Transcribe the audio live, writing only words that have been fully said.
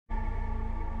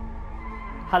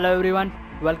Hello everyone,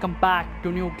 welcome back to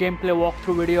new gameplay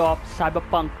walkthrough video of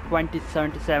Cyberpunk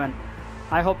 2077.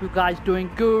 I hope you guys doing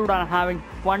good and having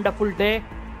wonderful day.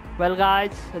 Well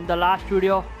guys, in the last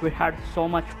video we had so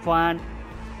much fun.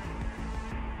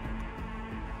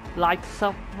 Like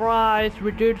surprise,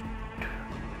 we did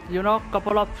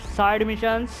couple of side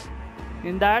missions.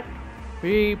 In that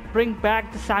we bring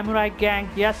back the samurai gang.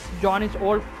 Yes, Johnny's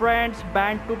old friends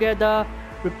band together.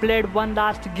 We played one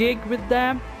last gig with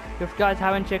them. If you guys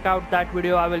haven't checked out that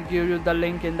video, I will give you the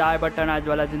link in the I button as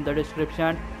well as in the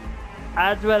description.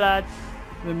 As well as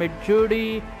we met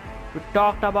Judy. We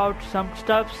talked about some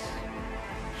stuffs.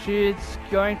 She's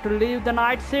going to leave the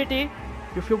night city.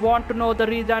 If you want to know the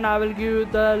reason, I will give you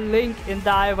the link in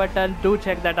the I button. Do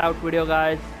check that out video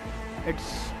guys.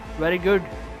 It's very good.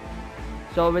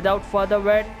 So without further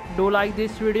wait, do like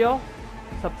this video,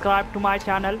 subscribe to my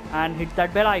channel and hit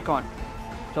that bell icon.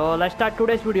 So let's start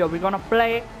today's video. We're gonna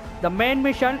play the main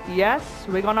mission. Yes,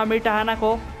 we're gonna meet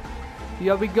Hanako.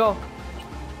 Here we go.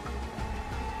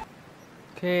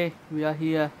 Okay, we are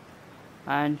here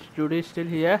and Judy's still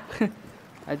here.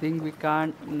 I think we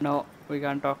can't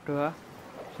talk to her.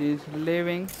 She's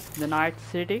leaving the night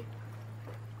city.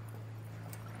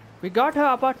 We got her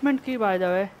apartment key by the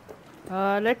way.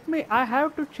 I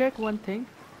have to check one thing.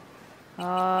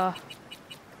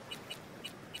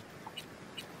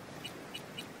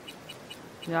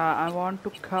 Yeah, I want to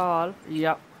call.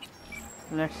 Yep.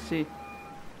 Let's see.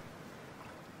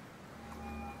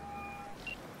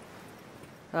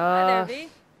 Hi there, V.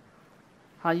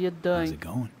 How you doing? How's it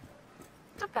going?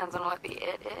 Depends on what the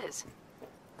it is.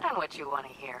 And what you want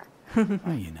to hear.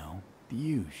 Oh, you know, the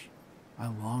huge. I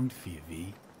longed for you,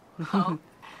 V. Oh,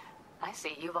 I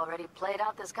see you've already played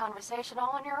out this conversation all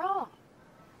on your own.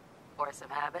 Force of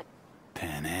habit.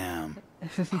 Pan Am.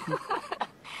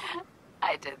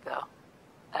 I did though.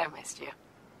 I missed you.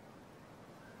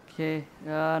 Okay,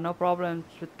 no problems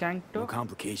with Kang No too.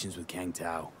 complications with Kang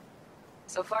Tao.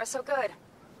 So far so good.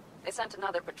 They sent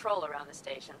another patrol around the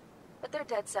station. But they're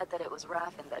dead set that it was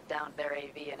Raffin that downed their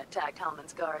AV and attacked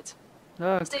Hellman's guards.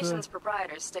 Oh, Station's cool.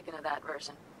 proprietor's sticking to that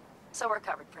version. So we're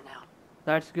covered for now.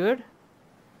 That's good.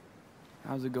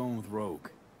 How's it going with Rogue?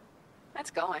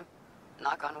 It's going.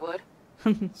 Knock on wood.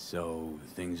 So,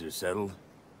 things are settled?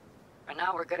 For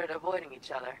now we're good at avoiding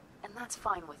each other. And that's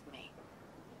fine with me.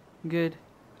 Good.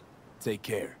 Take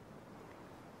care.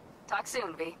 Talk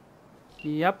soon, V.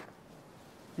 Yep.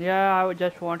 Yeah, I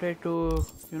just wanted to,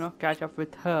 catch up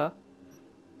with her.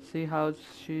 See how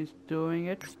she's doing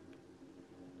it.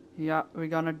 Yeah, we're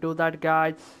gonna do that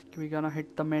guys. We're gonna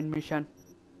hit the main mission.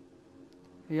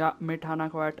 Yeah, meet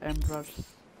Hanako at Emperor's.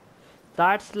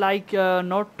 That's like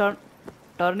no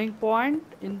turning point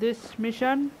in this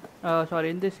mission.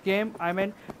 In this game. I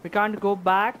mean, we can't go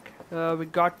back. We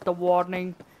got the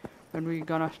warning when we're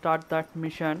gonna start that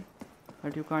mission.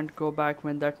 But you can't go back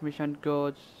when that mission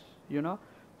goes,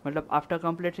 But after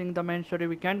completing the main story,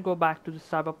 we can go back to the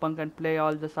Cyberpunk and play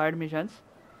all the side missions.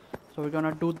 So we're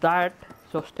gonna do that.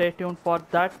 So stay tuned for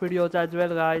that videos as well,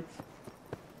 guys.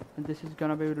 And this is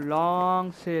gonna be a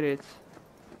long series.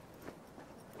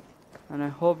 And I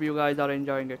hope you guys are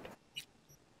enjoying it.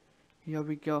 Here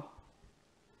we go.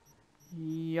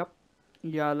 Yep.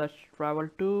 Yeah, let's travel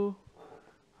to.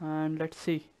 And let's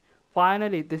see.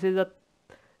 Finally, this is the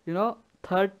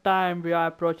third time we are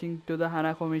approaching to the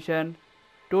Hanako mission.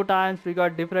 2 times we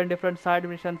got different side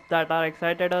missions that are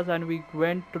excited us and we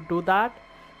went to do that.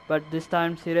 But this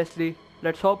time seriously,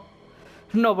 let's hope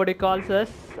nobody calls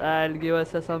us and give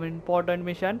us some important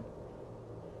mission.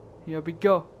 Here we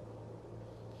go.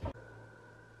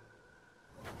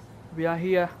 We are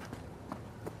here.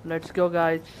 Let's go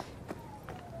guys.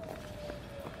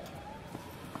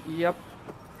 Yep.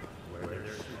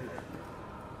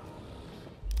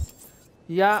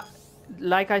 Yeah,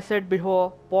 like I said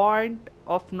before, point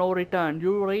of no return.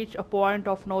 You reach a point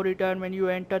of no return when you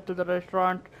enter to the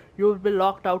restaurant. You will be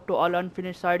locked out to all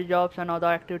unfinished side jobs and other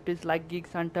activities like gigs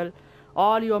until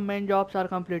all your main jobs are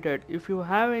completed. If you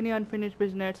have any unfinished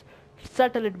business,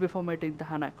 settle it before meeting the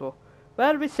Hanako.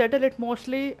 Well, we settle it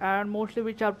mostly, and mostly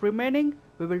which are remaining,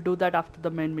 we will do that after the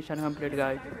main mission complete,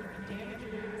 guys.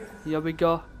 Here we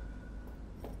go.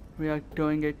 We are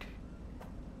doing it.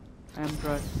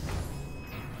 Emperor.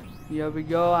 Here we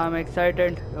go, I'm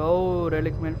excited. Oh,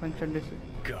 relic malfunction.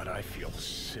 God, I feel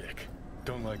sick.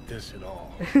 Don't like this at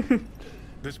all.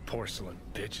 This porcelain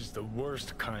bitch is the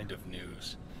worst kind of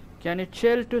news. Can you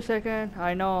chill 2 seconds?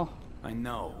 I know. I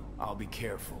know. I'll be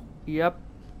careful. Yep.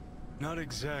 Not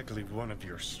exactly one of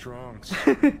your strongs.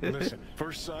 Listen,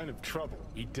 first sign of trouble,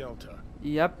 eat Delta.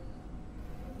 Yep.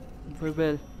 We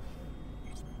will.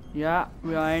 Yeah,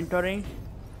 we are entering.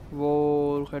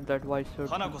 Whoa, look at that white suit.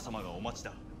 花子様がお待ち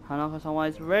だ。 Hanako-sama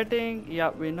is waiting.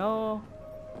 Yep, we know.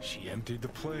 She emptied the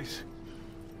place.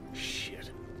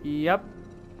 Shit. Yep.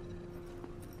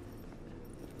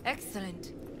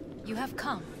 Excellent. You have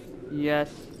come. Yes.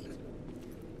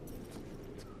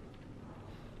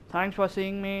 Thanks for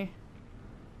seeing me.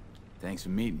 Thanks for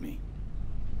meeting me.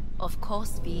 Of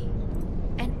course, V.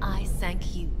 And I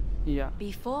thank you. Yeah.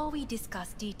 Before we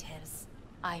discuss details,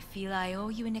 I feel I owe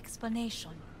you an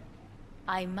explanation.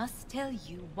 I must tell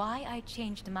you why I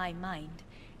changed my mind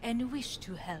and wish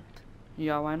to help.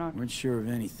 Yeah, why not? Weren't sure of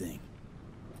anything.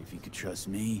 If you could trust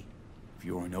me, if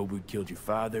Yorinobu killed your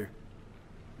father.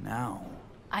 Now...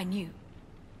 I knew.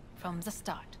 From the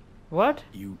start. What?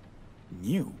 You...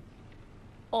 knew?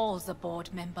 All the board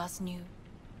members knew.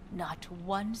 Not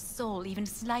one soul even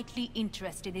slightly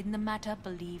interested in the matter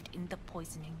believed in the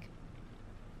poisoning.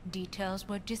 Details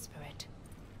were disparate,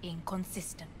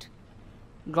 inconsistent.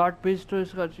 God peace to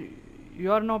his God.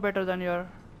 You are no better than your...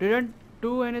 Didn't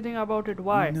do anything about it.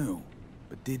 Why? You knew,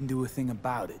 but didn't do a thing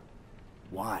about it.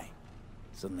 Why?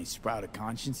 Suddenly sprout a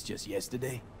conscience just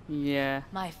yesterday? Yeah.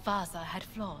 My father had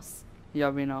flaws. Yeah,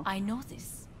 we know. I know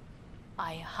this.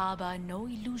 I harbor no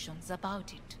illusions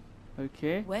about it.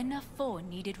 Okay. When a foe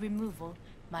needed removal,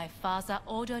 my father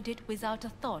ordered it without a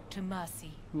thought to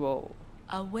mercy. Whoa.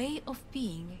 A way of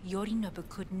being Yorinobu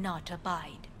could not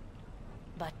abide.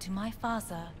 But to my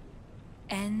father,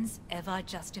 ends ever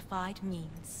justified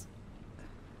means.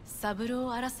 Saburo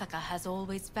Arasaka has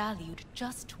always valued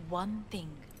just one thing.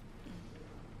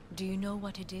 Do you know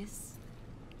what it is?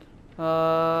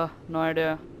 No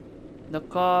idea. The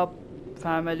cop,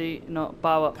 family, no,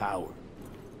 power. Power.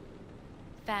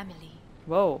 Family.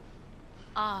 Whoa.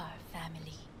 Our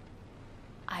family.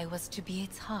 I was to be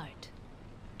its heart,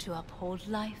 to uphold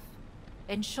life,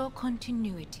 ensure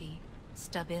continuity,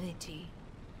 stability,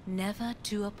 never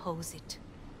to oppose it.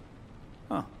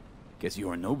 Huh. Guess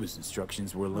Yorinobu's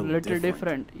instructions were a little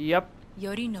different. Yep.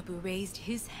 Yorinobu raised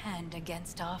his hand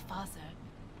against our father,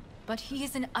 but he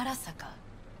is an Arasaka.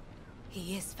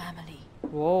 He is family.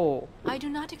 Whoa. I do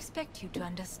not expect you to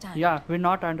understand. Yeah, we're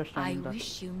not I understanding that.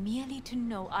 wish you merely to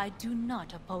know I do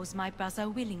not oppose my brother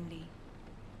willingly.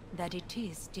 That it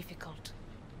is difficult.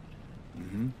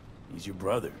 Mm-hmm. He's your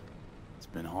brother. It's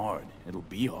been hard. It'll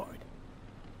be hard.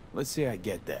 Let's say I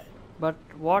get that. But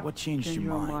what changed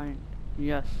your mind?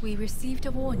 Yes. We received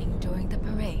a warning during the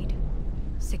parade.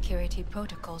 Security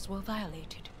protocols were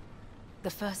violated. The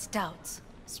first doubts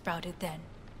sprouted then.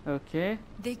 Okay.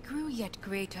 They grew yet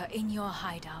greater in your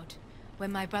hideout,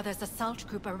 when my brother's assault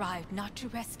group arrived not to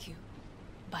rescue,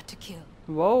 but to kill.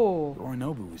 Whoa.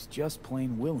 Yorinobu was just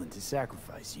plain willing to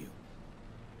sacrifice you.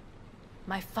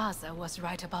 My father was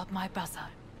right about my brother.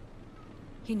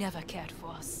 He never cared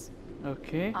for us.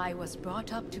 Okay. I was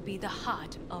brought up to be the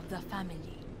heart of the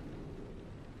family.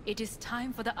 It is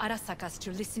time for the Arasakas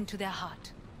to listen to their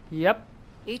heart. Yep.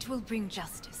 It will bring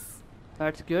justice.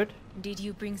 That's good. Did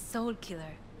you bring Soul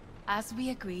Killer? As we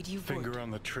agreed you Finger would.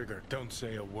 on the trigger. Don't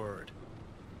say a word.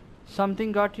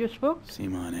 Something got you spooked?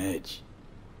 Seem on edge.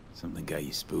 Something got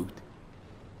you spooked?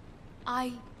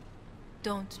 I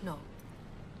don't know.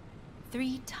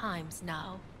 3 times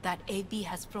now that AB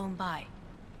has flown by.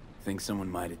 Think someone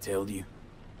might have told you?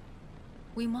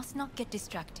 We must not get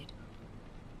distracted.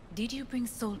 Did you bring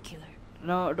Soul Killer?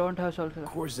 No, don't have soul killer.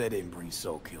 Of course I didn't bring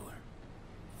Soul Killer.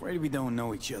 Afraid we don't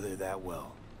know each other that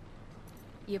well.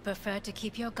 You prefer to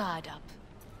keep your guard up.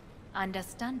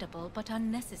 Understandable but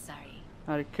unnecessary.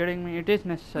 Are you kidding me? It is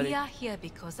necessary. We are here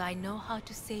because I know how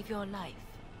to save your life.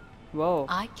 Whoa.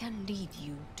 I can lead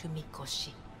you to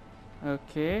Mikoshi.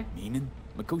 Okay. Meaning?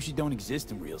 Mikoshi don't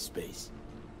exist in real space.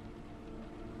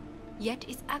 Yet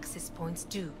its access points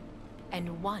do,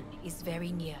 and one is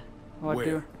very near. What Where?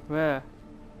 do you... Where?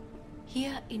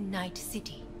 Here in Night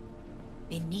City,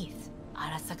 beneath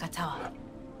Arasaka Tower.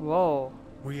 Whoa.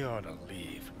 We ought to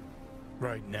leave.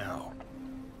 Right now.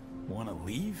 Wanna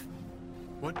leave?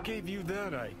 What gave you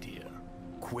that idea?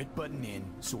 Quit butting in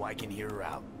so I can hear her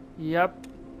out. Yep.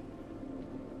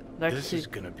 Let's This see. is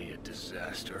gonna be a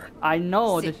disaster. I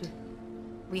know Sit. this is...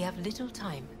 We have little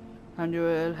time. And you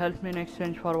will help me in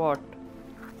exchange for what?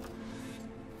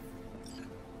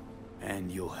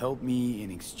 And you'll help me in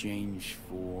exchange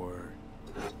for...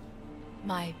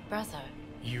 My brother.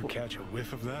 You catch a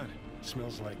whiff of that?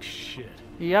 Smells like shit.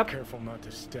 Yep. Careful not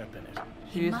to step in it.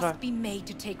 He She's must right. be made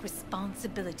to take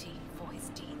responsibility for his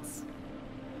deeds.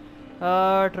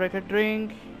 Take a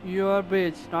drink. Your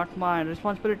bitch, not mine.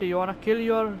 Responsibility. You wanna kill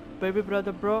your baby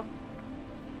brother, bro?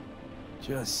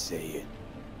 Just say it.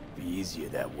 Be easier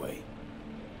that way.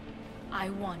 I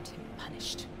want him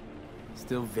punished.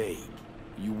 Still vague.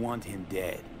 You want him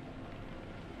dead.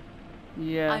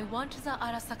 Yeah. I want the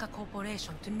Arasaka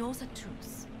Corporation to know the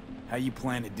truth. How you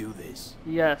plan to do this?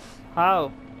 Yes.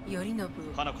 How?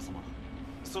 Yorinobu, 花子様、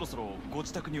そろそろご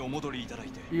自宅にお戻りいただい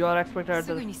て。You are expected at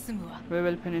すぐ the... に済むわ。 We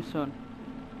will finish soon.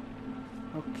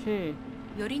 Okay.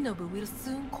 Yorinobu will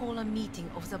soon call a meeting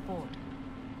of the board.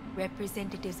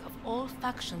 Representatives of all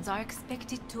factions are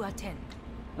expected to attend.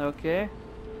 Okay.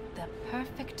 The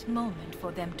perfect moment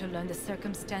for them to learn the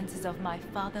circumstances of my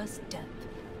father's death.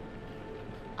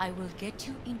 I will get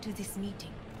you into this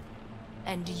meeting,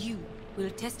 and you will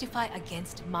testify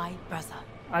against my brother.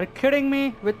 Are you kidding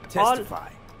me? With Testify.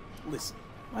 Listen,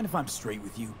 mind if I'm straight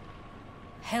with you?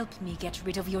 Help me get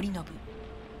rid of Yorinobu.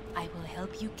 I will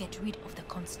help you get rid of the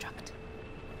construct.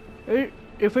 all...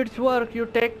 If it's work, you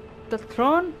take the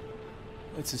throne?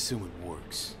 Let's assume it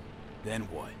works. Then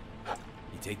what?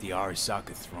 You take the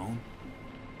Arasaka throne?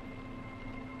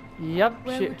 Yep.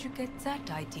 Where would you get that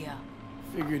idea?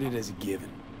 Figured it as a given.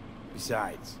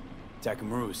 Besides,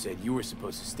 Takamura said you were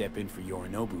supposed to step in for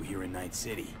Yorinobu here in Night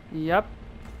City. Yep.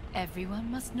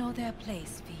 Everyone must know their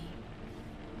place, V.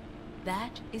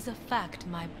 That is a fact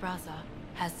my brother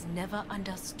has never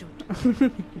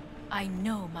understood. I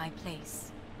know my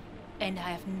place, and I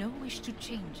have no wish to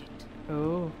change it.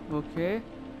 Oh, okay.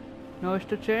 No wish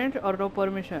to change or no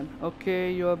permission?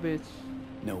 Okay, you are bitch.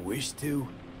 No wish to,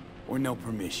 or no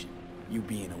permission. You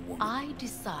being a woman. I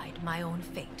decide my own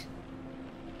fate.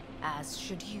 As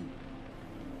should you.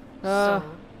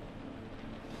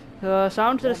 Sounds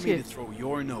Want me risky. to throw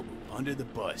Yorinobu under the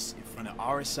bus in front of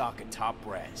Arasaka top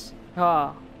brass?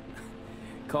 Ah,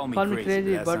 Call me Call me crazy,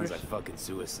 crazy, but that but sounds like it's- fucking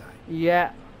suicide.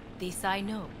 yeah. This I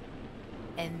know.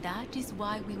 And that is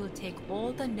why we will take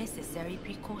all the necessary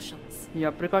precautions.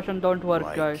 Yeah, precaution don't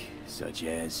work, guys. Such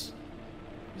as...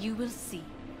 You will see.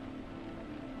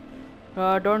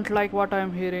 Don't like what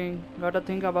I'm hearing. Gotta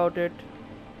think about it.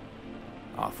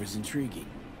 Offers intriguing.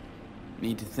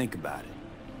 Need to think about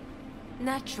it.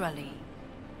 Naturally.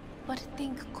 But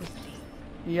think quickly.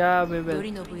 Yeah, we will.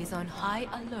 Yorinobu is on high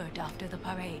alert after the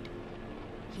parade.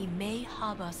 He may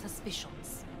harbor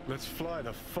suspicions. Let's fly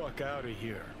the fuck out of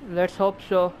here. Let's hope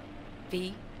so.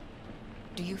 V,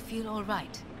 do you feel all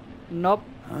right? Nope.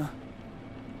 Huh?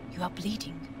 You are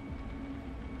bleeding.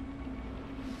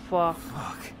 Fuck.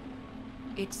 Fuck.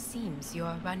 It seems you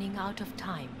are running out of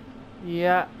time.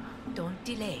 Yeah. Don't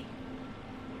delay.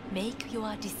 Make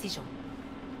your decision.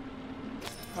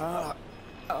 I'll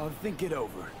think it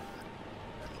over.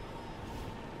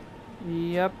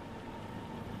 Yep.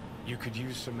 You could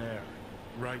use some air.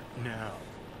 Right now.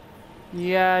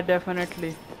 Yeah,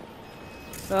 definitely.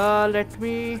 Let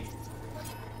me...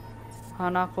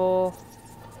 Hanako...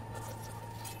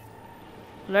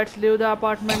 Let's leave the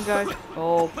apartment, guys.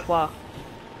 Oh, fuck.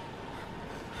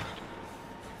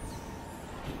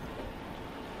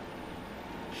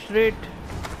 Shit.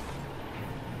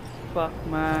 Fuck,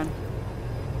 man.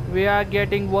 We are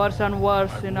getting worse and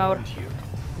worse in our... warned you.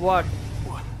 What?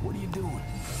 What are you doing?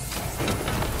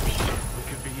 We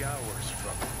could be hours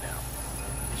from it now.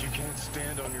 You can't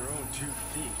stand on your own 2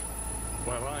 feet.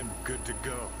 While I'm good to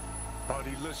go.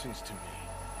 Body listens to me.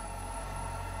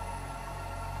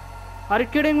 Are you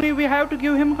kidding me? We have to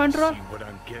give him control? See what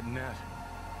I'm getting at?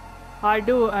 I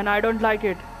do, and I don't like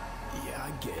it. Yeah,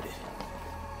 I get it.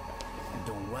 I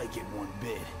don't like it one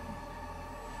bit.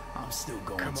 I'm still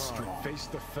going Come strong. on, face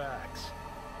the facts.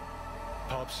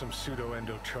 Pop some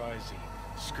pseudo-endotrizine.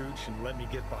 Scooch and let me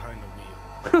get behind the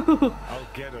wheel. I'll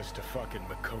get us to fucking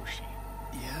Mikoshi.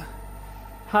 Yeah?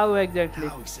 How exactly?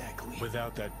 How exactly?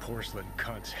 Without that porcelain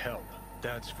cunt's help.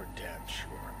 That's for damn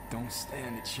sure. Don't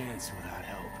stand a chance without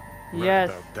help. Right Yes.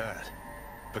 about that.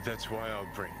 But that's why I'll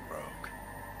bring Rogue.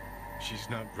 She's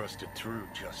not rusted through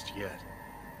just yet.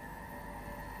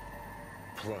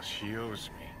 Plus, she owes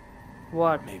me.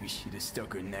 What? Maybe she'd have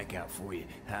stuck her neck out for you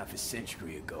half a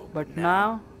century ago. But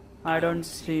now, I don't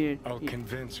see it. I'll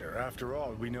convince her. After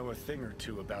all, we know a thing or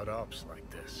two about ops like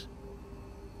this.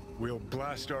 We'll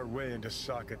blast our way into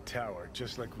Sokka Tower,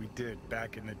 just like we did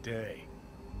back in the day.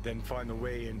 Then find the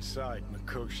way inside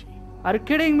Mikoshi. Are you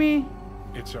kidding me?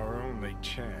 It's our only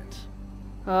chance.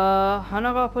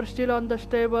 Hanako offer still on the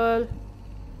stable.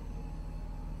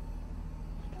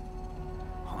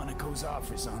 Hanako's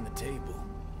offer's on the table.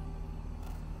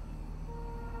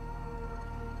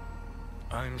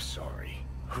 I'm sorry.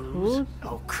 Who's?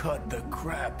 Oh, cut the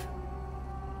crap.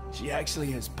 She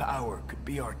actually has power. Could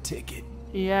be our ticket.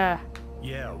 Yeah.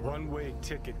 Yeah, one-way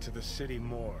ticket to the city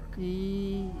morgue.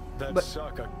 That But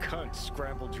Sokka cunt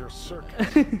scrambled your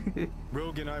circus.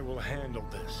 Rogue and I will handle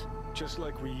this, just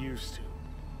like we used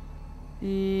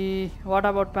to. what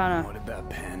about Pana? What about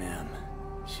Pan Am?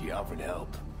 She offered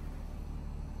help.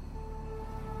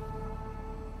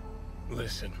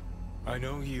 Listen, I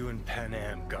know you and Pan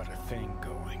Am got a thing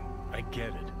going. I get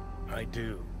it. I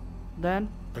do. Then?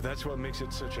 But that's what makes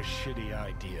it such a shitty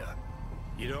idea.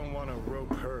 You don't want to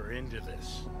rope her into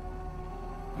this.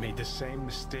 Made the same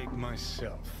mistake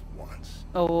myself once.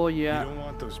 Oh yeah. You don't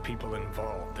want those people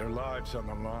involved, their lives on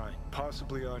the line,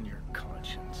 possibly on your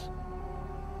conscience.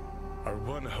 Our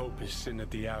one hope is sitting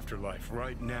at the afterlife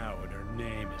right now, and her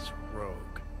name is Rogue.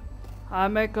 I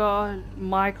make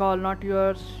my call, not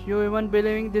yours. You even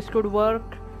believing this could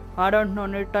work? I don't know,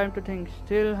 need time to think.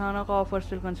 Still, Hanaka offer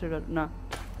still consider. Nah.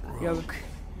 Rogue.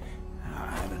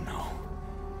 I don't know.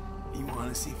 You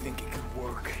honestly think it could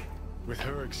work? With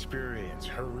her experience,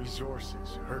 her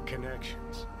resources, her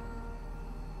connections.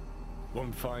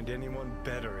 Won't find anyone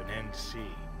better in NC.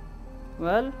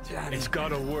 Well, It's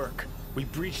gotta work. We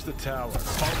breach the tower.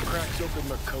 All cracks open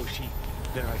Makoshi.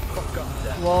 Then I fuck up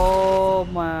that. whoa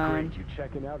man. Great, you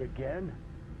checking out again?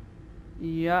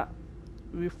 Yeah,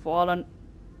 we fallen.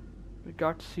 We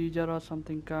got seizure or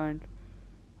something kind.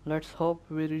 Let's hope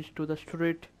we reach to the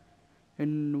street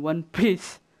in one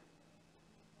piece.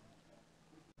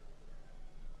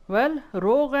 Well,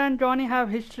 Rogue and Johnny have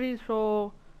history,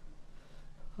 so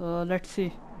let's see.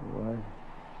 What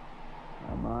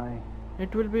am I?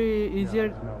 It will be easier.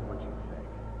 That's not what you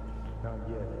think. Not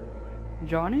yet, anyway.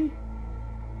 Johnny?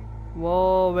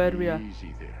 Whoa, where we are?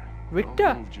 Easy there. Victor?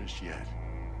 Don't move just yet.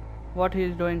 What he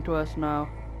is doing to us now?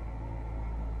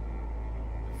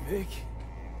 Vic?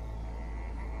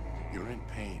 You're in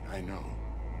pain, I know.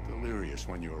 Delirious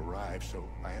when you arrived, so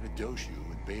I had to dose you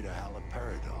with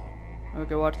beta-haloperidol.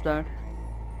 Okay, what's that?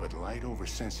 But light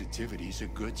oversensitivity's a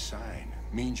good sign.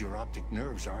 Means your optic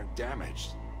nerves aren't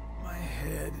damaged. My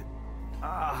head.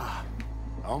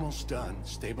 Almost done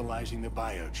stabilizing the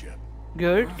biochip.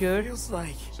 Good, good. Feels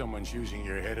like... Someone's using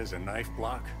your head as a knife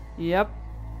block? Yep.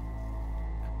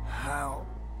 How'd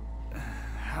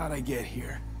I get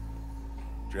here?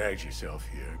 Dragged yourself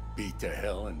here, beat to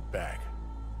hell and back.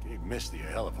 Gave Misty a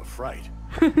hell of a fright.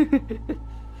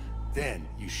 Then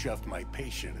you shoved my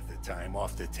patient at the time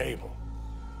off the table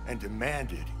and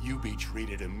demanded you be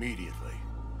treated immediately.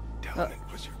 Tell him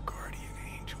it was your guardian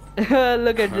angel.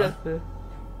 Look at Justin.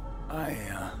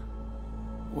 I,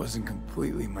 wasn't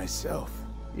completely myself.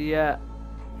 Yeah.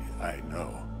 I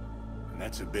know. And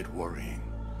that's a bit worrying.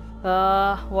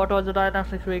 What was the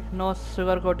items next week? No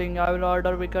sugarcoating. I will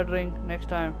order weaker drink next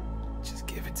time. Just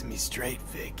give it to me straight,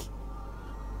 Vic.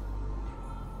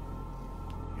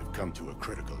 You've come to a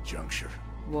critical juncture.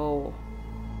 Whoa.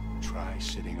 Try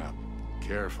sitting up.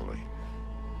 Carefully.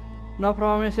 No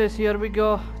promises. Here we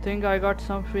go. Think I got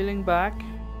some feeling back.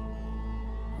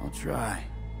 I'll try.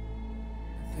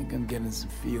 I think I'm getting some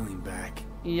feeling back.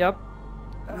 Yep.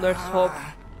 Let's hope.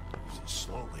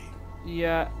 Slowly.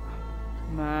 Yeah.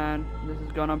 Man, this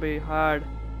is gonna be hard.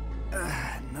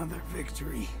 Another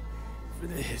victory for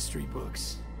the history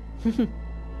books.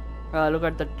 Look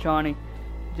at that Johnny.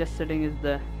 Just sitting is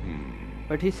there.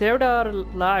 But he saved our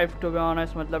life, to be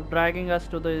honest. Matlab, dragging us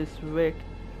to this wake.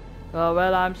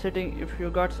 Well, I'm sitting. If you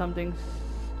got something,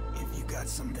 If you got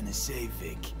something to say,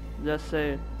 Vic, just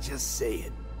say it. just say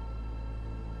it.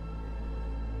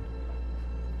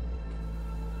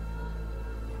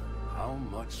 How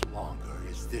much longer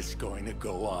is this going to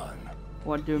go on?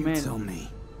 What do you You mean? tell me.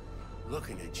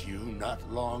 Looking at you, not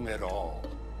long at all.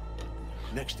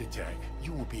 Next attack,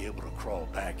 you won't be able to crawl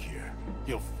back here.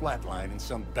 You'll flatline in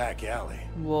some back alley.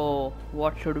 Whoa,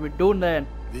 what should we do then?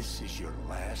 This is your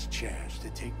last chance to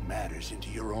take matters into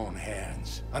your own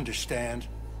hands. Understand?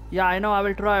 Yeah, I know, I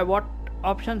will try. What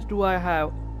options do I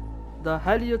have? The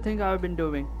hell you think I've been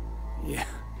doing? Yeah,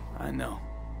 I know.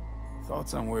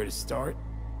 Thoughts on where to start?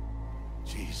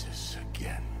 Jesus,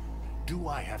 again. Do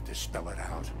I have to spell it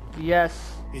out?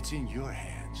 Yes. It's in your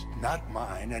hands, not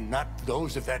mine, and not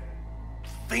those of that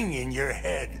thing in your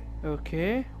head.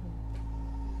 Okay.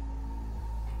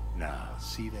 Now,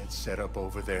 see that setup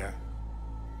over there?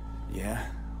 Yeah,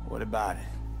 what about it?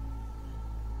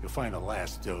 You'll find a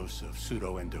last dose of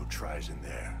pseudo-endotrizin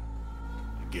there.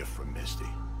 A gift from Misty.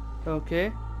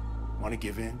 Okay. Want to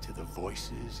give in to the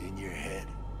voices in your head?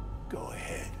 Go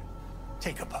ahead.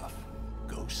 Take a puff.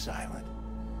 Go silent.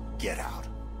 Get out.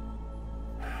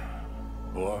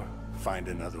 Or find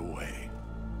another way.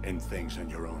 End things on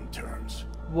your own terms.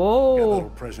 Got a Whoa. little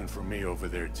present for me over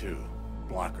there too.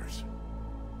 Blockers.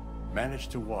 Manage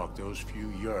to walk those few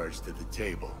yards to the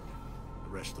table. The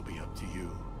rest will be up to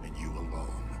you, and you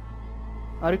alone.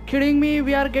 Are you kidding me?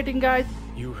 We are getting guys.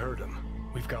 You heard him.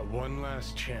 We've got one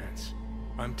last chance.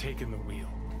 I'm taking the wheel.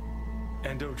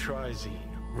 Endotrizine,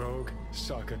 Rogue,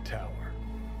 Saka Tower.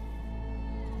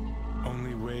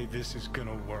 Only way this is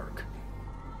gonna work.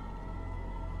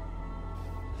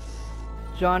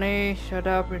 Johnny, shut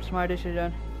up. It's my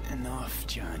decision. Enough,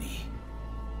 Johnny.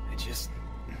 I just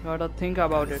Gotta think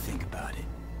about gotta it. think about it.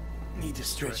 Need to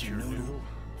stretch your noodle?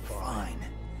 Fine.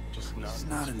 Just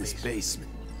Not in this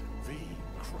basement. V,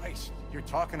 Christ, you're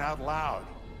talking out loud.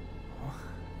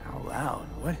 Out loud?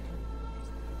 What?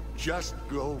 Just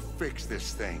go fix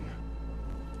this thing.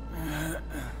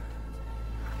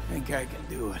 Think I can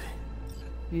do it.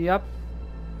 Yep.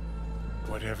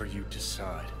 Whatever you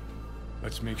decide.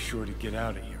 Let's make sure to get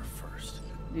out of here first.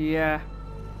 Yeah.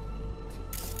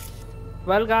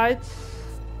 Well, guys,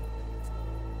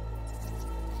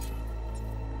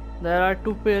 there are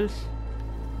 2 pills.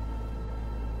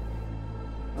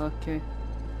 Okay.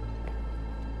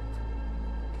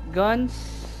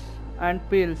 Guns and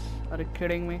pills. Are you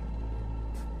kidding me?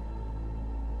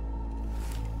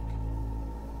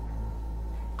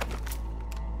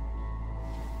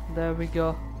 There we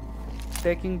go.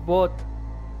 Taking both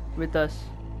with us.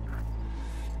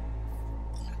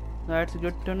 That's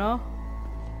good to know.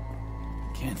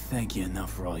 Can't thank you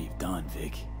enough for all you've done,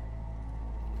 Vic.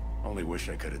 Only wish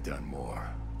I could have done more.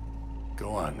 Go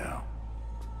on now.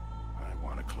 I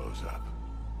want to close up.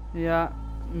 Yeah,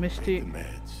 Take Misty. the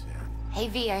meds and Hey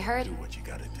V, I heard. do what you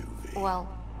gotta do, V. Well,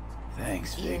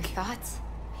 Thanks, your Vic. thoughts?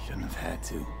 Shouldn't have had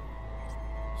to.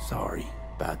 Sorry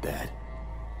about that.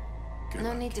 Good No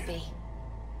luck, need to kid. be.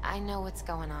 I know what's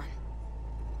going on.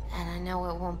 And I know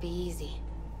it won't be easy.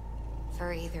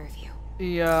 For either of you.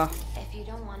 Yeah. If you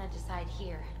don't want to decide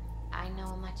here, I know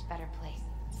a much better place.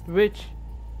 Which?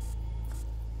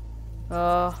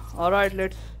 Alright,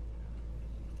 let's.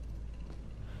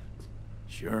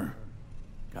 Sure.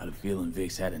 Got a feeling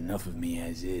Vic's had enough of me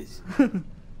as is.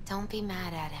 Don't be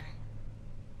mad at him.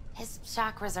 His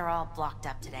chakras are all blocked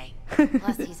up today.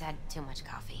 Plus he's had too much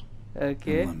coffee.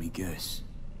 Okay. Let me guess.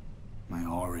 My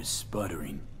aura's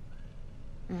sputtering.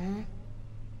 Mm-hmm.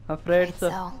 Afraid Right so.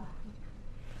 so.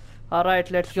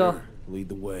 Alright, let's go. Sure, lead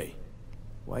the way.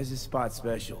 Why is this spot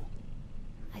special?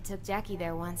 I took Jackie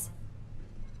there once.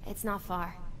 It's not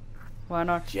far. Why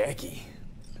not? Jackie,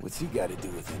 what's he got to do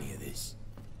with any of this?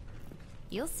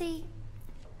 You'll see.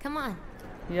 Come on.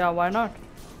 Yeah, why not?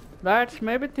 That's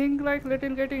maybe thing like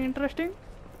little getting interesting.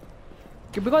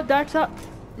 Because that's a,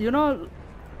 you know,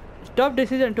 tough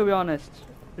decision to be honest.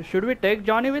 Should we take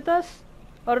Johnny with us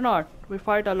or not? We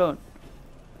fight alone.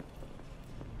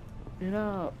 You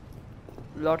know,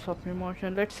 lots of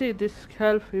emotion. Let's see this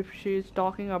help if she is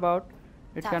talking about.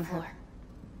 It Top can floor.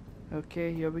 help.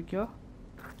 Okay, here we go.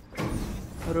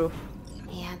 Roof.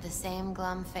 He had the same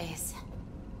glum face.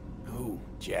 Who?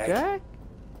 Jack? Jack?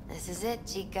 This is it,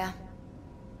 Chica.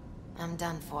 I'm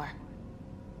done for.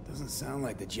 Doesn't sound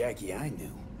like the Jackie I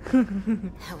knew.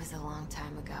 That was a long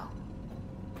time ago.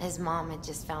 His mom had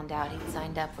just found out he'd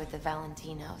signed up with the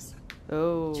Valentinos.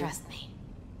 Oh. Trust me.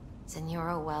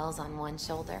 Senora Wells on one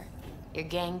shoulder, your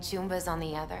gang Chumbas on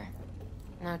the other.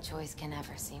 No choice can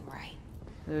ever seem right.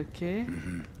 Okay.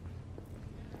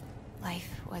 Life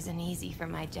wasn't easy for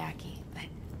my Jackie, but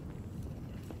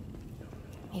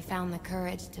he found the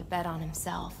courage to bet on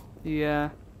himself. Yeah.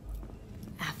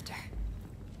 After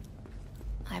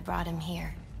I brought him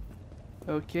here.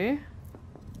 Okay.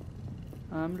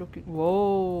 I'm looking.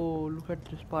 Whoa! Look at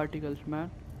these particles, man.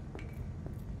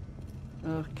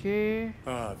 Okay.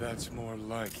 Ah, that's more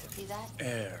like it. See that?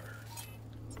 Air.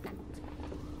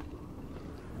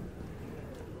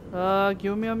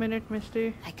 Give me a minute,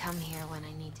 Misty. I come here when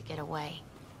I need to get away.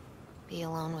 Be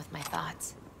alone with my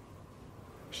thoughts.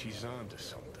 She's on to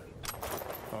something.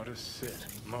 Ought to sit,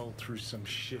 mull through some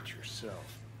shit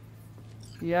yourself.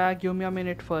 Yeah, give me a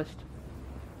minute first.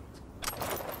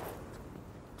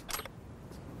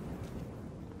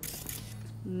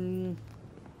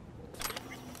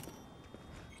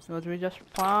 Because we just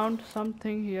found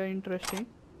something here interesting.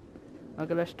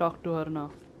 Okay, let's talk to her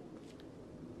now.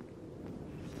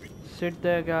 Sit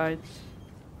there, guys.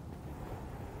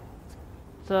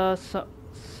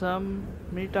 Some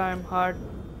me time hard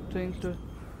thing to.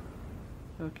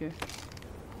 Okay.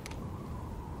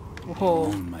 Whoa. Alone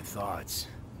with my thoughts.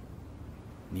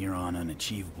 Near on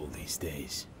unachievable these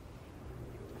days.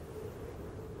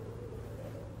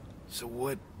 So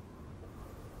what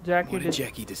Jackie did did.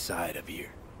 Jackie decide up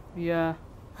here? Yeah.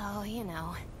 Oh, you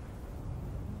know.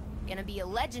 Gonna be a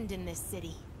legend in this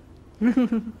city.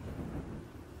 And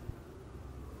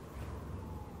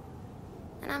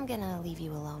I'm gonna leave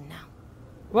you alone now.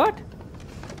 What?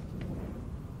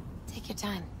 Take your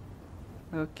time.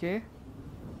 Okay.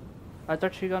 I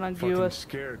thought she gonna give Fucking us.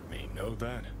 scared me, know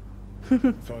that?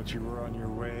 Thought you were on your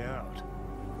way out.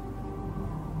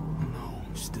 No,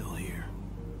 I'm still here.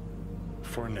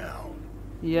 For now.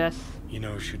 Yes. You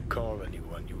know, should call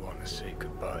anyone you want to say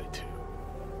goodbye to.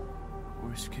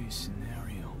 Worst case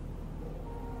scenario.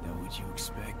 That what you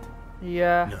expect?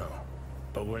 Yeah. No.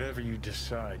 But whatever you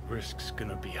decide, risk's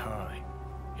gonna be high.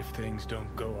 If things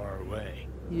don't go our way.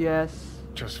 Yes.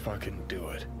 Just fucking do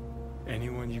it.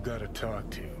 Anyone you gotta talk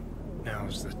to,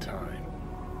 now's the time.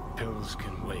 Pills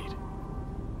can wait.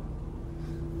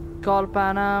 Call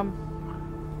Panam.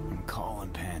 I'm calling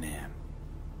Pan Am.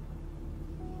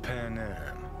 Pan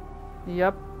Am.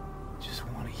 Yep. Just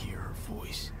want to hear her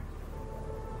voice.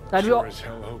 That Sure we as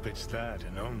hell hope it's that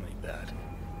and only that.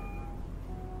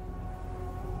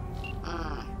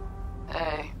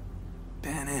 Hey,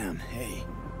 Pan Am, hey.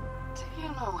 do you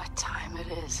know what time it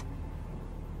is?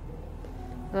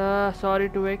 sorry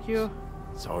to wake you.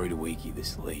 Sorry to wake you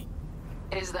this late.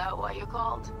 Is that why you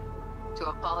called? To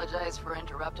apologize for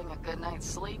interrupting a good night's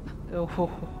sleep?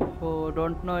 Oh,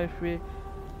 don't know if we...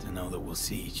 To know that we'll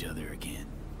see each other again.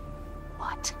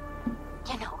 What?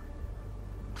 You know.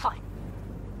 Fine.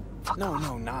 Fuck No, off.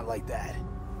 no, not like that.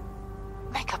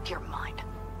 Make up your mind.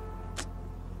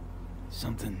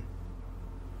 Something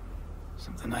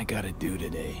I gotta do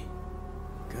today.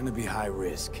 Gonna be high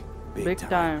risk. Big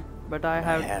time. But I I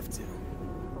have... have to.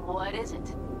 What is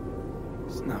it?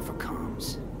 It's not for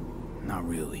comms. Not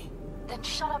really. Then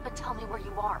shut up and tell me where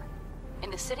you are.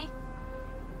 In the city?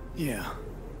 Yeah.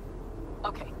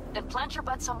 Okay, then plant your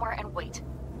butt somewhere and wait.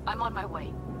 I'm on my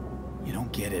way. You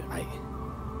don't get it. I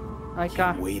can't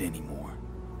can't... wait anymore.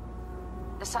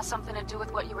 This has something to do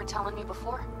with what you were telling me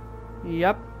before?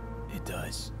 Yep. It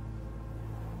does.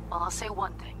 Well, I'll say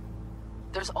one thing.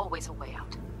 There's always a way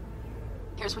out.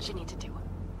 Here's what you need to do.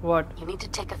 What? You need to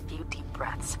take a few deep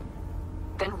breaths.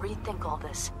 Then rethink all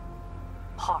this.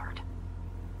 Hard.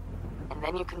 And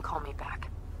then you can call me back.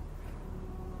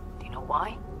 Do you know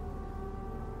why?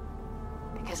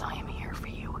 Because I am here for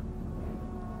you.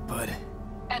 But...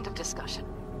 End of discussion.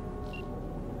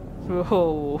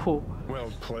 Oh.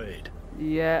 Well played.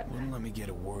 Yeah. wouldn't let me get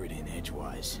a word in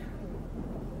edgewise.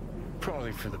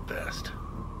 Probably for the best.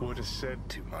 Would have said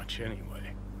too much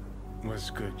anyway.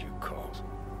 Was good you called.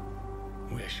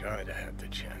 Wish I'd had the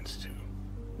chance to.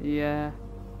 Yeah.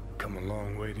 Come a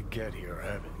long way to get here,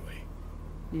 haven't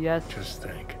we? Yes. Just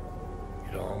think.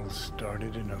 It all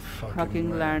started in a fucking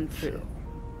Fucking landfill.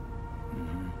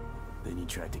 Mm-hmm. Then you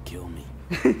tried to kill me.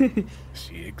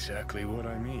 See exactly what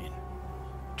I mean.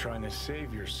 Trying to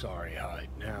save your sorry hide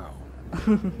now.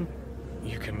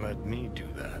 You can let me do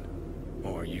that.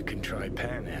 Or you can try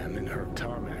Pan Am and her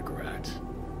tarmac rats.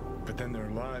 But then their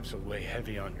lives will weigh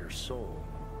heavy on your soul.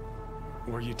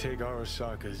 Or you take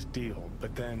Arasaka's deal,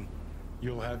 but then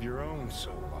you'll have your own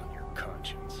soul on your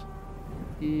conscience.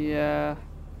 Yeah.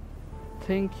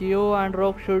 Think you and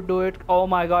Rogue should do it. Oh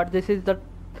my god, this is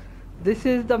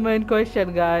the main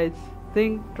question, guys.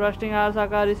 Think trusting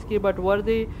Arasaka risky but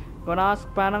worthy. Gonna ask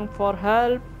Panam for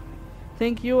help.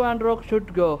 Think you and Rogue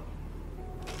should go.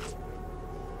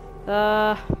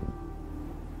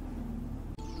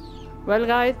 Well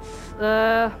guys,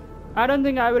 I don't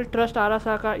think I will trust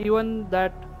Arasaka, even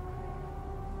that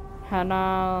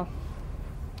Hana,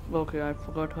 okay, I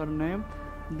forgot her name,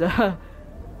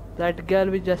 that girl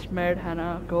we just met,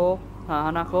 Hanako.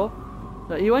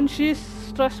 So even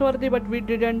she's trustworthy, but we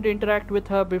didn't interact with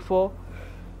her before,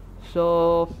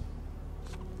 so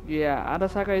yeah,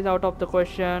 Arasaka is out of the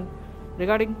question.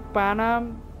 Regarding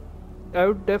Panam, I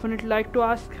would definitely like to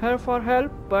ask her for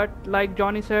help, but like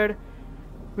Johnny said,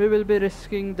 we will be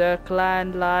risking the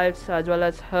clan lives as well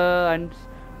as her, and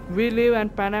we live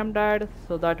and Panam died,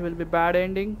 so that will be bad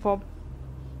ending for,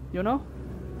 you know.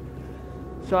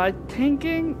 So I'm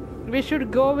thinking we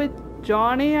should go with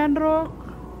Johnny and Rogue.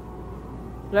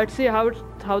 Let's see how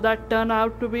that turn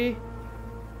out to be.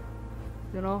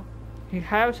 You know, he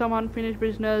have some unfinished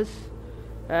business,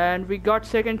 and we got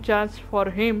second chance for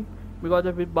him because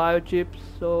of his biochips.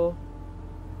 So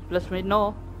plus we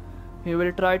know he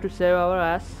will try to save our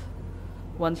ass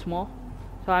once more.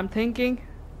 So I'm thinking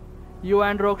you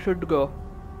and Rogue should go.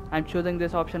 I'm choosing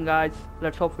this option, guys.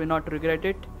 Let's hope we not regret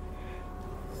it.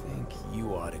 Think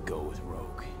you ought to go with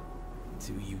Rogue.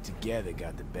 Two you together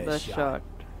got the best shot.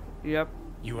 Yep.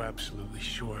 You absolutely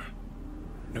sure?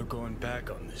 No going back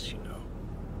on this, you know.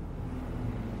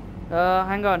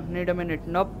 Hang on, need a minute.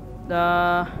 Nope.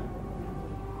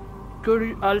 Could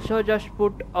you also just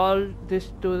put all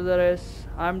this to the rest?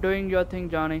 I'm doing your thing,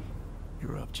 Johnny.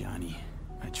 You're up, Johnny.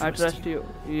 I trust you.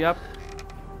 Yep.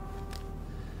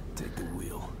 Take the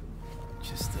wheel.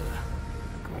 Just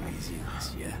go easy on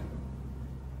us, yeah?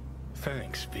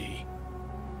 Thanks, V.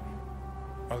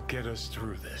 I'll get us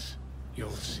through this. You'll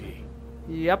see.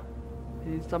 Yep.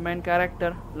 He's the main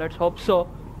character. Let's hope so.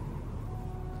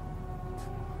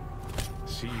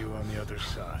 See you on the other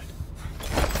side.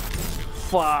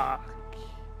 Fuck.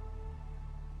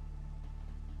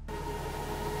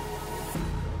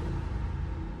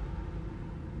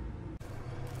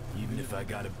 Even if I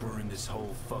gotta burn this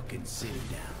whole fucking city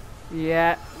down.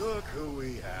 Yeah. Look who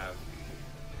we have.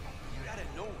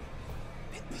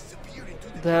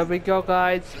 There we go,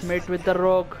 guys. Meet with the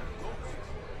rogue.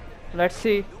 Let's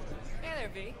see. Hey there,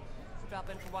 V. Drop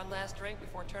in for one last drink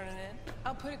before turning in?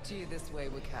 I'll put it to you this way,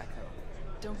 Wakako.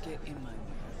 Don't get in my way.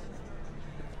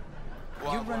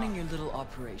 You're running your little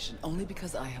operation only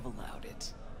because I have allowed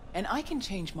it. And I can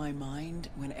change my mind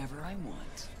whenever I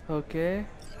want. Okay.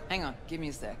 Hang on, give me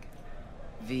a sec.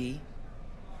 V.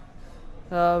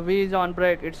 V is on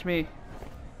break. It's me.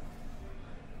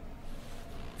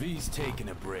 V's taking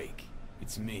a break.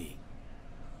 It's me.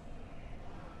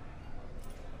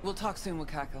 We'll talk soon,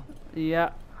 Wakako. Yeah.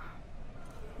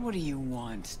 What do you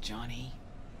want, Johnny?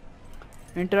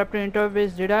 Interrupted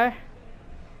interviews, did I?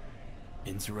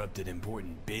 Interrupted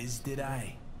important biz, did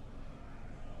I?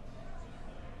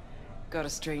 Got a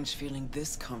strange feeling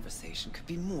this conversation could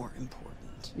be more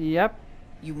important. Yep.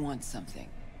 You want something.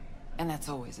 And that's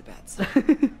always a bad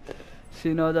sign.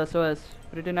 She knows us was.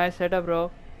 Pretty nice setup,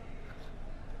 bro.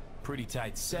 Pretty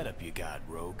tight setup you got,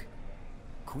 Rogue.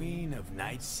 Queen of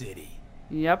Night City.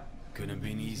 Yep. Couldn't have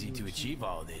been easy to achieve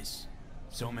all this.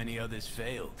 So many others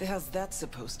failed. The hell's that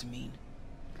supposed to mean?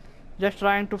 Just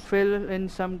trying to fill in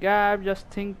some gap. Just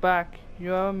think back.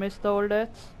 You ever miss the old days?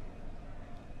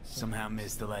 Somehow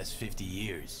missed the last 50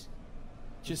 years.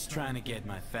 Just trying to get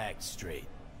my facts straight.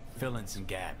 Fill in some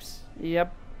gaps.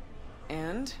 Yep.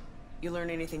 And? You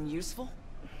learn anything useful?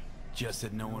 Just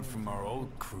that no one from our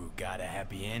old crew got a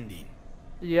happy ending.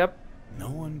 Yep. No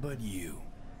one but you.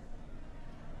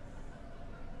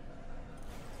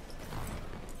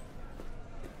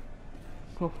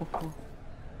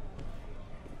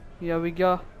 Here we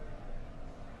go.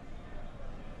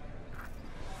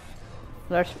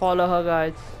 Let's follow her,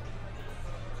 guys.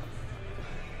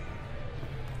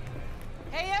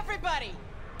 Hey, everybody!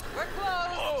 We're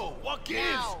closed! Whoa, what gives?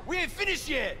 Now. We ain't finished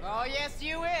yet! Oh, yes,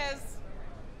 you is!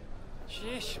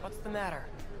 Sheesh, what's the matter?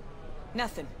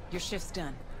 Nothing. Your shift's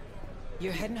done.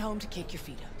 You're heading home to kick your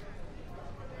feet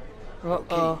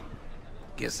up. Uh-oh.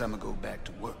 Guess I'm gonna go back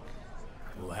to work.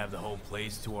 We'll have the whole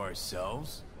place to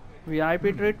ourselves?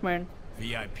 VIP treatment.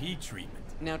 VIP treatment.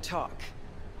 Now talk.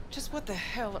 Just what the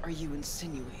hell are you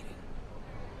insinuating?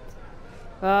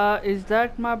 Is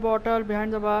that my bottle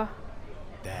behind the bar?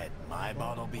 That my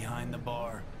bottle behind the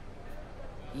bar?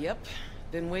 Yep.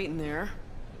 Been waiting there.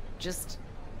 Just...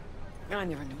 I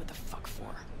never knew what the fuck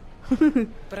for.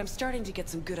 But I'm starting to get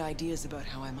some good ideas about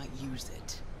how I might use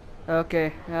it.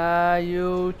 Okay,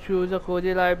 you choose a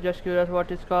cozy life. Just curious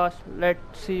what it costs. Let's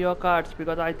see your cards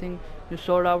because I think you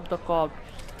sold out the cops.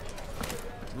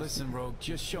 Listen, Rogue,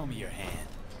 just show me your hand.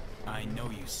 I know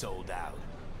you sold out.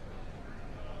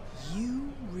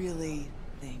 You really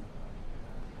think...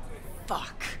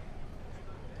 Fuck.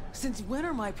 Since when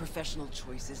are my professional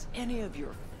choices any of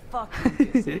your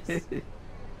fucking business?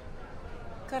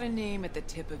 Got a name at the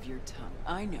tip of your tongue,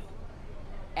 I know.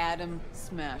 Adam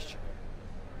Smasher.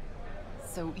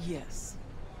 So yes,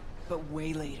 but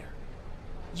way later.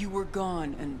 You were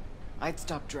gone and I'd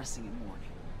stopped dressing in mourning.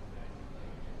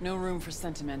 No room for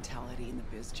sentimentality in the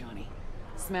biz, Johnny.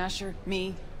 Smasher,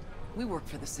 me, we work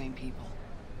for the same people.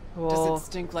 Whoa. Does it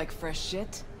stink like fresh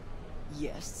shit?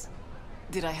 Yes.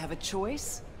 Did I have a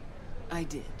choice? I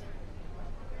did.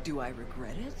 Do I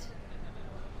regret it?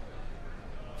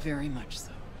 Very much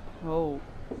so. Oh.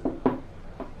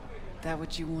 That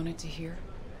what you wanted to hear?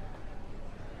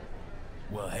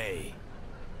 Well, hey.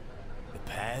 The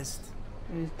past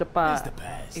Is the is past. the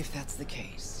past. If that's the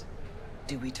case,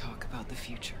 do we talk about the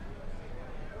future?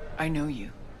 I know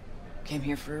you. Came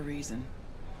here for a reason.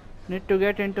 Need to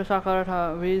get into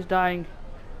Sakurata. He is dying.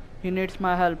 He needs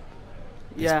my help.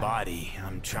 His Yeah. body,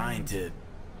 I'm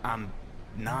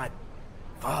not...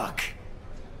 Fuck.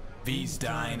 V's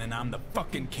dying and I'm the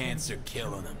fucking cancer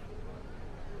killing him.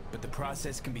 But the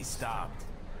process can be stopped.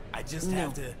 I just No,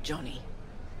 have to... Johnny.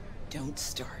 Don't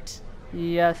start.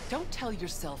 Yes. Don't tell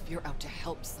yourself you're out to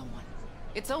help someone.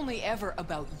 It's only ever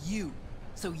about you,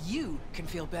 so you can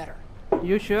feel better.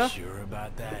 You sure? Sure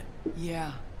about that?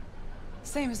 Yeah.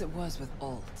 Same as it was with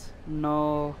Alt.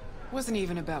 No. Wasn't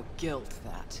even about guilt,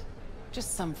 that.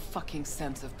 Just some fucking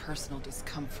sense of personal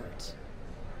discomfort.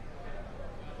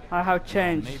 I have Well,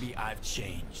 changed. maybe I've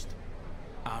changed.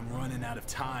 I'm running out of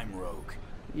time, Rogue.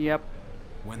 Yep.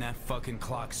 When that fucking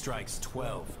clock strikes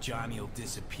 12, Johnny'll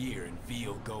disappear and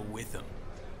V'll go with him.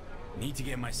 Need to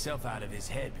get myself out of his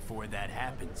head before that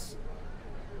happens.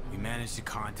 We managed to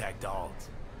contact Alt.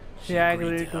 She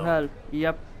agreed to help.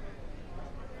 Yep.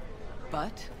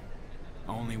 But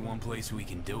Only one place we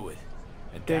can do it.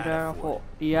 A Data data for- fort.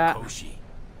 yeah. Koshi.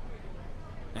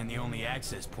 And the only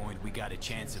access point we got a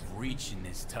chance of reaching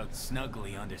is tucked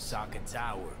snugly under Sokka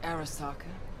Tower. Arasaka?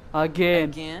 Again.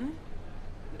 Again?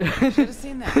 Should have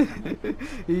seen that coming.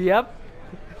 Yep.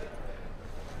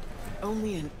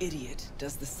 Only an idiot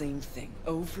does the same thing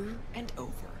over and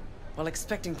over, while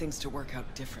expecting things to work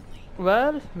out differently.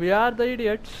 Well, we are the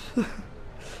idiots. Oh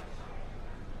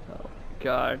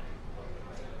God.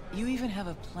 You even have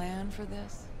a plan for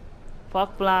this?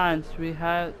 Fuck plans. We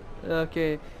have.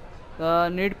 Okay.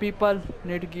 Need people.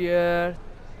 Need gear.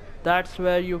 That's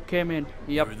where you came in.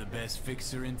 Yep. You're the best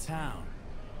fixer in town.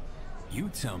 You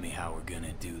tell me how we're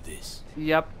gonna do this.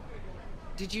 Yep.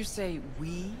 Did you say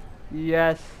we?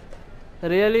 Yes.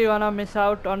 Really wanna miss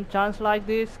out on chance like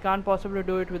this? Can't possibly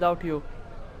do it without you.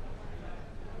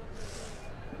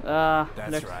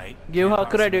 That's let's right. give Can't her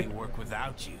credit. possibly work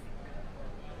without you.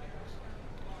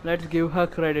 Let's give her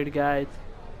credit, guys.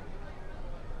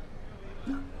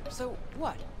 So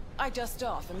what? I dust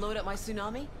off and load up my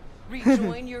tsunami?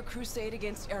 Rejoin your crusade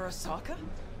against Arasaka?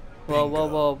 Whoa, whoa,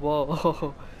 whoa,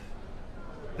 whoa.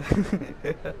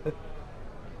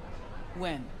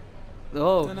 When?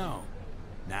 Oh. Dunno.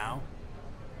 Now?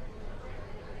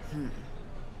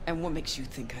 And what makes you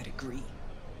think I'd agree?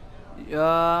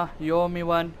 You owe me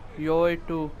one. You owe it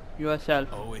to yourself.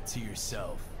 Owe it to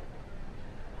yourself.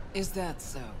 Is that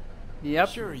so? Yep.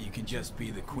 Sure, you can just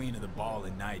be the queen of the ball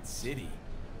in Night City.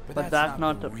 But that's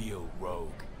not the the- real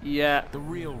rogue. Yeah. The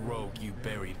real rogue you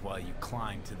buried while you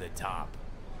climbed to the top.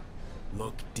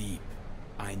 Look deep.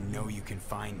 I know you can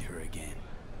find her again.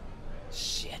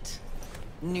 Shit.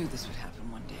 Knew this would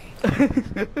happen one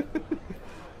day.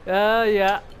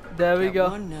 Yeah. There we That go.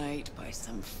 one night, by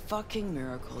some fucking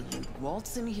miracle, you'd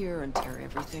waltz in here and tear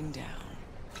everything down.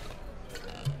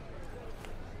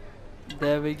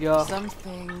 There we go. Some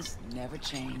things never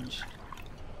change.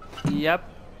 Yep.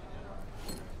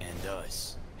 And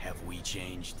us. Have we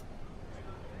changed?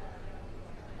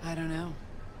 I don't know.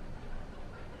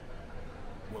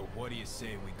 Well, what do you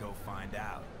say we go find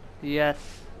out? Yes.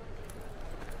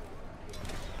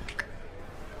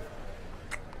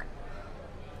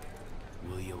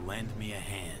 Will you lend me a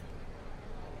hand?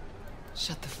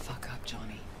 Shut the fuck up,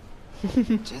 Johnny.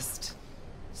 Just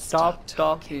Stop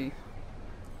talking.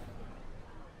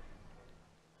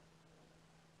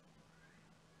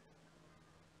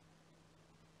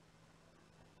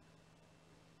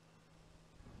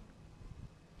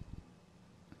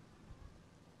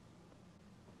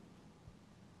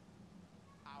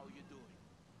 How you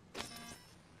doing?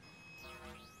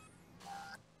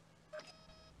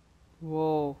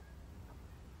 Whoa.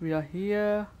 We are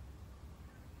here.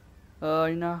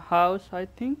 In a house, I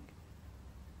think.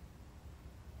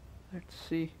 Let's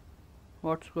see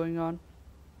what's going on.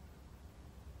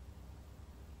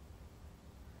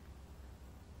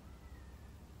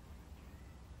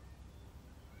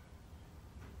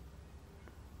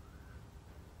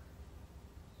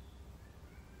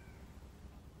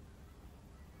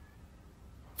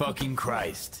 Fucking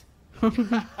Christ. Every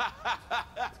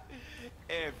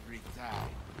time.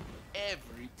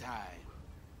 Every time.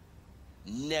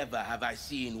 Never have I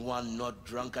seen one not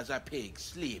drunk as a pig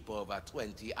sleep over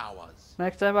 20 hours.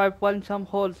 Next time I punch some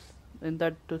holes in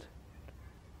that tooth.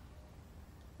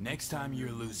 Next time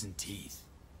you're losing teeth.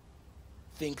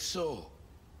 Think so?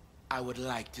 I would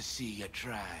like to see you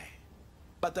try.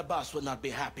 But the boss will not be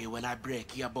happy when I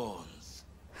break your bones.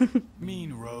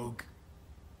 Mean rogue.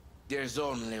 There's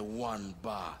only one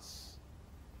boss.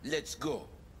 Let's go.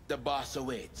 The boss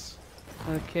awaits.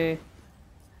 Okay.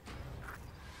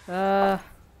 Follow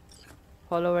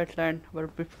wetland.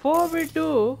 But before we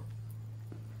do,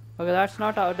 okay, that's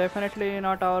not our, definitely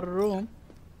not our room.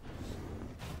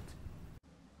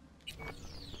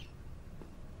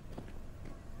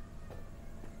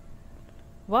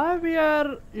 Why we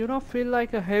are, feel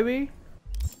like a heavy?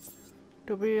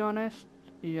 To be honest,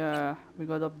 yeah,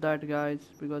 because of that, guys.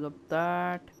 Because of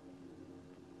that.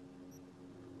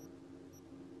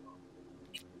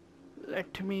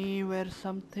 Let me wear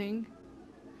something.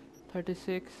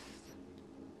 36.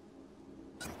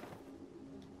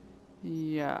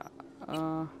 Yeah.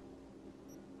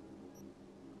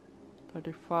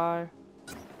 35.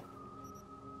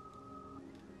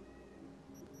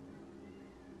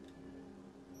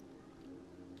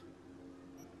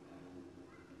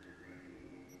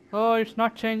 Oh, it's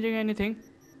not changing anything.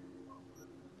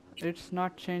 It's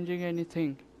not changing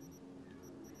anything.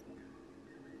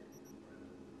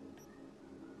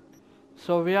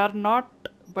 So we are not,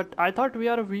 but I thought we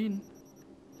are a win.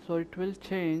 So it will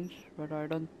change, but I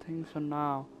don't think so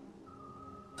now.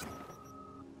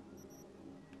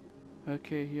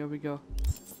 Okay, here we go.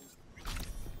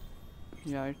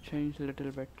 Yeah, it changed a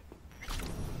little bit.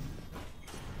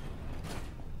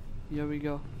 Here we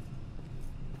go.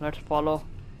 Let's follow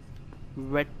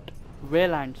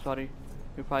wetland. Sorry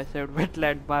if I said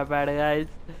wetland, my bad guys.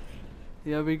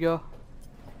 Here we go.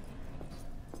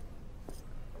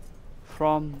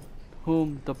 From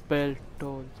whom the bell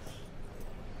tolls.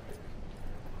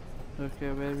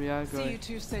 Okay, where we are going. See, you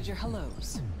two said your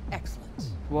hellos. Excellent.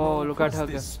 Whoa, look at her.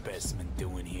 What's this specimen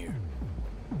doing here?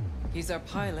 He's our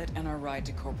pilot and our ride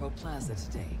to Corpo Plaza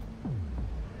today.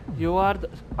 You are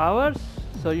ours?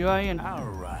 So you are in. Our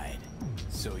ride.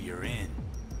 So you're in.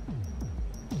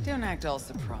 Don't act all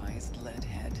surprised,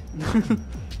 leadhead.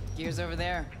 Gears over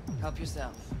there. Help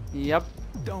yourself. Yep.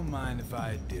 Don't mind if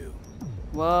I do.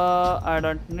 Well, I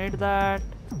don't need that.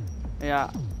 Yeah.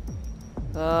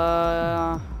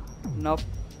 Nope.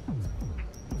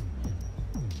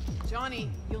 Johnny,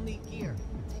 you'll need gear.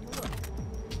 Take a look.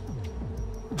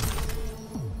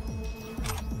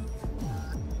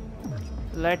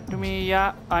 Let me,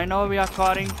 yeah, I know we are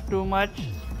carrying too much.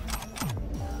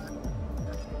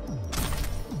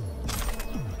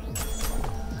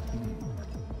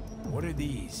 What are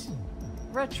these?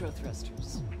 Retro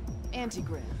thrusters.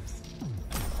 Anti-grams.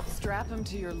 Strap them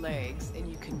to your legs and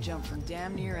you can jump from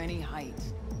damn near any height.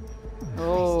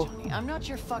 Oh. Christ, Johnny, I'm not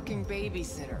your fucking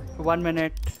babysitter. 1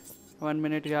 minute. 1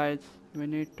 minute, guys. We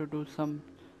need to do some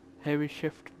heavy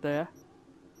shift there,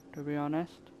 to be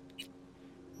honest.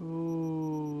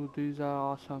 Ooh, these are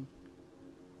awesome.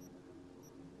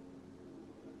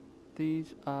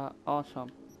 These are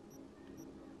awesome.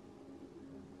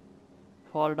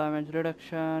 Fall damage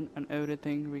reduction and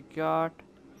everything we got.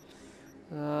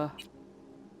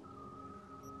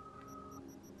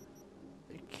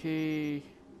 Okay.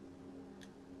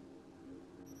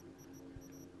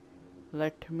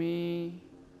 Let me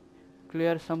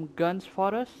clear some guns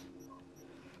for us.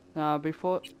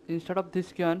 Before, instead of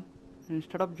this gun,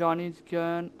 instead of Johnny's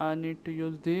gun, I need to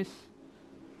use this.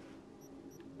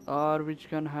 Or which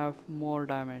gun have more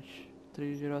damage?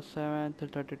 307,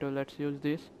 332. Let's use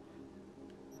this.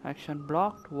 Action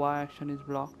blocked. Y action is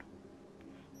blocked.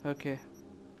 Okay.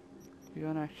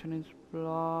 Gun action is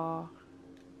blocked.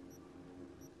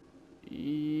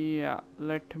 Yeah.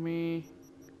 Let me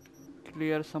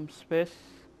clear some space.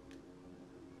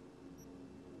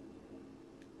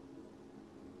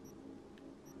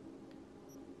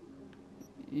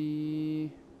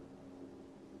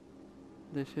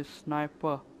 This is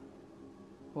sniper.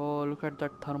 Oh, look at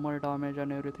that thermal damage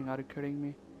and everything. Are you kidding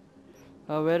me?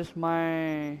 Where's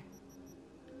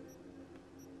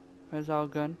our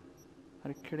gun? Are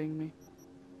you kidding me?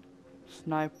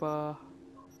 Sniper.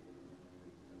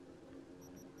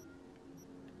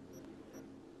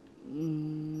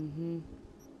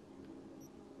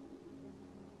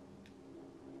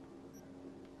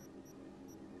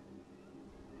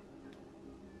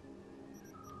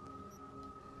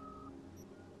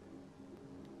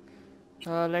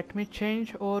 Let me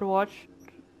change Overwatch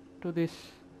to this,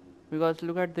 because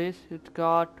look at this, it's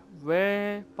got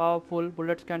way powerful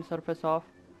bullets can surface off.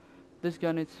 This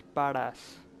gun is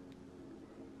badass.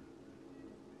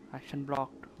 Action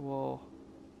blocked. Whoa.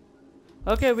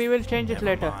 Okay, we will change it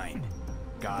later. Mind.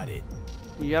 Got it.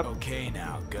 Yep. Okay,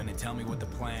 now gonna tell me what the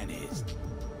plan is.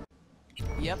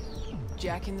 Yep.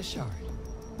 Jack in the shard.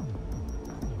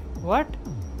 What?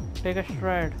 Take a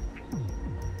stride.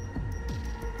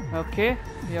 Okay,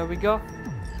 here we go.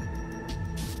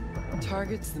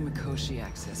 Target's the Mikoshi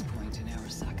access point in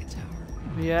Arasaka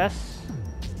Tower. Yes.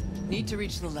 Need to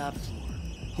reach the lab floor.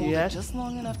 Hold Yes. it just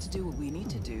long enough to do what we need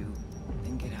to do,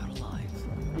 then get out alive.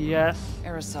 Yes.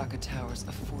 Arasaka Tower's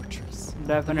a fortress.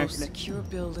 Definitely. The most secure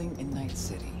building in Night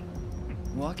City.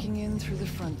 Walking in through the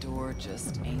front door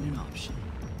just ain't an option.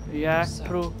 Yeah, So,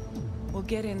 true. We'll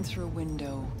get in through a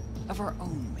window of our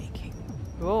own making.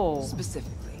 Oh.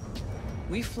 Specifically,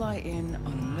 we fly in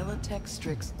on a Militech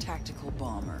Strix tactical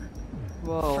bomber.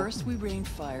 Whoa. First, we rain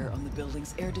fire on the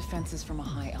building's air defenses from a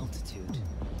high altitude.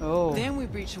 Oh. Then we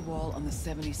breach a wall on the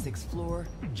 76th floor,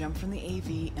 jump from the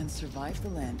AV, and survive the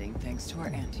landing thanks to our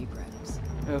anti-grams.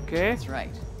 Okay. That's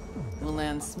right. We'll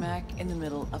land smack in the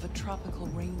middle of a tropical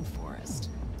rainforest.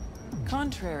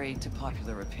 Contrary to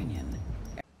popular opinion,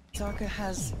 Arasaka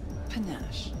has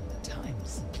panache at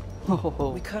times.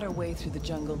 Oh. We cut our way through the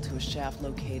jungle to a shaft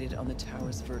located on the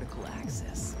tower's vertical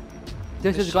axis.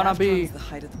 This The is gonna shaft be runs the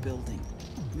height of the building.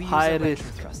 We high use our risk.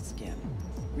 retro thrusts again.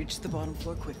 Reach the bottom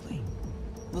floor quickly.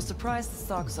 We'll surprise the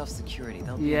stalkers off security.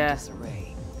 They'll be Yeah. in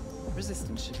disarray.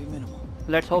 Resistance should be minimal.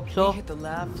 Let's hope We so. hit the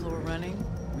lab floor running,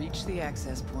 reach the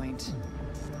access point.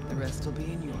 The rest will be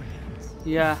in your hands.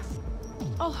 Yeah.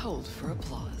 I'll hold for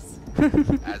applause.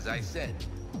 As I said,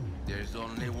 there's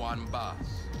only one boss,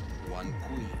 one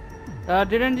queen.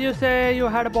 Didn't you say you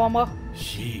had a bomber?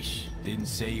 Sheesh, didn't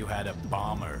say you had a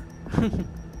bomber.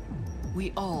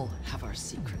 We all have our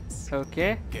secrets.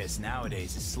 Okay. Guess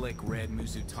nowadays a slick red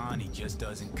Musutani just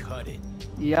doesn't cut it.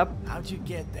 Yep. How'd you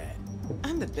get that?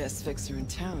 I'm the best fixer in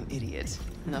town, idiot.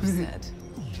 Enough said.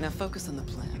 Now focus on the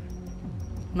plan.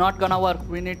 Not gonna work.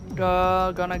 We need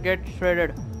gonna get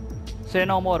shredded. Say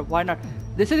no more. Why not?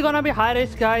 This is gonna be high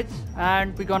risk, guys,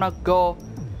 and we're gonna go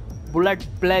bullet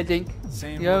blazing.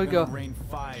 Saying Here we're we go. gonna rain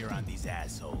fire on these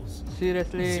assholes.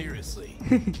 Seriously. Seriously.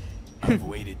 I've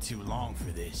waited too long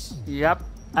for this. Yep.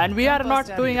 And we are not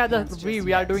doing as a just we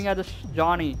are yet. doing as a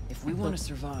Johnny. If we want to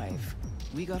survive,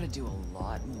 we gotta do a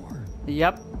lot more.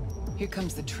 Yep. Here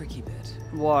comes the tricky bit.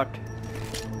 What?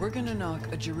 We're gonna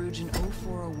knock a Jerugian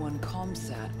 0401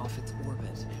 comsat off its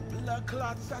orbit. Blood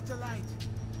clot satellite.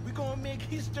 We're gonna make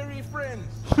history, friends.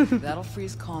 That'll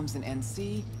freeze comms in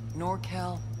NC,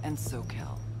 NorCal, and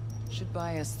SoCal. Should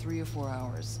buy us 3 or 4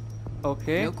 hours.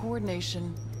 Okay. No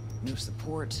coordination, no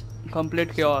support.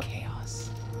 Complete chaos. Chaos.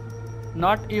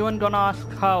 Not even gonna ask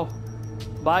how.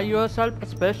 Buy yourself a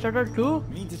space shuttle too?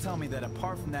 You mean to tell me that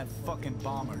apart from that fucking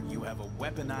bomber, you have a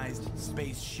weaponized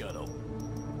space shuttle?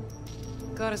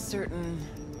 Got a certain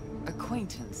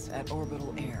acquaintance at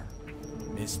Orbital Air.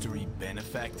 Mystery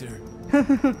benefactor?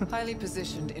 Highly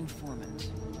positioned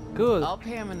informant. Cool. I'll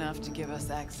pay him enough to give us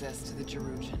access to the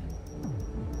Jerugian.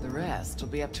 The rest will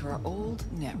be up to our old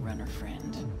netrunner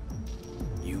friend.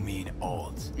 You mean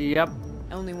old? Yep.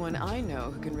 Only one I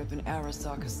know who can rip an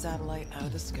Arasaka satellite out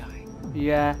of the sky.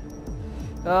 Yeah.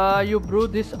 You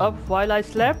brewed this up while I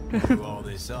slept? Drew all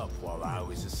this up while I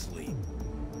was asleep.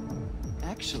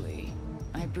 Actually,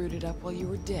 I brewed it up while you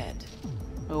were dead.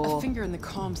 Oh. A finger in the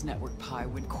comms network pie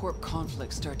when corp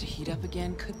conflicts start to heat up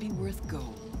again could be worth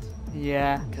gold.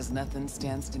 Yeah. Cause nothing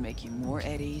stands to make you more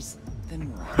eddies than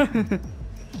more.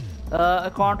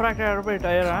 A contract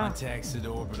arbiter, huh? Contacts at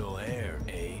Orbital Air,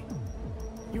 eh?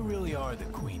 You really are the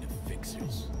queen of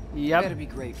fixers. Yep. Better be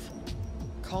grateful.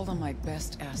 Called on my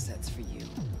best assets for you.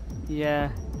 Yeah.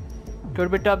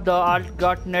 Could be tough though. Alt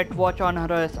got net watch on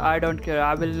her ass. I don't care.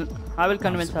 I will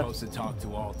convince her. I'm supposed to talk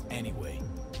to Alt anyway.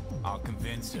 I'll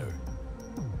convince her.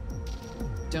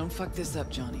 Don't fuck this up,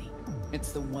 Johnny.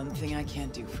 It's the one thing I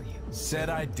can't do for you. Said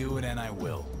I'd do it and I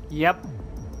will. Yep.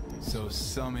 So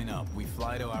summing up, we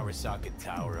fly to Arasaka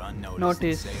Tower unnoticed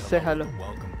Notice, and say hello hello. with a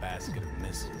welcome basket of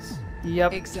missiles.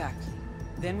 Yep. Exactly.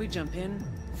 Then we jump in,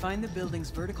 find the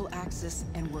building's vertical axis,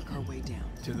 and work our way down.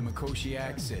 To the Mikoshi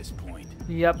access point.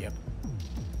 Yep.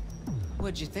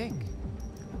 What'd you think?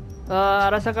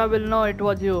 Arasaka will know it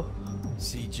was you.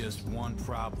 See just one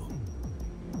problem.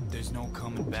 There's no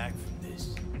coming back from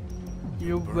this.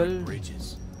 You Burn will.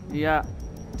 bridges. Yeah.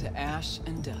 To ash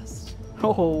and dust.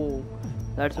 Oh,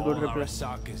 that's a good All reply.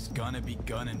 Arasaka's gonna be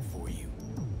gunning for you.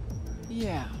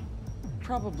 Yeah.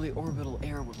 Probably Orbital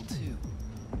Air will too.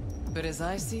 But as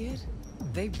I see it,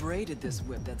 they braided this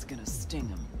whip that's gonna sting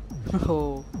them.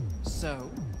 Oh. So,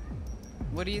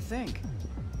 what do you think?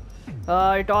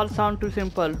 It all sounds too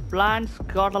simple. Plans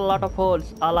got a lot of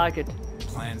holes. I like it.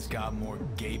 Plan's got more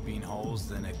gaping holes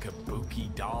than a kabuki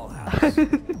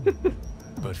dollhouse.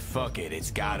 But fuck it,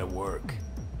 it's gotta work.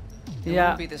 It Yeah.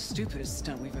 won't be the stupidest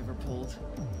stunt we've ever pulled.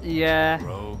 Yeah.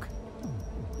 Rogue,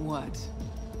 What?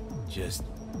 just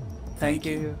Thank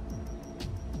you.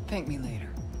 Thank me later.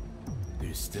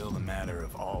 There's still the matter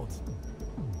of Alt.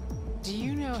 Do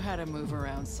you know how to move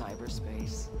around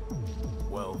cyberspace?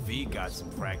 Well, V got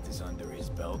some practice under his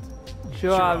belt.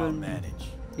 Sure, I I'll will. manage.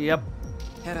 Yep.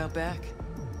 Head out back.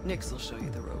 Nix will show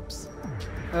you the ropes.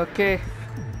 Okay.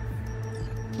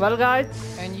 Well,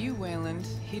 guys. And you, Wayland,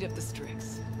 heat up the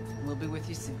Strix. We'll be with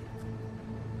you soon.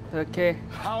 Okay.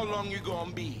 How long you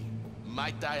gonna be?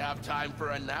 Might I have time for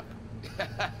a nap?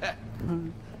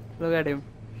 Look at him.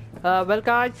 Well,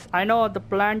 guys, I know the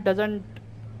plan doesn't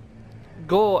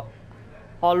go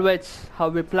always how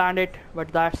we planned it,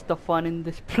 but that's the fun in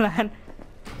this plan.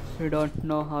 We don't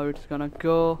know how it's gonna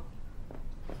go.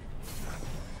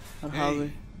 Or how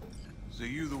we... So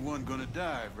you the one gonna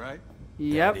dive, right?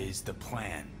 Yep. That is the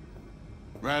plan.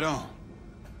 Right on.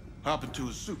 Hop into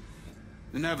a suit.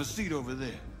 Then have a seat over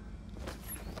there.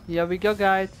 Here we go,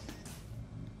 guys.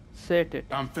 Set it.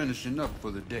 I'm finishing up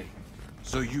for the day.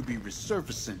 So you be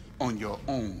resurfacing on your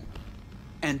own.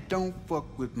 And don't fuck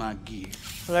with my gear.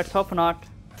 Let's hope not.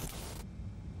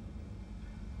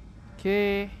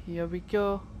 Okay, here we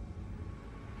go.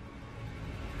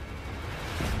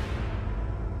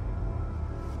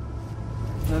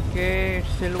 Okay, it's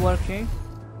still working.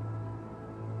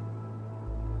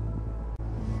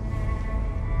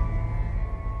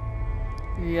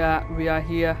 Yeah, we are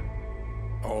here.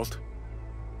 Alt?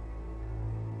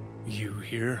 You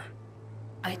here?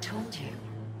 I told you.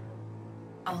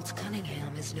 Alt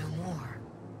Cunningham is no more.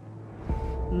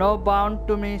 No bound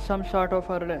to me some sort of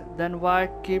a... Then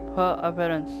why keep her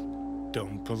appearance?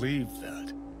 Don't believe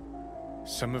that.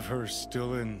 Some of her's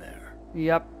still in there.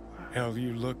 Yep. Hell,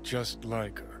 you look just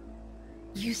like her.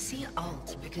 You see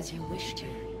Alt because you wish to.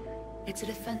 It's a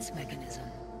defense mechanism.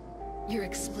 Your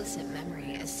explicit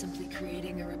memory is simply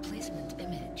creating a replacement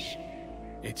image.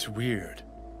 It's weird.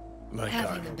 Like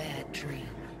Having a bad dream.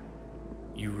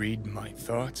 You read my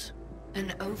thoughts?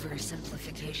 An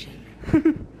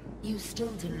oversimplification. You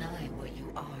still deny what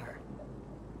you are.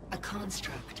 A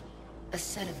construct. A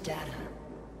set of data.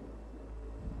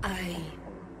 I...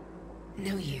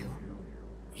 know you.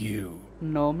 You...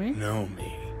 know me? know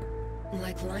me.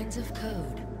 Like lines of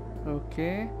code.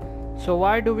 Okay. So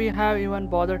why do we have even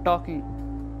bother talking?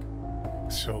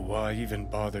 So why even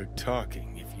bother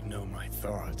talking if you know my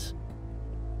thoughts?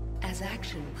 As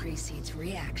action precedes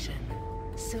reaction,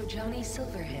 so Johnny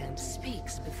Silverhand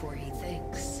speaks before he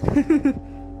thinks.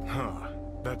 Huh.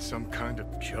 That's some kind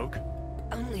of joke?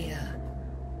 Only a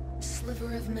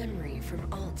sliver of memory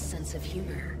from Alt's sense of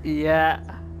humor. Yeah.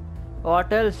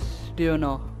 What else do you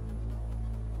know?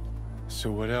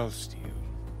 So what else do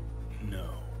you know?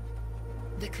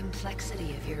 The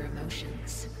complexity of your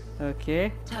emotions.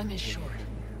 Okay. Time is short.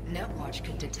 Netwatch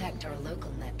could detect our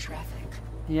local net traffic.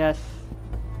 Yes.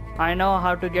 I know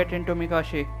how to get into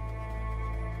Mikoshi.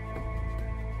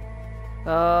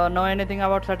 Know anything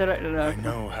about satellite? I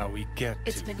know how we get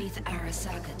It's beneath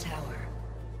Arasaka Tower.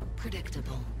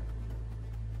 Predictable.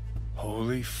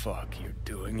 Holy fuck, you're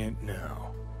doing it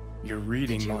now. You're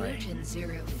reading The my... Georgian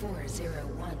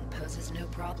 0401 poses no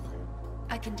problem.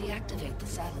 I can deactivate the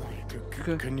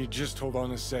satellite. Can you just hold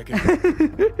on a second?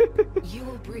 You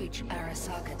will breach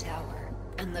Arasaka Tower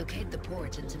and locate the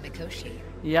port into Mikoshi.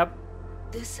 Yep.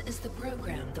 This is the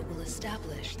program that will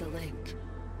establish the link.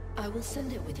 I will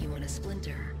send it with you on a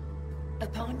splinter.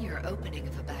 Upon your opening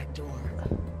of a back door,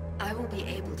 I will be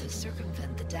able to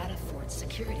circumvent the data fort's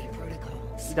security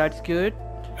protocols. That's good.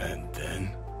 And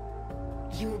then?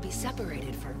 You will be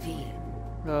separated from V.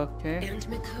 Okay. And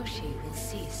Mikoshi will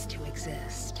cease to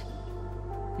exist.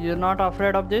 You're not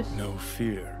afraid of this? No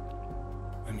fear.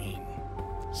 I mean,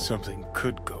 something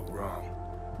could go wrong.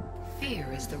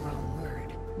 Fear is the wrong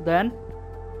word. Then?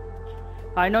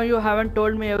 I know you haven't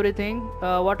told me everything.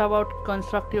 What about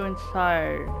constructive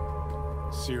inside?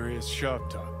 Serious shop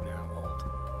talk now,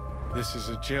 Alt. This is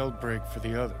a jailbreak for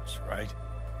the others, right?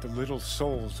 The little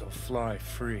souls will fly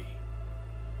free.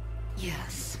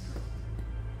 Yes.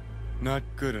 Not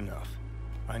good enough.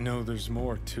 I know there's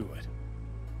more to it.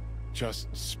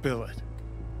 Just spill it.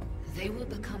 They will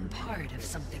become part of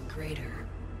something greater.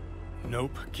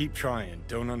 Nope, keep trying.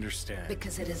 Don't understand.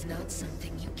 Because it is not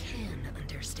something you can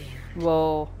understand.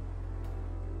 Whoa.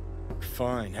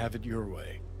 Fine, have it your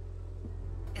way.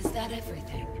 Is that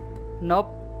everything? Nope.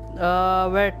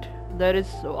 Wait. There is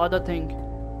other thing.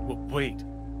 Wait.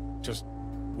 Just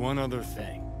one other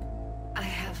thing. I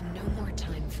have no more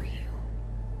time for you.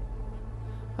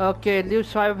 Okay, Liu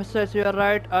Cyber says you are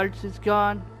right. Alt is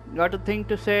gone. Got a thing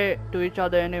to say to each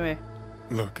other anyway.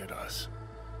 Look at us.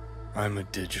 I'm a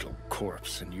digital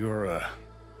corpse and you're a...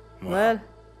 Well...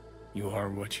 You are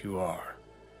what you are.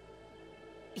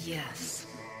 Yes.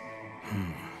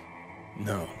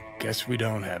 No, guess we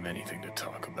don't have anything to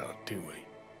talk about, do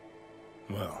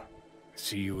we? Well,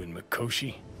 see you in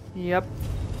Mikoshi? Yep.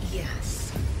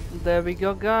 Yes. There we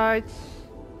go, guys.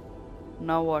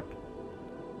 Now what?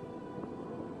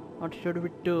 What should we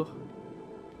do?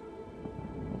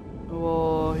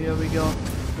 Oh, here we go.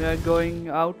 We are going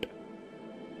out.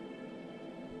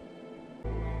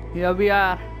 Here we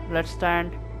are. Let's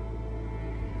stand.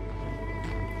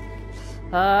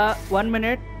 1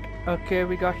 minute. Okay,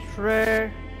 we got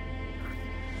straight.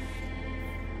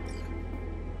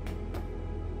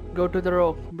 Go to the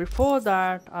rope. Before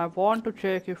that, I want to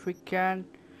check if we can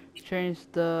change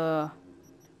the...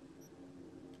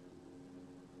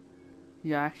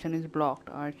 Yeah, action is blocked.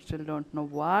 I still don't know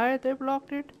why they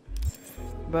blocked it.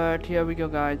 But here we go,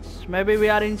 guys. Maybe we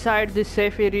are inside this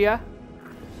safe area.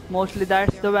 Mostly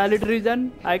that's the valid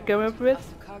reason I came up with.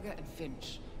 Asakaga and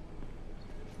Finch.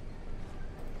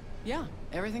 Yeah,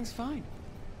 everything's fine.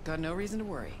 Got no reason to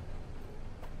worry.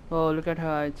 Oh, look at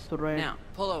her. It's the rain. Now,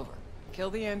 pull over.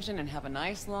 Kill the engine and have a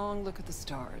nice long look at the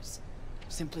stars.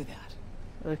 Simply that.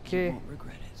 Okay. You won't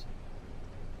regret it.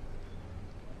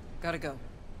 Gotta go.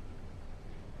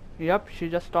 Yep, she's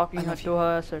just talking love to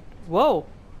her asset. Whoa!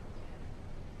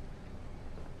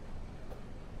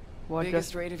 What Biggest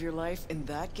just... rate of your life in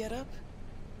that getup?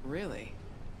 Really?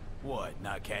 What,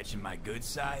 not catching my good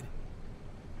side?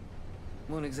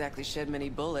 Won't exactly shed many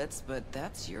bullets, but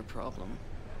that's your problem.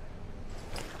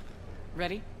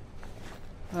 Ready?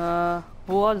 Who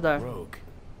was that? Rogue.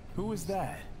 Who was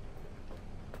that?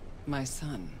 My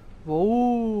son.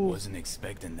 Whoa. Wasn't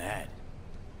expecting that.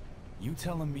 You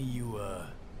telling me you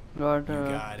Got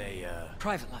a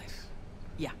Private life.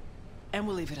 Yeah. And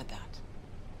we'll leave it at that.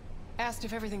 Asked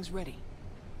if everything's ready.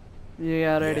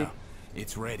 Yeah, ready. Yeah,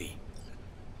 it's ready.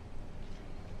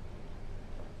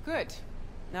 Good.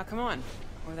 Now come on,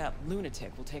 or that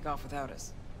lunatic will take off without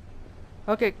us.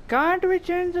 Okay, can't we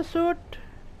change the suit?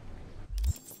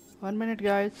 1 minute,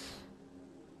 guys.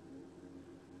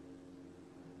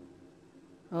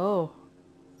 Oh.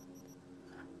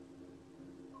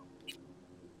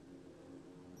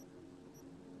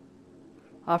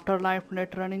 Afterlife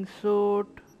net running suit.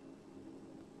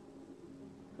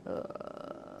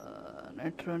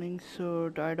 Net running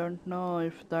suit. I don't know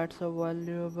if that's a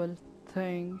valuable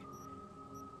thing.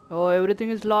 Oh, everything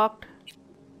is locked.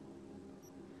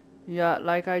 Yeah,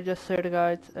 like I just said,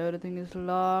 guys, everything is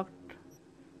locked.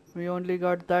 We only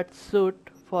got that suit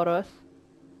for us.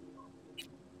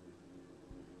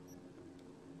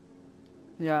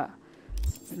 Yeah,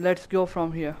 let's go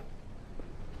from here.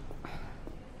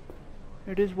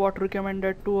 It is what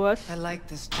recommended to us. I like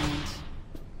this joint.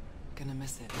 Gonna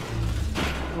miss it.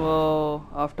 Whoa,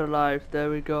 afterlife, there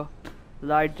we go.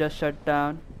 Light just shut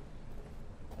down.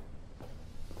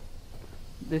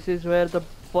 This is where the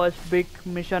first big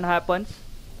mission happens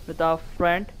with our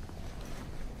friend.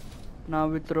 Now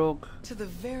with Rogue. To the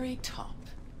very top.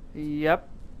 Yep.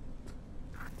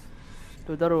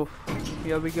 To the roof.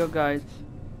 Here we go, guys.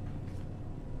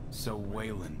 So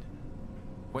Wayland,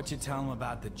 what you tell him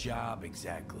about the job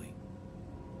exactly?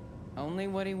 Only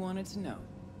what he wanted to know.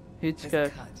 He's His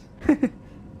good. cut.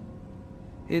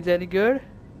 Is any good?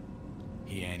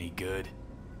 He any good?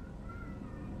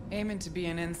 Aiming to be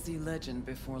an NC legend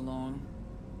before long.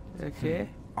 Okay.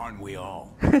 Aren't we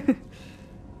all?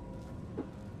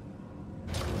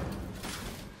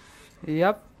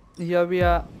 Yep. Here we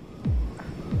are.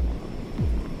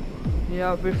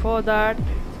 Yeah, before that.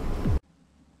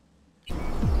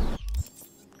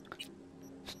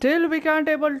 Still we can't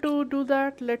able to do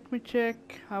that. Let me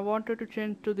check. I wanted to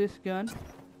change to this gun.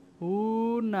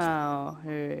 Ooh, now.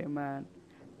 Hey, man.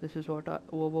 This is what I...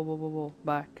 Whoa, whoa, whoa, whoa, whoa.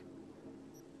 Back.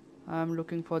 I'm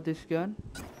looking for this gun.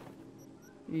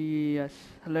 Yes.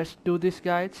 Let's do this,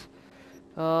 guys.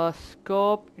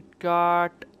 Scope. It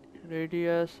got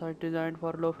radius. I designed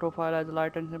for low profile as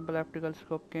light and simple optical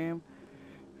scope came.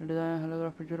 Design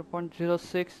holographic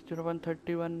 0.06,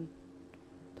 0.31,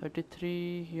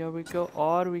 33. Here we go.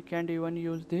 Or we can't even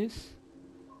use this.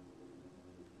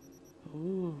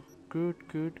 Ooh, good,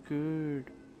 good, good.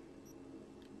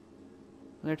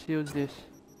 Let's use this.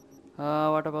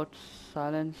 What about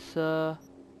silencer?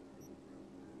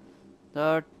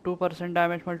 The 2%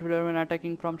 damage multiplier when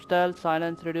attacking from stealth.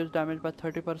 Silence reduce damage by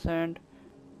 30%.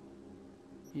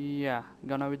 Yeah,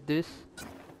 gonna with this.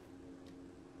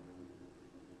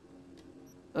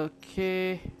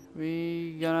 Okay,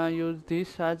 we gonna use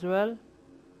this as well.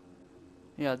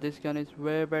 Yeah, this gun is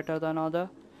way better than other.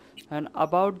 And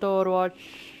about the Overwatch,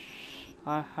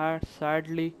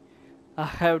 sadly I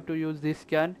have to use this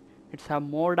gun. It's have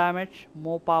more damage,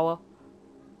 more power.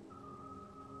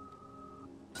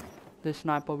 This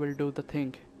sniper will do the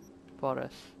thing for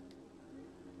us.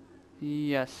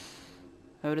 Yes,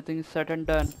 everything is set and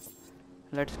done.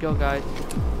 Let's go, guys.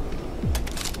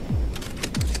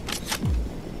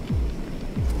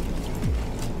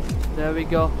 There we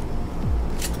go.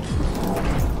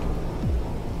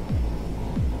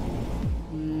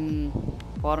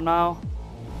 For now,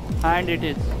 and it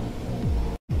is.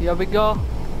 Here we go.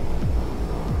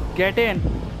 Get in.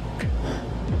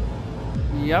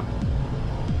 Yep.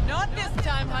 Not this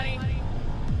time, honey.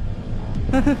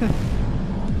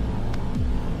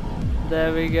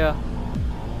 There we go.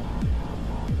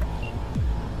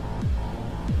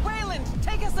 Wayland,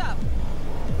 take us up.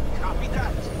 Copy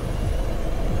that.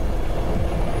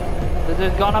 This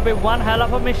is gonna be one hell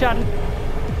of a mission.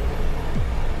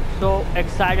 So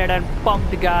excited and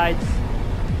pumped, guys.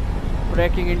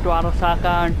 Breaking into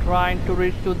Arasaka and trying to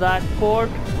reach to that port.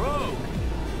 Rogue,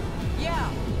 Yeah.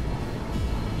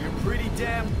 you're pretty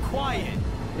damn quiet.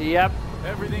 Yep.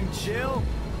 Everything chill?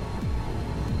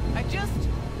 I just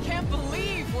can't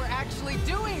believe we're actually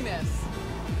doing this.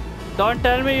 Don't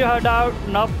tell me you have doubt.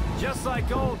 Nope. Just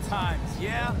like old times,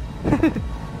 yeah?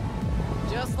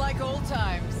 Just like old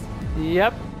times.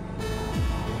 Yep.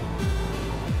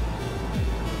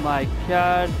 My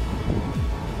god.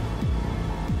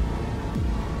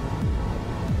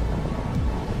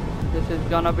 This is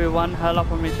gonna be one hell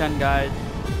of a mission, guys.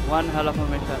 One hell of a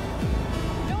mission.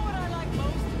 You know what I like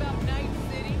most about Night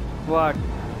City? What?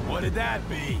 What'd that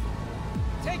be?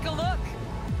 Take a look.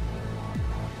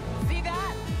 See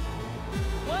that?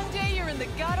 One day you're in the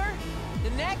gutter, the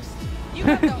next you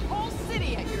got the whole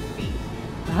city at your feet.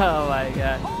 Oh my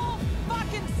god. Whole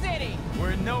fucking city.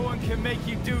 Where no one can make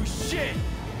you do shit.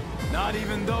 Not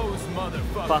even those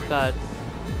motherfuckers. Fuckers.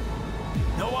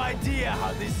 No idea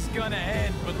how this is gonna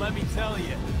end, but let me tell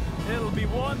you, it'll be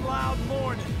one loud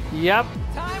morning. Yep.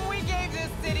 Time we gave this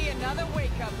city another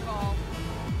wake-up call.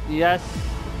 Yes.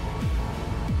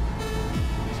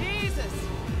 Jesus,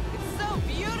 it's so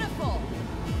beautiful.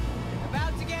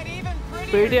 About to get even prettier.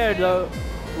 Prettier though.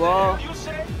 Wow. You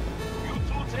say? You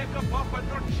two take a puff at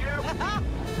your chair?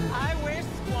 I wish,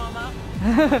 Squama.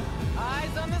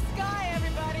 Eyes on the sky,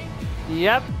 everybody.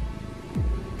 Yep.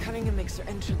 Cunningham makes her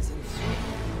entrance in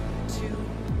 3, 2,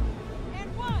 And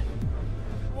 1.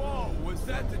 Whoa, was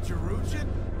that the Jerusalem?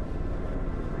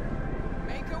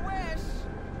 Make a wish.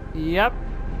 Yep.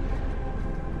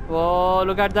 Whoa,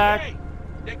 look at that. Hey,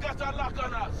 they got a lock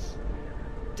on us.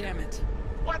 damn it.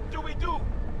 What do we do?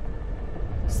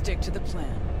 Stick to the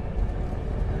plan.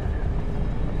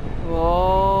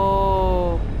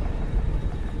 Whoa.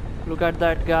 Look at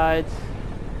that, guys.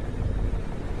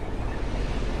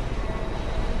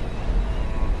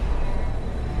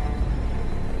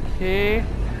 Okay.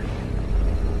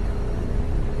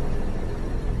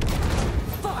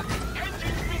 Fuck!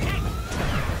 Engines be hit.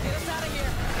 Get us out of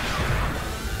here.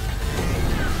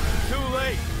 Too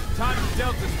late. Time to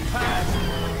Delta's passed.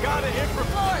 Gotta hit for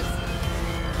Floors.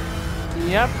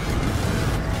 Yep.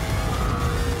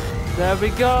 There we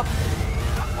go.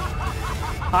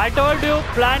 I told you,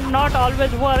 plan not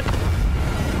always work.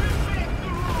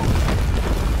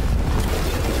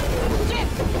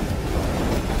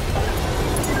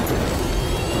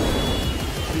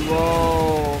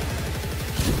 Whoa.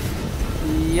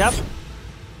 Yep.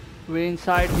 We're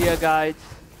inside here, guys.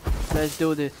 Let's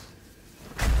do this.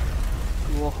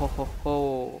 Whoa ho ho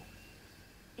ho.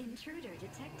 Intruder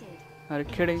detected. Are you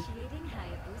kidding? Initiating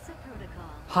Hayabusa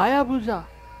protocol. Hayabusa.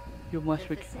 You must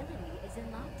The be. facility is in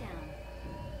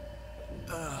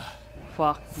lockdown.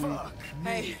 Fuck me.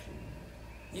 Hey,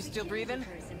 you still breathing?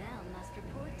 Personnel must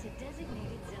report to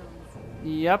designated zones.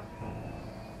 Yep.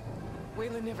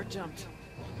 Waylon never jumped.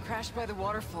 Crashed by the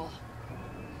waterfall.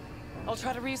 I'll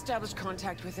try to re-establish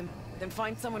contact with him, then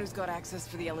find someone who's got access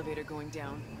for the elevator going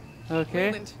down.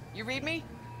 Okay. Wayland, you read me?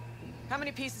 How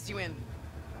many pieces you in?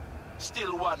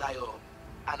 Still one I own.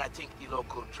 And I think the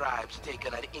local tribe's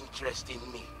taken an interest in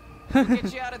me. We'll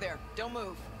get you out of there. Don't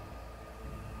move.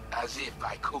 As if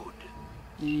I could.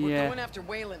 We're Yeah. going after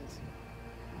Wayland.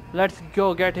 Let's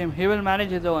go get him. He will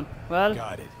manage his own. Well,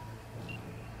 Got it.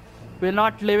 we're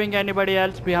not leaving anybody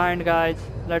else behind, guys.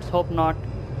 Let's hope not.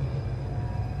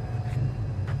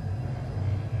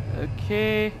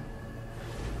 Okay.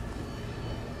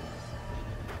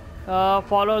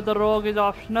 Follow the rogue is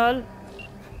optional.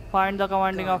 Find the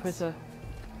commanding Guards. officer.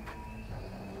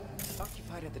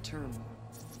 Occupied at the term.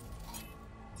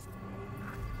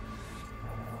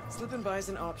 Slipping by is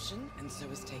an option, and so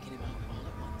is taking him out all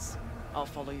at once. I'll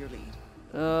follow your lead.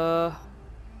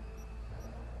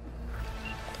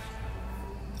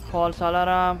 False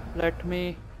alarm. Let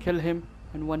me kill him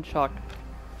in one shot.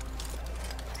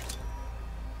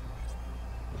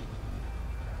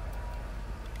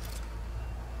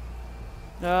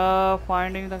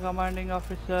 Finding the commanding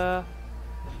officer.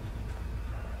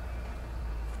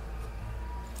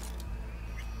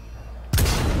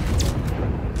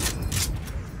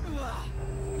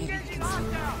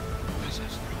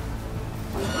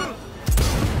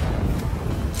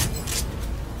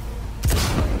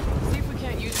 See if we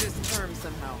can't use this term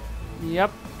somehow.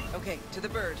 Yep. Okay, to the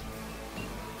bird.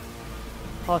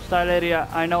 Hostile area.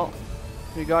 I know.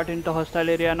 We got into hostile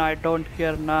area and I don't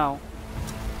care now.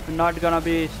 I'm not gonna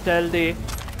be stealthy.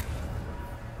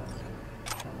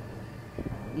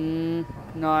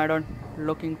 No, I don't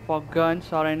looking for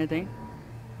guns or anything.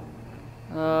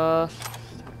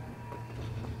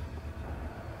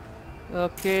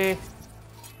 Okay.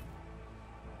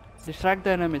 Distract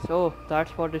the enemies. Oh,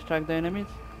 that's for distract the enemies?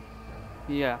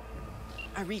 Yeah.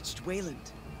 I reached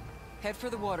Wayland. Head for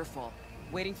the waterfall.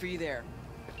 Waiting for you there.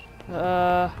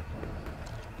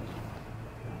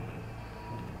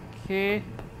 Okay.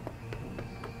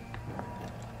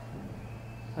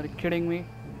 Are you kidding me?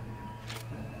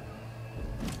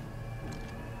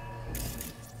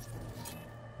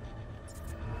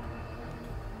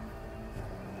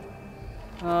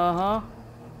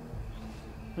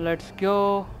 Let's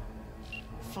go.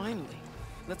 Finally.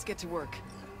 Let's get to work.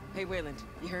 Hey, Wayland,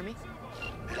 you hear me?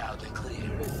 Loud and clear.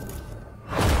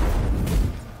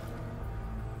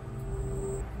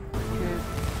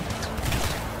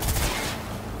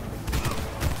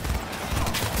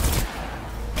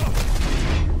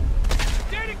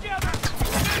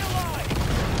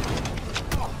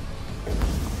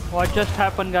 What just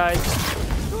happened, guys?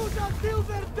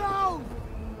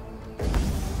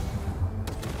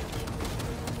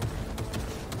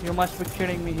 You must be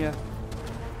kidding me here.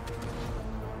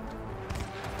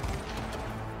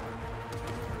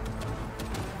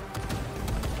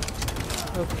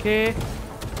 Okay.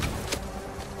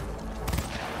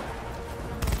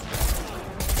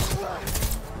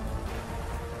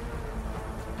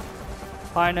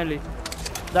 Finally.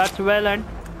 That's well and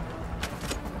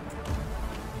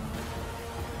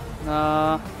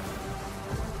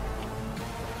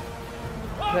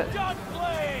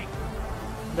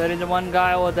there is one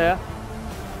guy over there.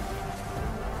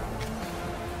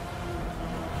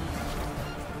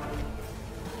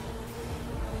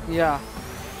 Yeah.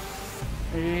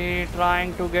 He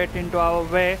trying to get into our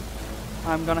way.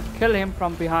 I'm gonna kill him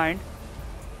from behind.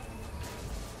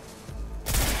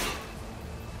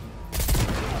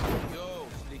 Yo,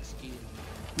 slick skin.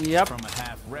 Yep. From a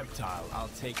half reptile, I'll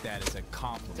take that as a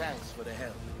compliment. Thanks for the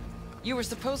help. You were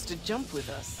supposed to jump with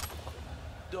us.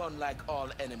 Don't like all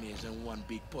enemies in one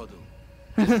big puddle.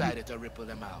 Decided to ripple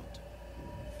them out.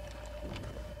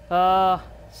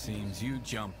 Seems you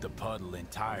jumped the puddle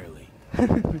entirely.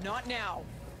 Not now.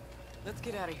 Let's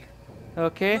get out of here.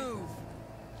 Okay. Move.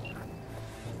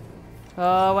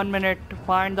 1 minute.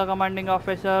 Find the commanding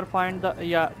officer. Find the...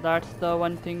 Yeah, that's the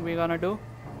one thing we're gonna do.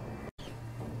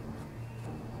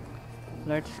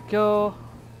 Let's go.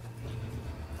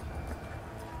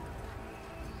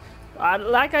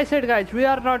 Like I said, guys, we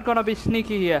are not gonna be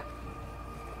sneaky here.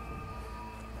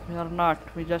 We are not.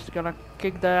 We're just gonna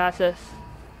kick their asses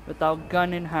with our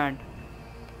gun in hand.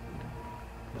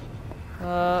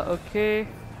 Okay.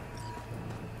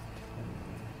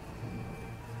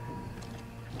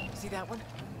 See that one?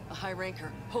 A high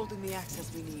ranker holding the access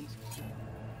we need.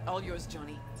 All yours,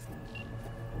 Johnny.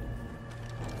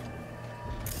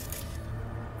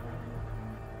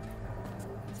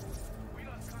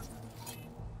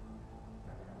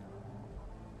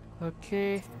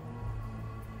 Okay.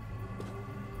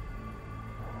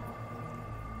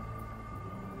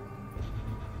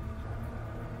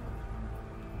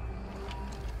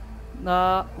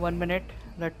 One minute.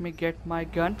 Let me get my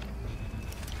gun.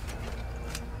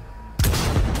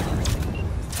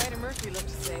 Ryder Murphy left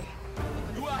to say.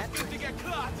 Let's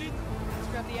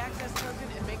grab the access token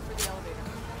and make for the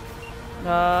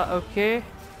elevator. Okay.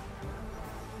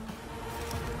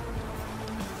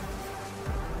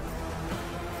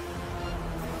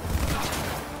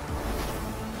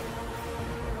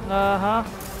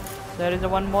 There is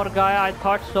one more guy. I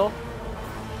thought so.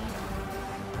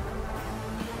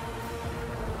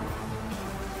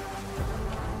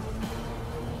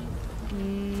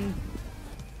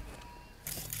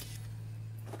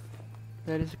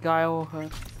 There is a guy over here.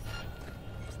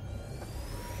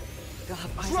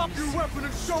 Drop your weapon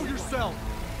and show yourself!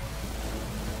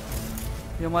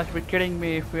 You must be kidding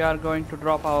me if we are going to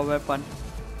drop our weapon.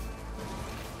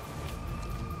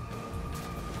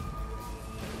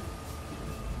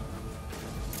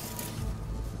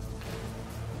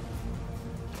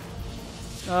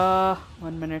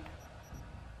 One minute.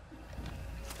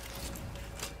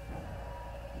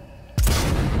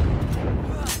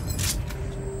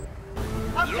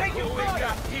 Look who we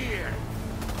got here!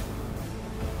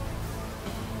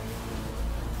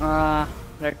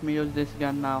 Let me use this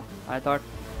gun now. I thought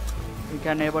we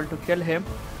can able to kill him.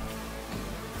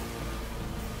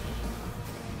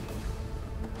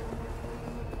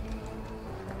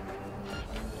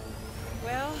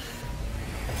 Well,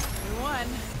 we won.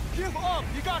 Give up!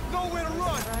 You got nowhere to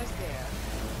run! Surprise there.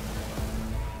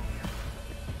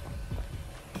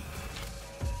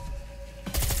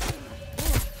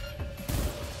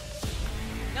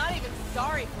 Not even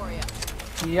sorry for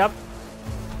you. Yep.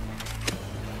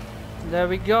 There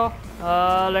we go.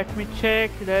 Let me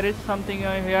check. There is something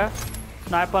over here.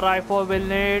 Sniper rifle will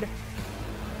need.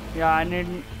 Yeah, I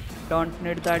don't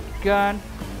need that gun.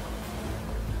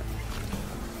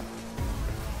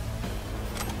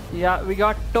 Yeah, we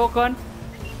got token.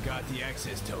 Got the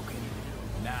access token.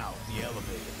 Now, the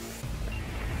elevator.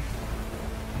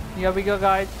 Here we go,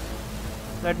 guys.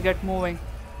 Let's get moving.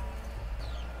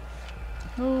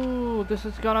 Ooh, this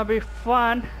is gonna be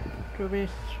fun.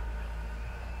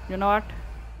 You know what?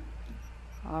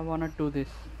 I wanna do this.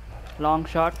 Long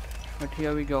shot, but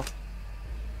here we go.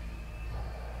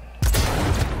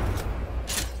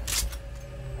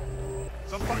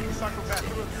 Some fucking psychopath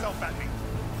threw himself at me.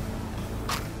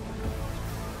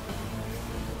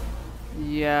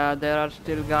 Yeah, there are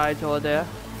still guys over there.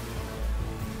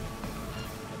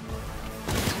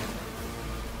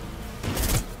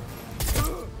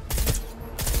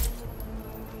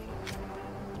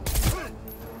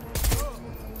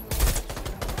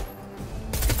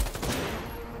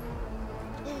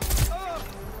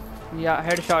 Yeah,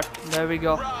 headshot. There we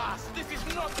go. This is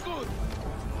not good.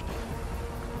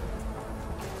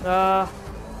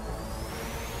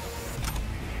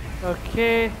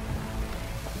 Okay.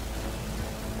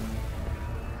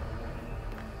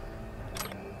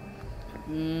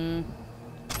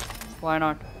 Why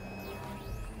not?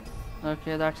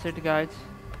 Okay, that's it, guys.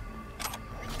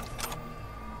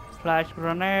 Flash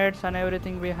grenades and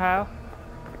everything we have.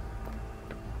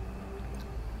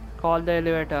 Call the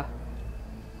elevator.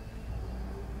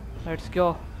 Let's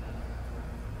go.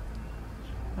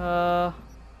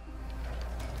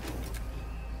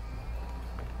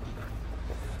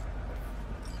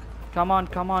 Come on,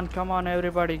 come on, come on,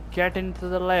 everybody. Get into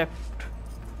the left.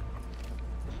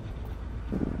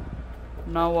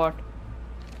 Now what?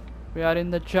 We are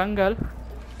in the jungle.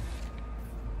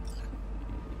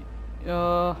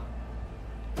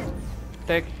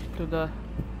 Take to the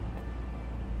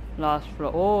last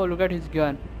floor. Oh, look at his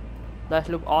gun. That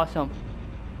looks awesome.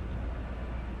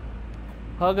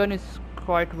 Her gun is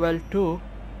quite well too,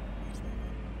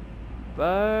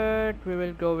 but we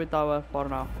will go with our for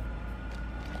now.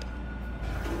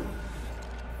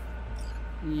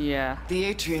 Yeah. The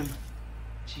atrium.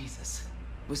 Jesus.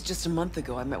 It was just a month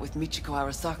ago I met with Michiko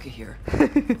Arasaka here.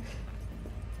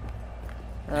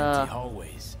 Empty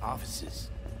hallways, offices.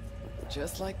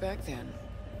 Just like back then.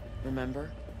 Remember?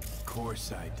 Of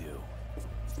course I do.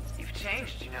 You've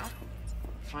changed, you know?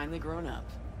 Finally grown up.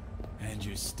 And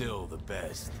you're still the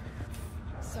best.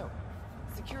 So,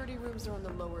 security rooms are on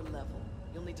the lower level.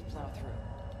 You'll need to plow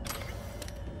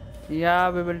through.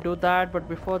 Yeah, we will do that, but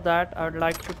before that I would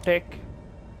like to take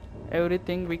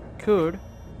everything we could.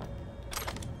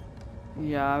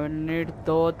 Yeah, I will need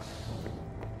those,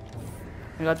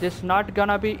 because it's not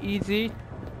gonna be easy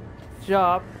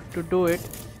job to do it.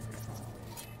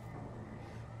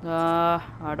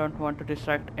 I don't want to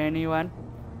distract anyone,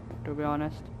 to be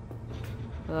honest.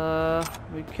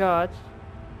 Because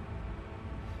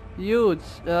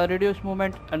use reduce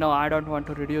movement. No, I don't want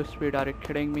to reduce speed. Are you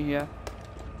kidding me here?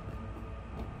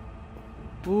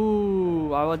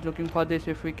 Ooh, I was looking for this.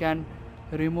 If we can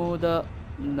remove the...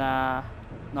 Nah,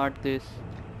 not this.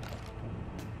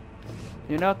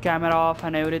 You know, camera off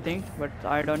and everything, but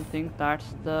I don't think that's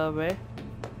the way.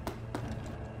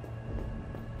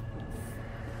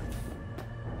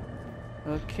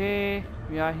 Okay,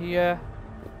 we are here.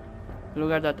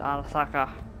 Look at that Arasaka.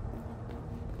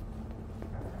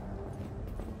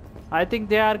 I think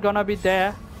they are gonna be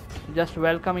there, just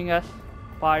welcoming us.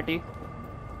 Party.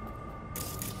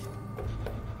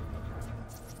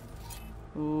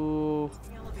 Ooh.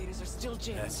 The elevators are still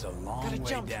jammed. That's a long Gotta way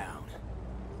jump. down.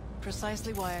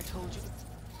 Precisely why I told you.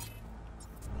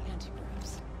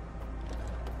 Anti-brakes.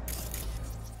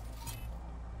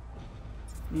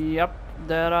 Yep,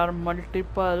 there are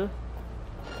multiple.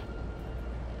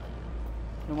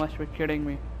 You must be kidding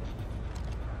me.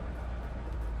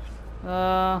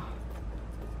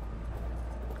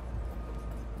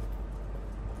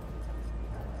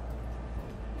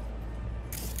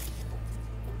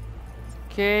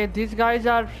 Okay, these guys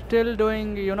are still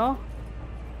doing, you know,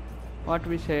 what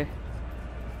we say,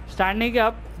 standing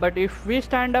up, but if we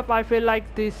stand up, I feel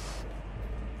like these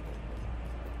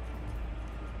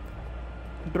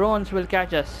drones will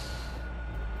catch us.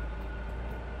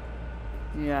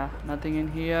 Yeah, nothing in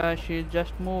here. She's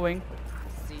just moving.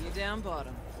 See you down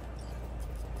bottom.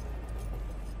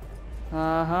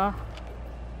 Uh-huh.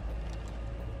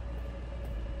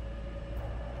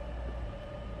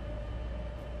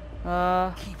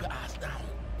 Keep your eyes down.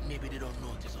 Maybe they don't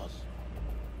notice us.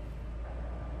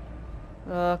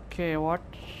 Okay, what?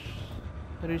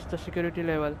 Reach the security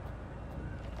level.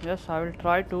 Yes, I will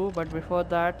try to, but before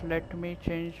that, let me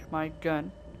change my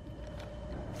gun.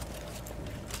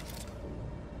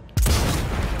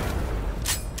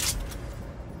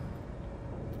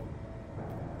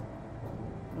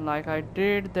 Like I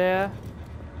did there.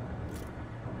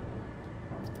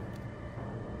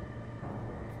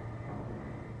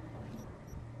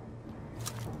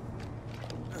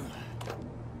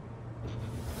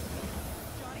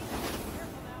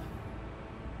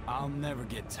 I'll never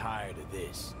get tired of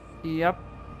this. Yep.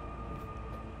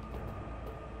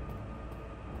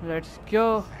 Let's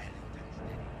go.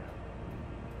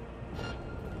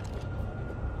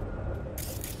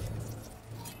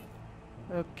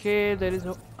 Okay, there is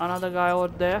another guy over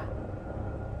there.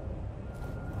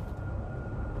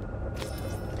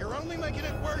 You're only making it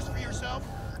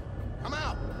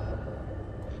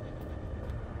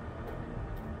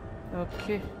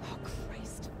Okay. Oh,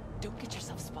 Christ. Don't get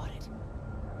yourself spotted.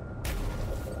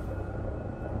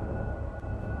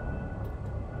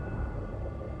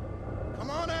 Come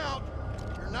on out.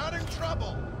 You're not in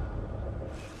trouble.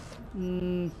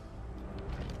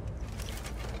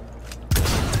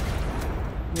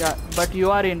 Yeah, but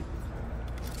you are in.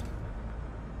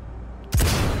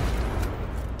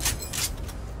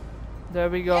 There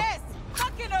we go. Yes!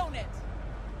 Fucking own it!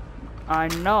 I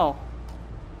know.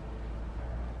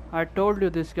 I told you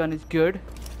this gun is good.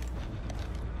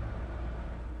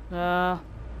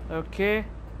 Okay.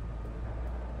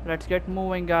 Let's get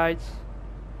moving, guys.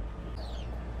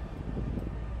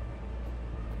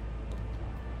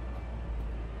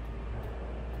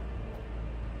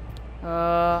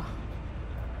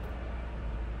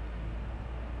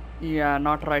 Yeah,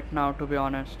 not right now, to be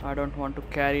honest. I don't want to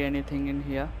carry anything in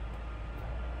here.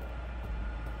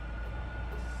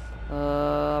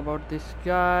 About this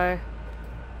guy,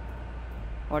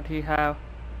 what he have?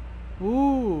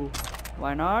 Ooh,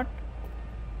 why not?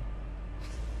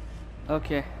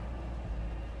 Okay.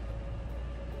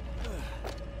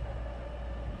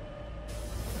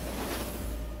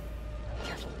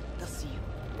 Careful, they'll see you.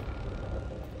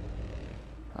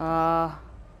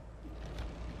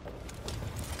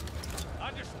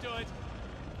 Understood.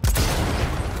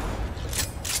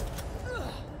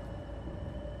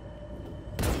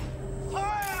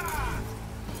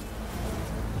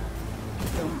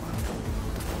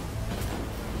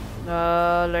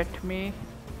 Let me.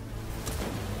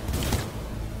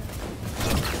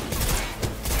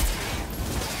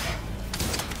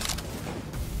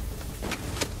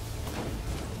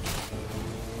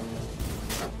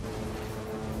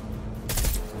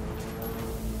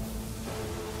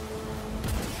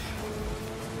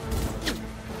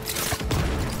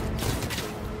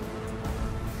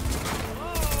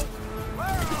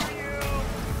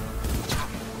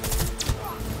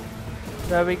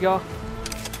 There we go.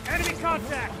 Enemy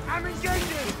contact. I'm engaging.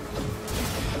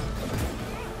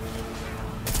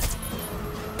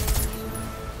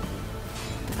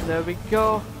 There we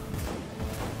go.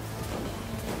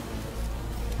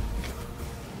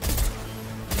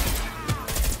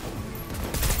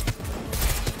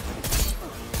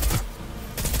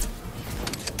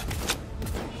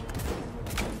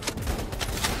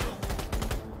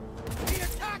 He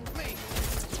attacked me.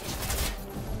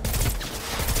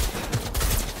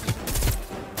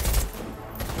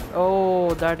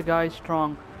 Oh, that guy is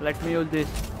strong. Let me use this.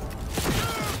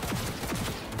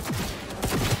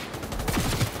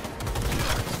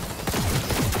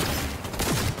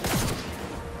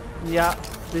 Yeah,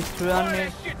 this one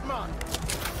is.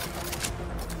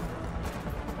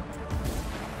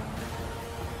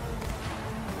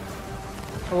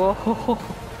 Oh.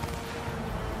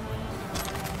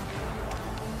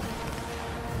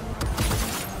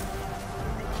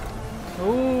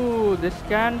 Ooh, this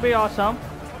can be awesome.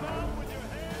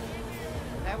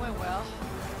 That went well.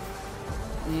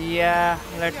 Yeah,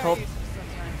 let's hope.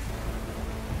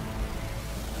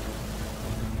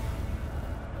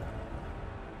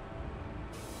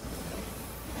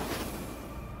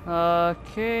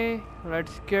 Okay,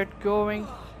 let's get going.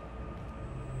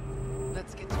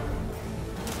 Let's get to it.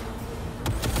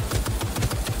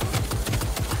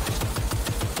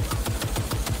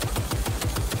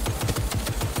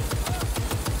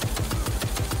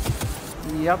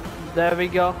 Yep, there we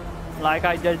go. Like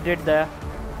I just did there.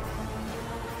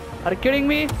 Are you kidding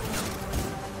me?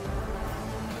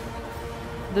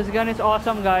 This gun is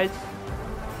awesome, guys.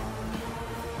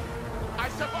 I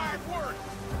survived work.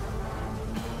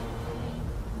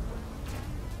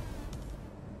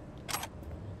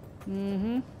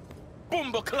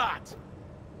 Boomba-clot.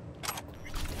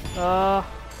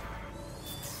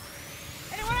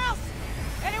 Anyone else?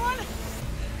 Anyone?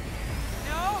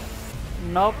 No?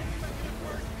 Nope.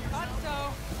 Thought so.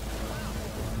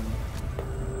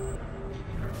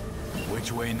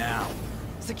 Which way now?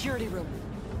 Security room.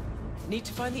 Need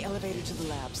to find the elevator to the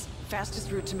labs.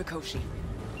 Fastest route to Mikoshi.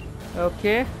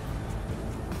 Okay.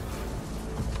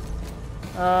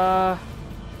 I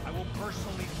will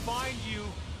personally find you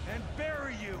and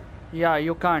bury you. Yeah,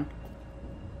 you can't.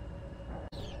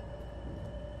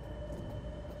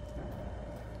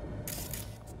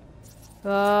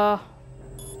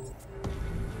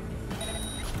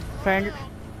 Friend.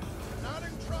 Not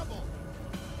in trouble.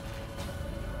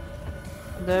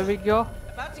 There we go.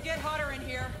 About to get hotter in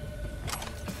here.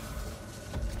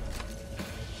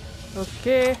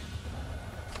 Okay.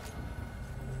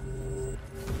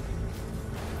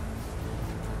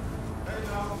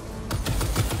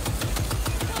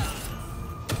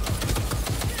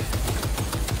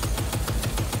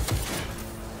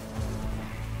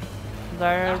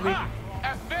 There we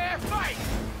Fight!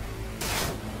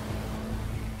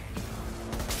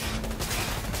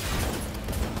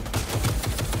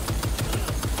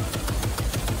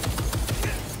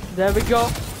 There we go.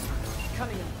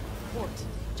 Coming in. Port.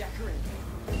 Jack her in.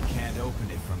 Can't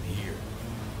open it from here.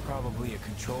 Probably a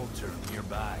control turret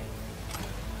nearby.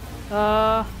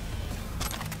 Uh,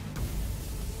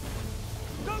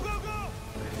 Go, go, go!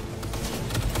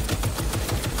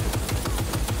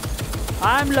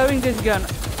 I'm loving this gun,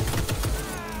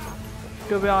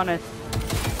 to be honest.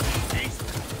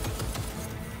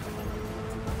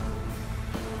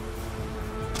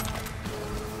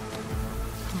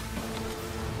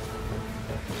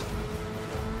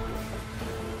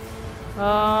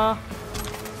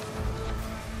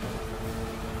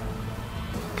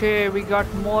 Okay, we got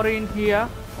more in here.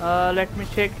 Let me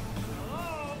check.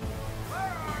 Hello?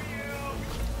 Where are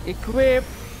you? Equip.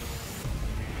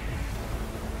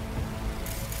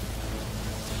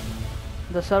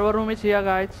 The server room is here,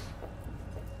 guys.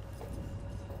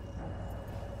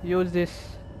 Use this.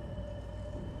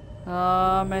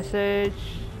 Message.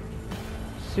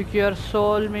 Secure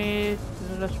soul meet.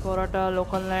 Resporata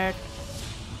local net.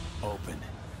 Open.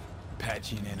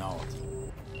 Patching in alt.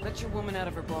 Let your woman out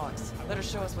of her box. Let her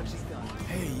show us what she's got.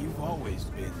 Hey, you've always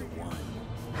been the one.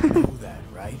 You know that,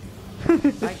 right?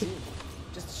 I do.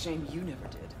 Just a shame you never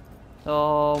did.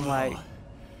 Oh my.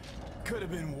 Could have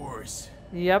been worse.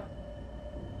 Yep.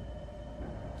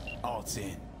 Alt's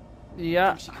in. Yeah.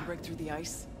 Think she can break through the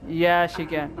ice? Yeah, she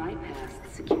can.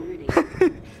 Bypassed security.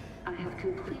 I have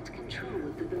complete control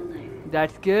of the building.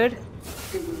 That's good.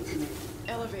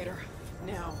 Elevator.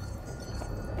 Now.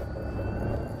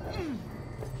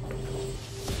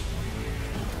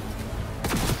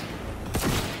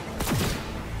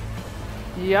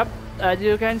 Yep, as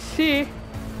you can see.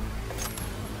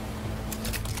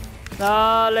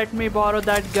 Let me borrow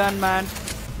that gun, man.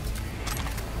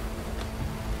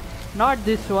 Not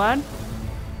this one.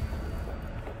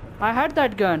 I had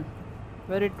that gun.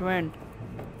 Where it went?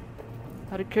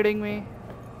 Are you kidding me?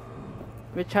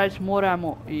 Which has more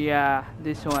ammo? Yeah,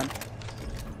 this one.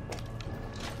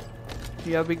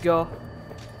 Here we go.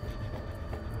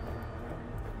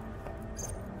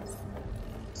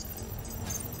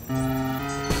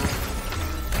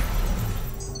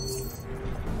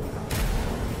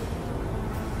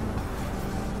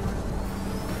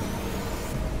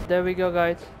 There we go,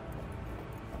 guys.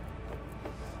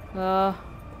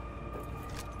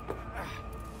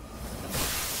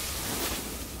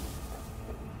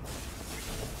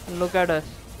 Look at us.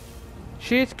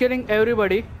 She's killing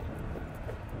everybody.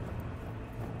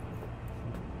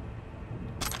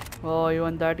 Oh,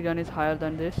 even that gun is higher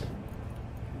than this.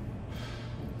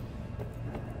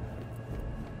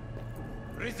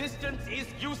 Resistance is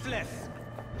useless.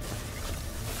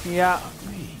 Yeah.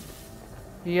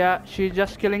 Yeah, she's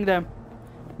just killing them.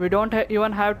 We don't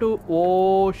even have to.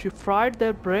 Oh, she fried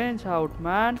their brains out,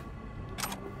 man.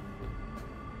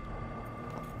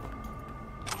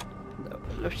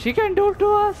 She can do it to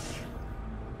us.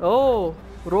 Oh,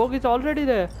 Rogue is already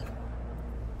there.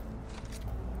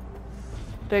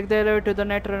 Take the elevator to the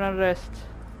net run and rest.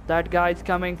 That guy is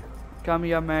coming. Come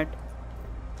here, Matt.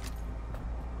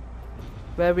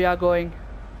 Where we are going?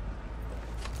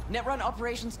 Netrun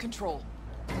operations control.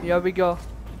 Here we go.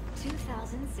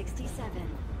 2067.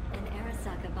 An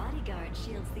Arasaka bodyguard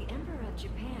shields the Emperor of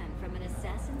Japan from an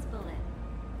assassin's bullet.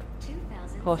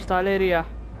 2000. Hostile area.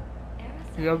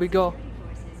 Here we go.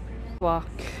 Fuck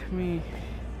me.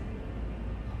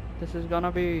 This is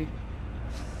gonna be.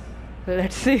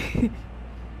 Let's see.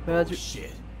 Oh,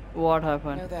 shit. What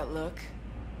happened? Know that look?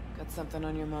 Got something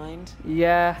on your mind?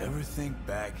 Yeah. Ever think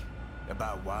back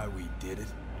about why we did it?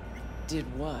 Did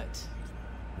what?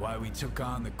 Why we took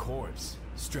on the corpse,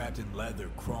 strapped in leather,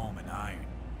 chrome, and iron.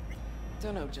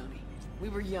 Don't know, Johnny. We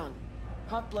were young.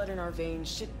 Hot blood in our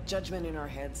veins, shit judgment in our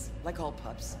heads, like all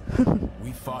pups.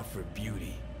 We fought for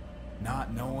beauty,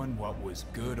 not knowing what was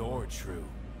good or true.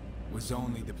 It was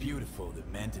only the beautiful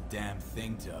that meant a damn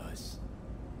thing to us.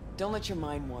 Don't let your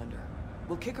mind wander.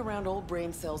 We'll kick around old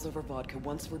brain cells over vodka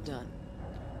once we're done.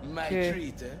 My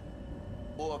treat, eh?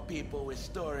 Or people with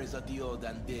stories of the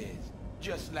olden days,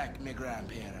 just like my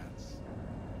grandparents.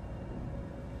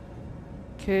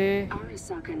 Okay.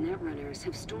 Arasaka netrunners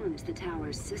have stormed the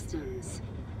tower's systems.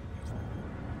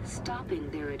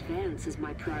 Stopping their advance is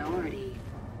my priority.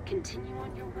 Continue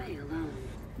on your way alone.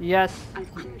 Yes.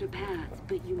 I've cleared a path,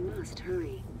 but you must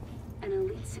hurry. An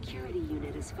elite security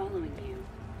unit is following you.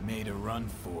 Made a run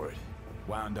for it.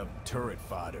 Wound up turret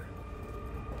fodder.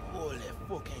 Holy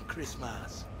fucking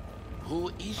Christmas. Who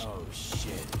is... Oh,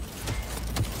 shit.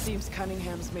 Seems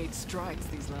Cunningham's made strides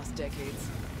these last decades.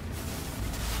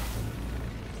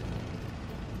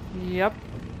 Yep.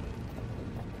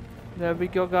 There we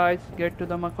go, guys. Get to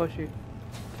the Makoshi.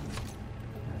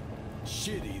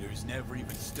 Shit eaters never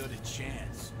even stood a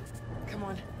chance. Come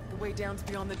on, the way down's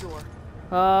beyond the door.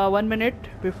 1 minute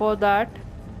before that,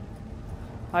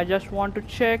 I just want to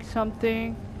check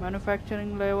something.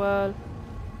 Manufacturing level,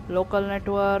 local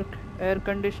network, air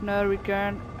conditioner we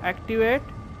can activate.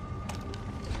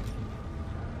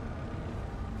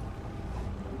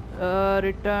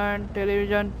 Return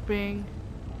television ping,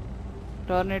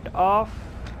 turn it off.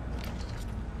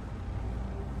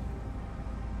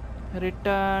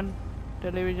 Return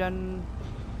television,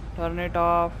 turn it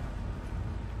off.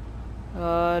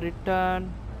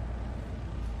 Return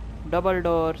double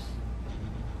doors,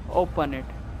 open it.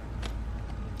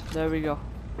 There we go.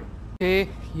 Okay,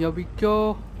 here we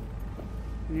go.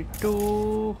 Need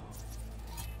to,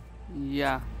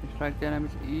 yeah, extract the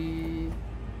enemies.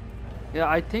 Yeah,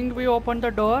 I think we opened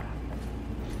the door.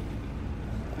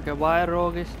 Okay, why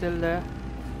rogue is still there?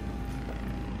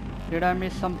 Did I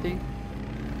miss something?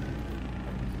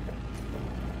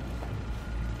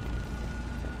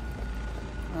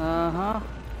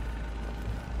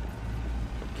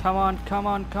 Come on, come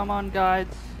on, come on, guys.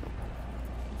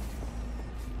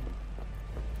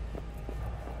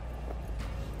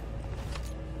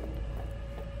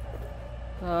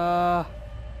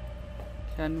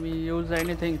 Can we use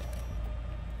anything?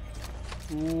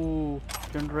 Ooh,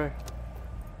 generate.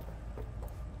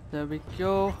 There we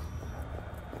go.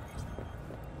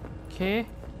 Okay.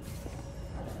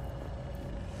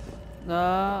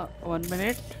 1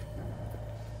 minute.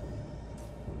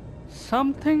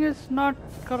 Something is not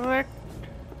correct.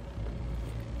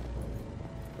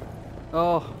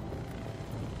 Oh.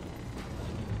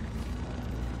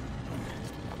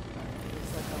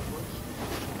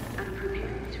 I'm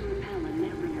prepared to repel a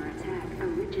netrunner attack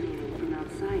originating from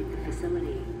outside the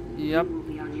facility. Yep. You will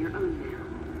be on your own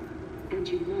now. And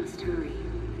you must hurry.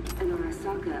 An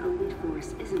Arasaka elite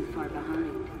force isn't far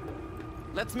behind.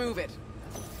 Let's move it.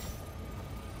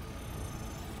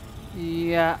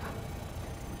 Yeah.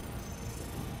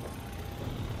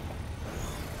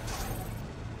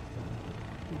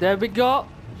 There we go.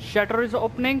 Shutter is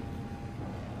opening.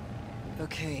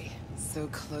 Okay, so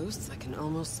close I can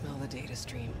almost smell the data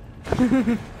stream.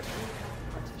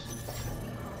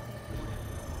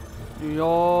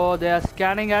 Yo, they are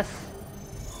scanning us.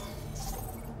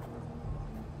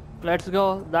 Let's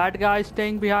go. That guy is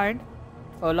staying behind.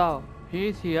 Oh no, he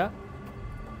is here.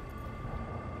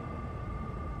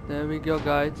 There we go,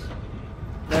 guys.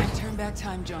 Let's turn back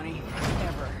time, Johnny.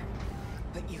 Ever.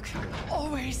 But you can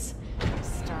always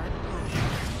start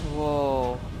over.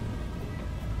 Whoa.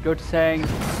 Good saying.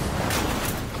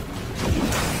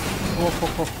 Ho ho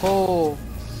ho ho.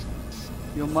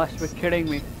 You must be kidding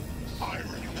me. I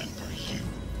remember you,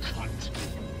 cunt.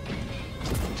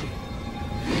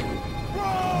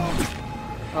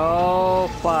 Oh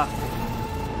fuck.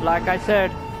 Like I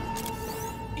said.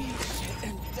 Eat shit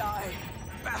and die.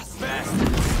 Bastard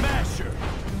smasher.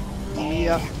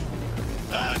 Yeah.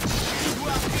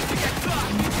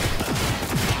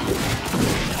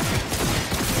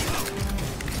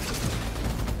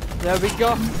 There we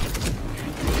go.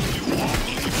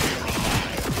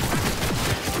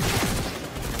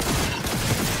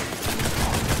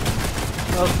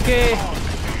 Okay.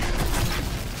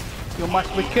 You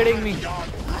must be kidding me.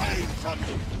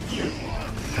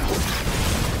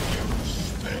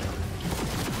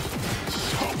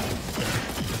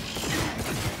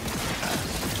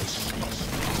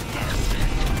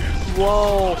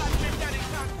 Whoa.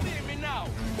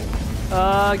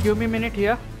 Give me a minute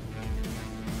here.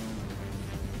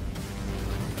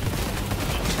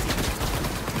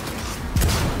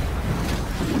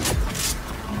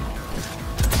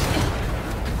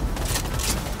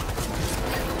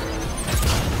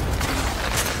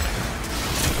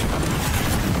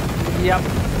 Yep.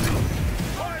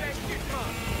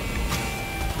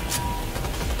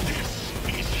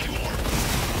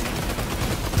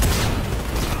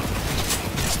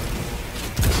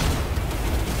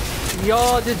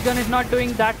 Yo, this gun is not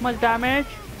doing that much damage.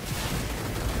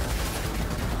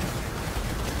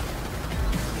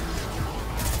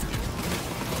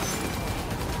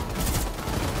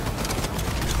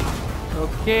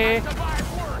 Okay.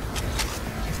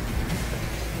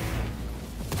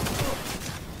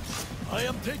 I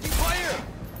am taking fire.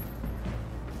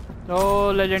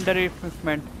 Oh, legendary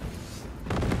equipment.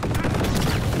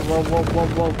 Whoa, whoa, whoa,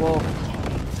 whoa, whoa.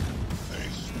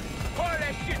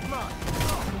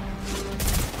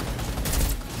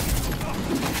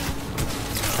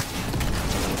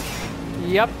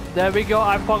 Yep, there we go.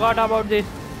 I forgot about this.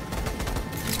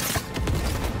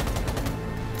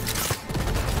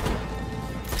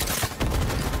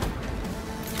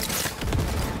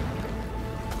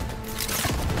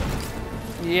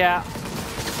 Yeah.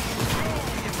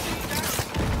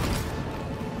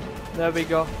 There we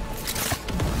go.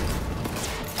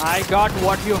 I got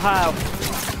what you have.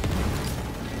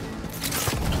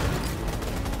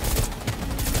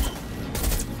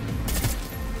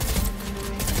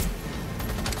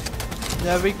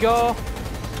 There we go.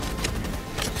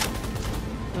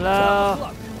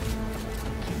 Hello.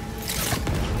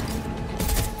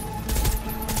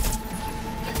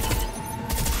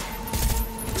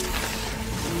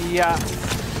 Yeah.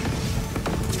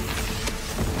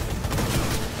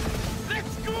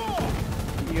 Let's go.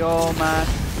 Yo, man.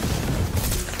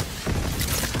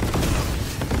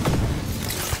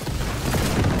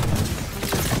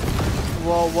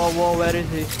 Whoa, whoa, whoa, where is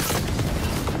he?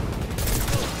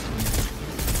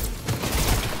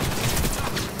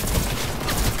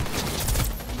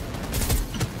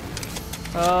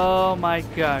 Oh my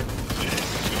god.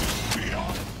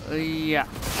 Yeah.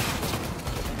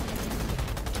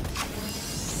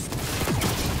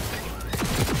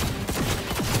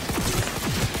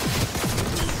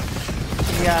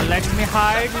 Yeah, let me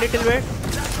hide little bit.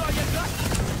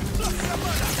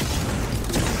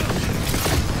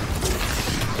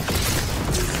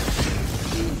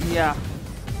 Yeah.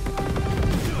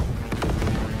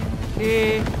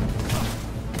 Okay.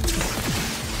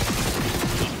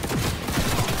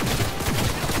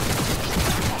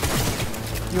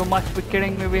 You must be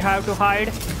kidding me, we have to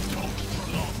hide.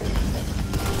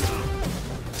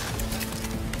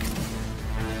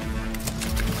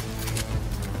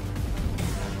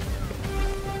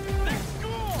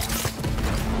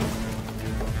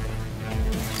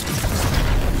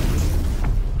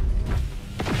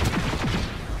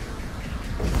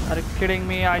 Are you kidding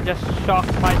me? I just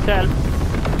shocked myself.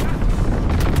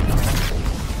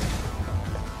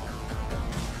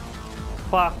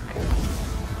 Fuck.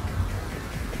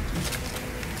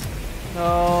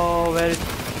 No, where is...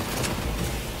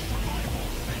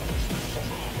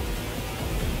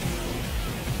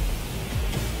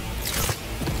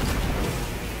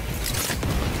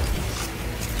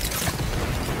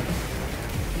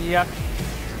 Yep.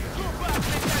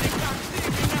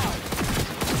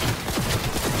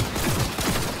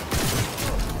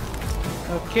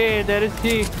 Okay, there is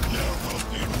he.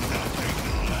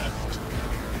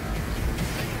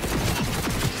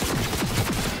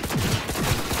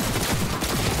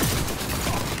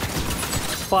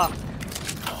 Fuck.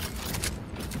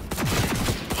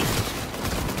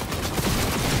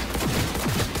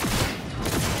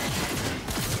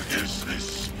 Is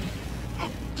this a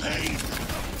pain?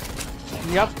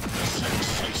 Yep.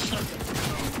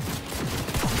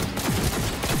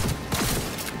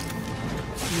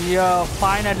 Yeah,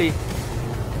 finally.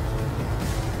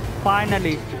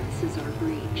 Finally. Defenses are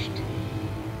breached.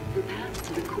 The path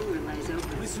to the core lies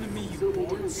open. Listen to me, you So we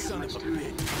bored don't son have of much a time.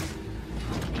 bitch.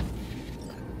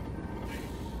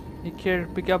 You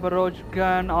can pick up a Rouge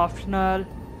gun, optional.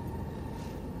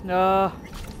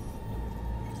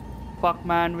 Fuck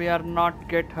man, we are not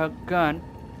get her gun.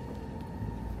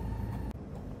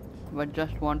 But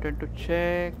just wanted to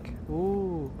check.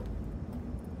 Ooh.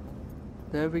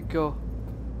 There we go.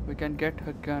 We can get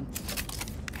her gun.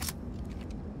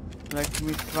 Let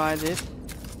me try this.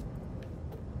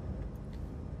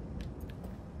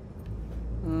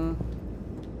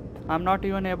 I'm not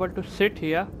even able to sit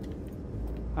here.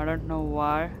 I don't know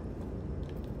why,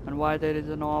 and why there is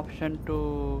no option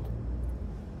to...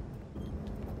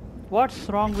 What's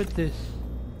wrong with this?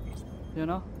 You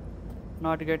know,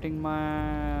 not getting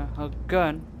my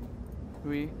gun.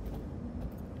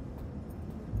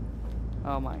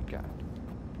 Oh my god.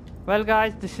 Well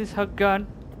guys, this is her gun.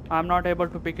 I'm not able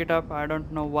to pick it up. I don't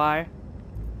know why,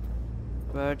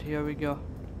 but here we go.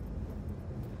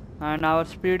 And our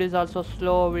speed is also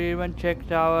slow. We even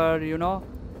checked our, you know,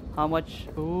 how much.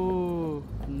 Ooh,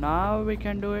 now we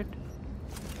can do it.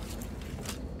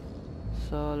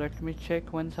 So let me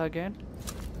check once again.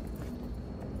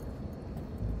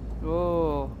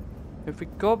 Oh, if we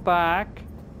go back,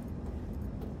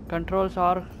 controls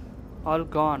are all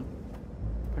gone.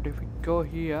 But if we go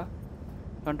here,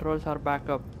 controls are back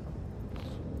up.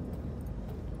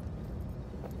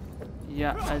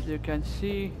 Yeah, as you can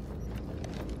see.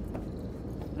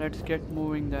 Let's get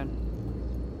moving then.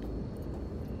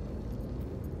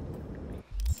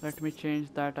 Let me change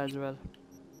that as well.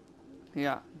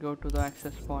 Yeah, go to the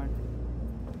access point.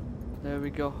 There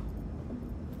we go.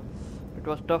 It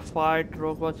was tough fight,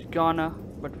 Rogue was gonna,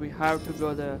 but we have to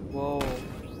go there. Whoa.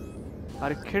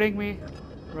 Are you kidding me?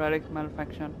 Relic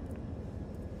malfunction.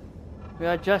 We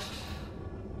are just,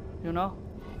 you know,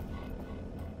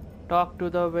 talk to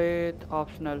the wait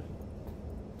optional.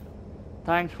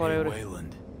 Thanks for Hey, everything.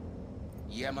 Wayland.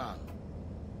 Yeah, man.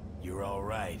 You're all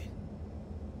right.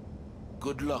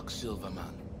 Good luck,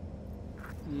 Silverman.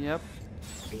 Yep.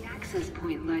 The access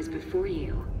point lies before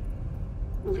you.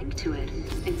 Link to it,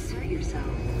 insert yourself,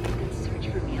 and search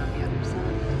for me on the other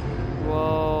side.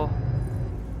 Whoa.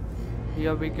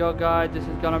 Here we go, guys. This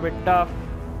is gonna be tough.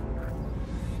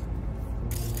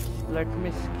 Let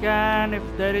me scan if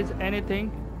there is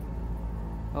anything.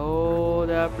 Oh,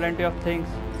 there are plenty of things.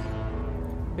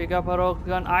 Pick up a rogue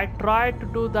gun. I tried to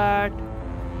do that.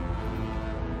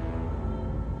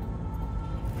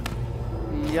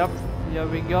 Yep, here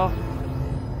we go.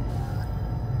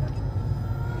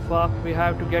 Fuck, we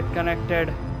have to get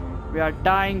connected. We are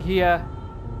dying here.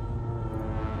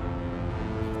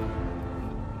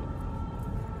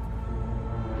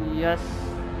 Yes.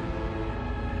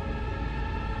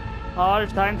 All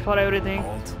thanks for everything.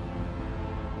 Halt.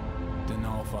 Don't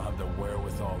know if I'll have the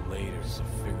wherewithal later, so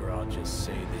figure I'll just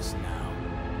say this now.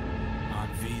 On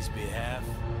V's behalf,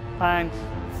 Thanks.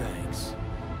 thanks.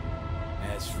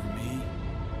 As for me,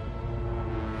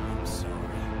 I'm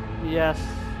sorry. Yes.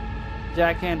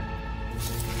 Jack in.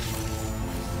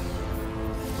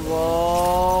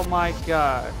 Whoa, my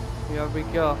god. Here we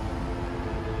go.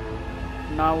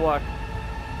 Now what?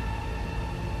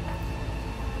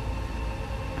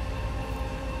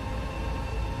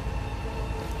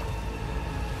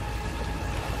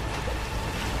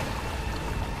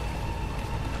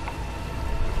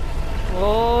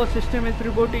 Oh, system is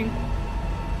rebooting.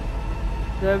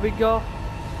 There we go.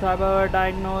 Cyberware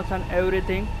diagnose and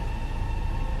everything.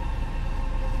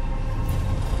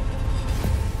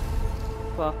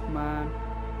 Fuck, man.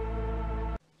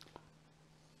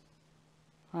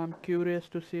 I'm curious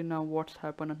to see now what's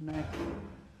happening next.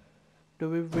 Do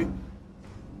we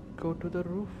go to the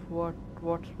roof?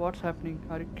 What's happening?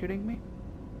 Are you kidding me?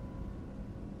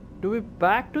 Do we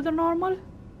back to the normal?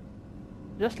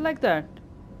 Just like that?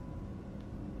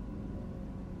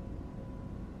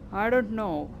 I don't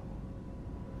know.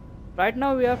 Right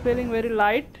now we are feeling very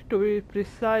light, to be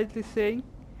precisely saying.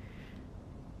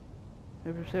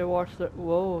 If you say what's the...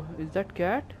 Whoa, is that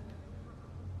cat?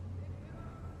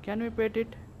 Can we pet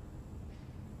it?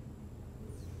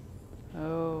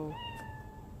 Oh.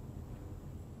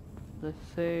 Let's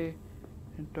say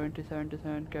in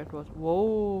 2077 cat was...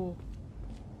 Whoa!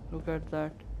 Look at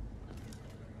that.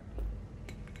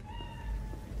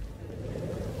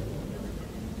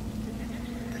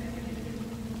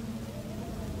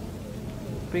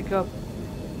 Pick up.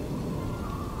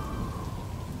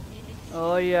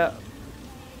 Oh yeah.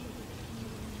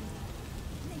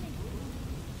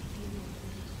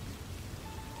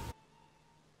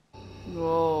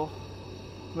 Whoa.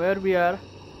 Where we are?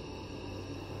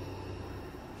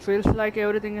 Feels like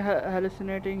everything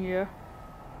hallucinating here.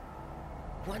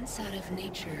 Once out of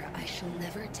nature, I shall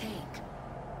never take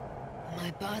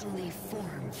my bodily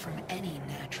form from any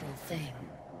natural thing.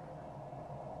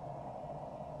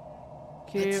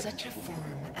 But such a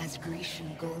form as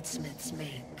Grecian goldsmiths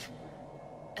make,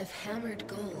 of hammered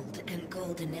gold and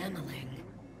gold enameling.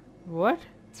 What?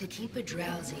 To keep a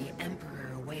drowsy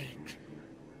emperor awake.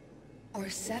 Or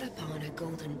set upon a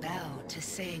golden bough to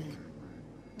sing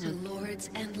to lords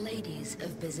and ladies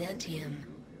of Byzantium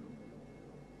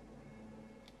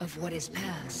of what is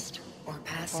past or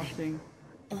passing.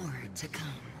 Or to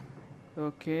come.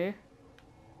 Okay.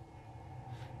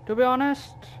 To be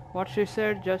honest, what she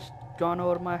said just gone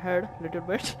over my head a little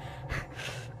bit.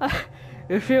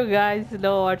 If you guys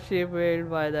know what she meant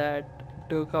by that,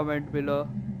 do comment below.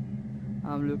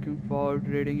 I'm looking forward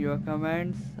to reading your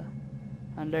comments.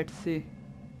 And let's see,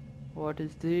 what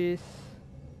is this?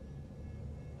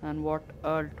 And what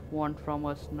Alt want from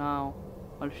us now?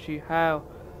 Will she have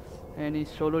any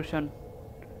solution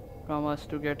from us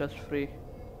to get us free?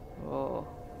 Oh,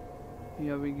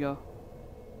 here we go.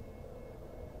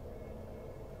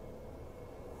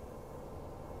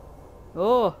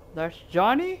 Oh, that's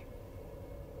Johnny?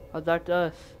 Or that's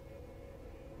us?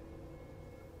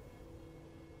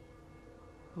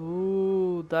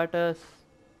 Ooh, that us.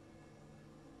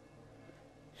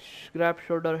 Grab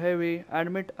shoulder heavy.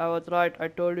 Admit I was right. I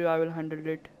told you I will handle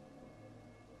it.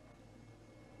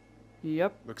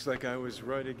 Yep. Looks like I was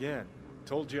right again.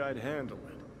 Told you I'd handle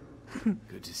it.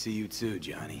 Good to see you too,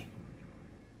 Johnny.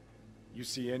 You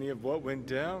see any of what went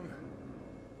down?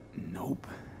 Nope.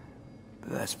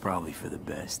 But that's probably for the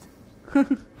best.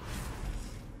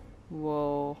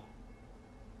 Whoa.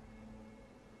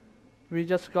 We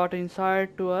just got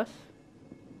inside to us.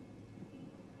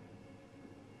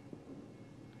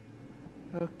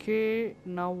 Okay,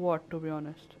 now what, to be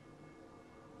honest?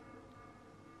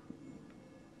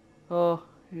 Oh,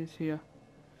 he's here.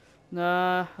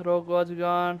 Nah, Rogue was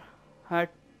gone. Had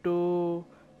to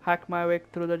Hack my way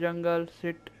through the jungle.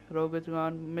 Shit, Rogue is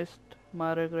gone. Missed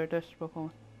my greatest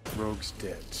performance. Rogue's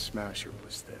dead. Smasher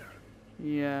was there.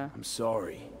 Yeah. I'm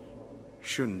sorry.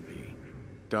 Shouldn't be.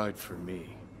 Died for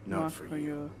me, not for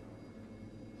you.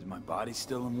 Is my body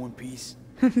still in one piece?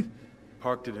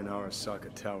 Parked it in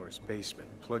Arasaka Tower's basement.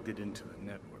 Plugged it into the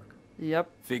network. Yep.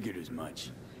 Figured as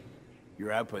much.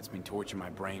 Your output's been torturing my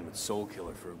brain with Soul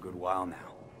Killer for a good while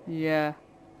now. Yeah.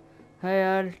 Hey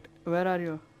Alt, where are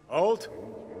you? Alt?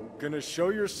 Gonna show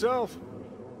yourself?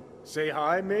 Say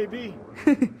hi, maybe?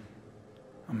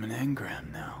 I'm an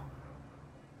engram now.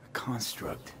 A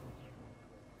construct.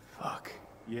 Fuck.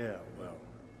 Yeah, well,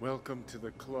 welcome to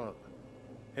the club.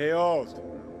 Hey, Alt,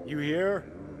 you here?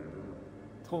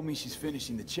 Told me she's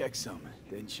finishing the checksum,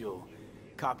 then she'll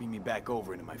copy me back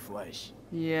over into my flesh.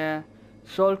 Yeah.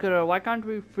 Soul Killer, why can't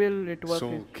we feel it working?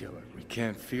 Soul Killer, we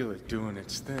can't feel it doing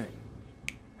its thing.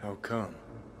 How come?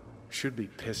 Should be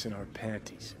pissing our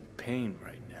panties in pain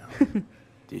right now.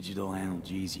 Digital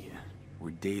analgesia, or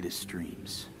data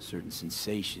streams. Certain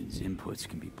sensations, inputs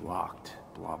can be blocked.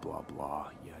 Blah, blah, blah.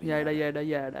 Yada, yada,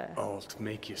 yada. Alt,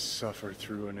 make you suffer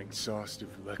through an exhaustive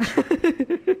lecture.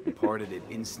 Parted it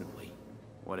instantly.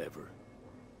 Whatever.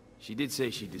 She did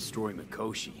say she'd destroy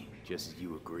Mikoshi, just as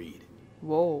you agreed.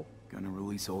 Whoa. Gonna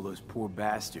release all those poor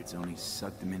bastards, only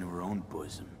suck them into her own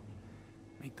bosom.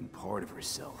 Make them part of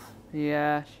herself.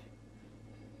 Yeah.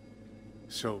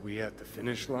 So we at the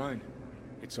finish line?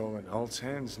 It's all in Alt's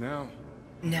hands now?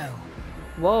 No.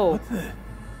 Whoa. What the?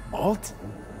 Alt?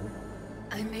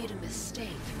 I made a mistake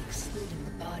in excluding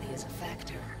the body as a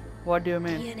factor. What do you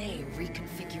mean? DNA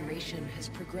reconfiguration has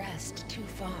progressed too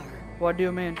far. What do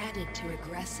you mean? Added to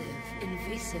aggressive,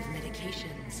 invasive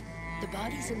medications, the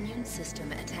body's immune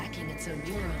system attacking its own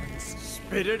neurons.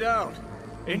 Spit it out!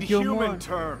 In human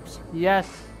terms! Yes.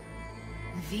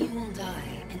 V will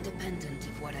die independent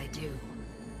of what I do.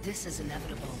 This is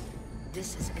inevitable.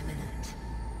 This is imminent.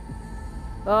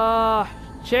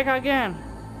 Check again.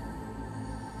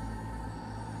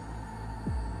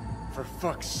 For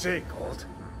fuck's sake, Alt.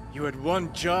 You had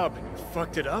one job and you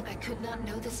fucked it up? I could not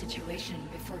know the situation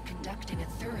before conducting a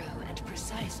thorough and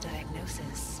precise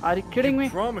diagnosis. Are you kidding me?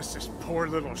 You promised this poor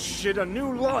little shit a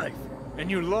new life, and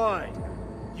you lied.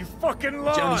 You fucking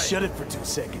lied! Johnny, shut it for 2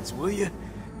 seconds, will you?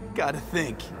 Gotta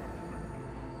think.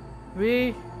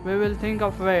 We will think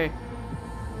of way.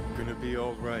 Gonna be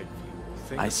alright.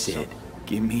 I said,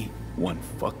 give me 1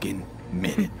 fucking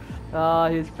minute.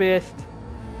 He's pissed.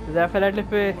 Definitely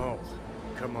pissed. Oh,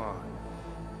 come on.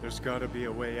 There's gotta be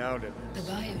a way out of The this.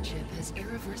 biochip has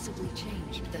irreversibly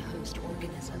changed the host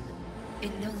organism.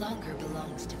 It no longer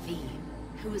belongs to V,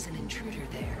 who is an intruder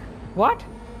there. What?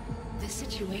 The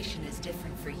situation is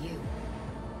different for you.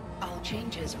 All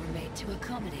changes were made to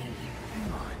accommodate you.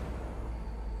 Hang on.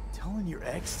 Telling your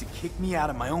ex to kick me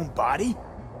out of my own body?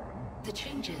 The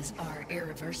changes are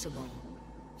irreversible.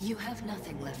 You have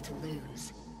nothing left to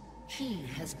lose. He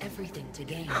has everything to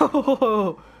gain.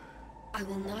 I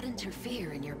will not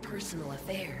interfere in your personal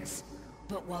affairs,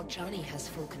 but while Johnny has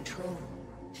full control,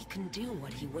 he can do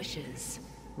what he wishes.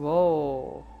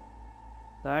 Whoa.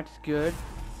 That's good.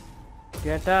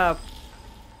 Get up.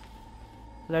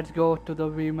 Let's go to the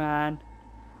V man.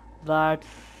 That's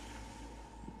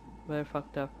very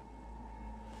fucked up.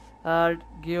 Alt,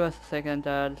 give us a second,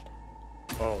 Alt.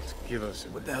 Alt, give us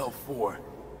What the hell for?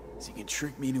 So you can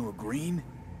trick me into agreeing?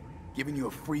 Giving you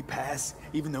a free pass,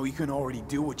 even though you can already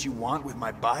do what you want with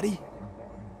my body?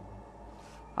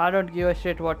 I don't give a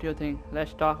shit what you think.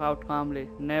 Let's talk out calmly.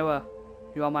 Never.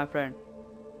 You are my friend.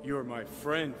 You're my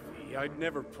friend, V. I'd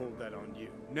never pull that on you.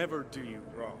 Never do you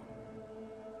wrong.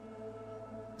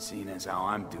 Seeing as how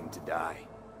I'm doomed to die.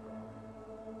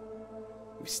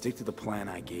 We stick to the plan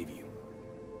I gave you.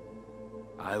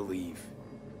 I leave.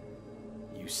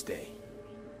 You stay.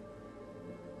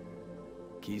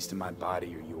 Keys to my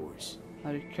body are yours.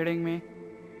 Are you kidding me?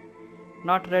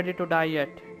 Not ready to die yet.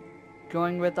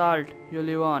 Going with Alt, you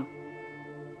live on.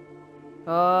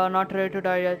 Not ready to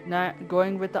die yet.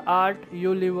 Going with the Alt,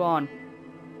 you live on.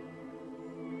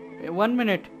 1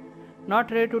 minute.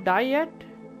 Not ready to die yet?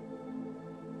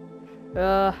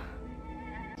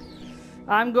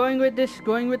 I'm going with this.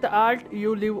 Going with the Alt,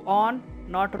 you live on.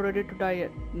 Not ready to die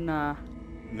yet. Nah.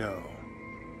 No.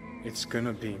 It's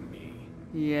gonna be me.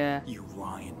 Yeah. You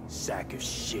lying sack of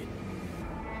shit.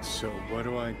 So what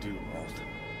do I do, Alt?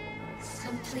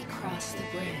 Simply cross the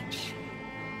bridge.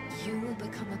 You will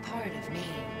become a part of me,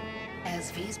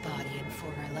 as V's body and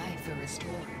former life are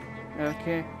restored.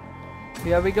 Okay.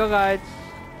 Here we go, guys.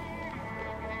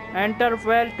 Enter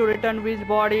well to return V's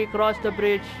body. Cross the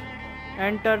bridge.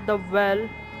 Enter the well.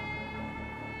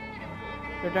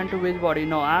 Return to V's body.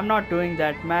 No, I'm not doing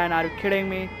that. Man, are you kidding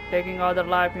me? Taking other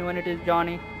life even it is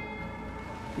Johnny.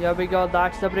 Here we go.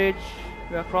 That's the bridge.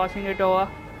 We are crossing it over.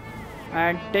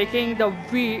 And taking the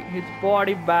V, his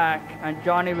body back. And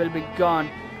Johnny will be gone.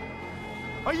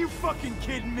 Are you fucking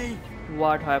kidding me?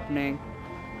 What happening?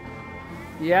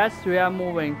 Yes, we are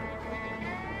moving.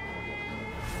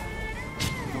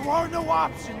 There are no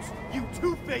options, you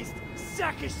two-faced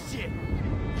sack of shit.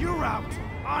 You're out.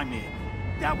 I'm in.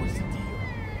 That was the deal.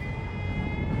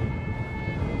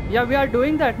 Yeah, we are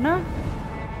doing that, na?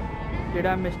 Did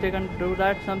I mistaken do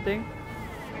that something?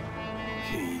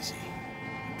 Easy.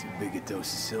 Too big a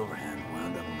dose of Silverhand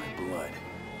wound up in my blood.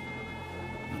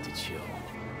 Need to chill.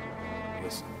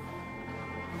 Listen.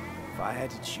 If I had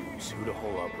to choose who to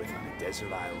hole up with on a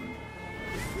desert island,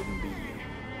 it wouldn't be you.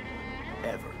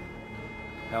 Ever.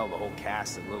 Hell, the whole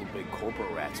cast of Little Big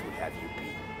Corporate Rats would have you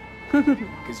beat.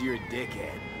 Because you're a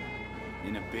dickhead.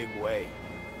 In a big way.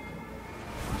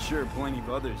 I'm sure plenty of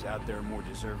others out there are more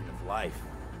deserving of life.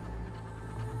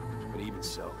 But even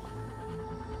so,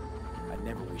 I'd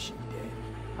never wish you dead.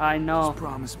 I know. Just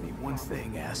promise me one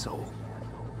thing, asshole.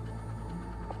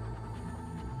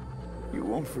 You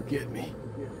won't forget me.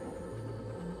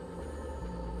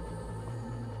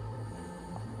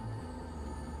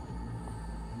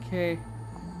 Okay.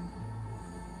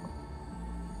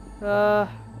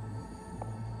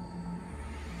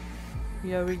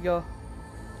 Here we go.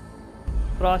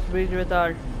 Cross bridge with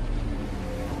art.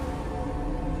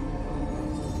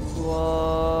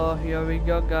 Whoa, here we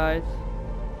go, guys.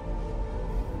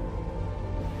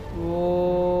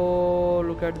 Whoa,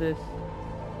 look at this.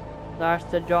 That's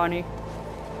the Johnny.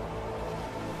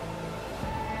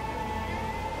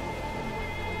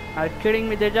 Are you kidding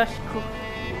me? They just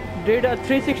did a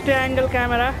 360 angle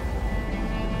camera.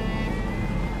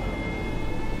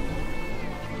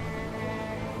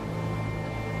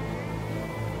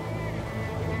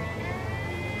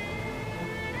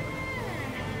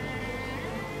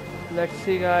 Let's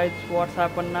see, guys, what's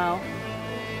happened now.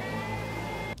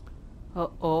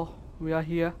 Uh-oh, we are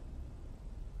here.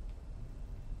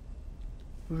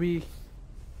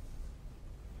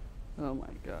 Oh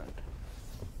my god.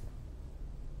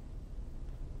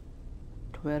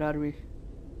 Where are we?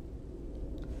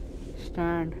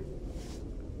 Stand.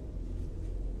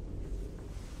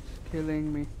 It's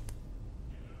killing me.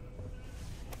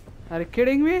 Are you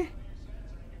kidding me?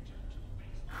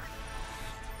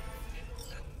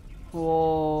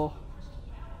 Whoa.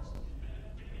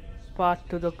 Path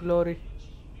to the glory.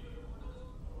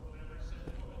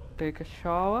 Take a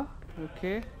shower.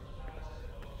 Okay.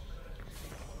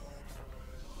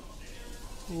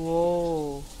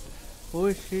 Whoa. Who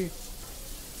is she?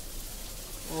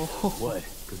 Oh. What?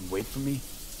 Couldn't wait for me?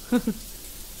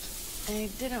 I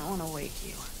didn't want to wake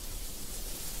you.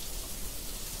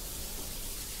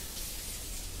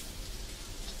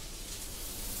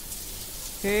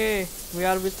 Hey, we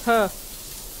are with her.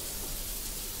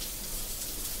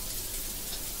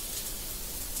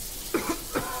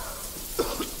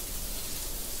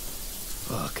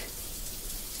 Fuck.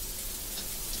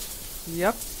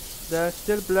 Yep, there's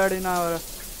still blood in our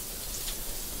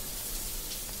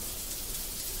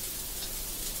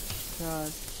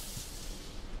God.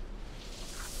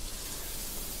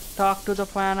 Talk to the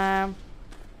Pan Am.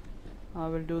 I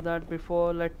will do that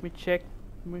before. Let me check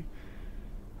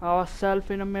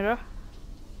ourselves in a mirror.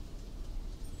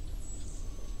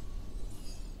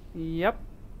 Yep.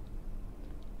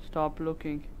 Stop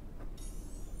looking.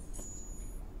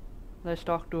 Let's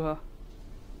talk to her.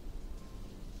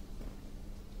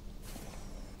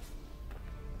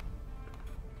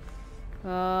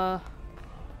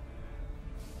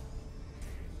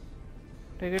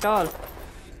 Take it all.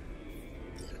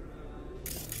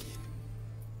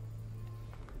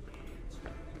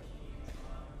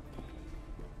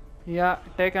 Yeah,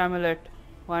 take amulet.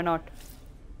 Why not?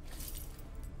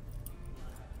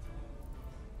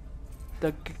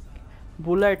 The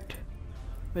bullet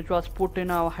which was put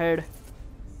in our head.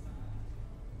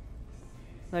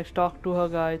 Let's talk to her,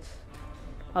 guys.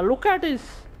 Look at this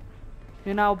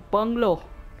in our bungalow.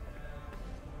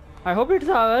 I hope it's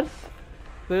ours,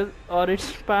 or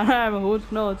it's Pan Am. Who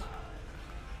knows?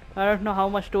 I don't know how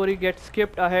much story gets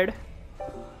skipped ahead.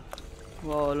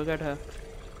 Whoa, look at her.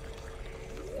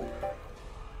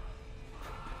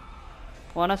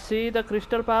 Wanna see the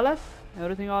Crystal Palace?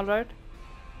 Everything alright?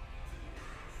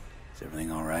 Is everything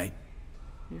alright?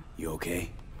 Yeah. You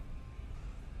okay?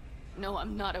 No,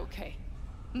 I'm not okay.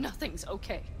 Nothing's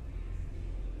okay.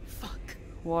 Fuck.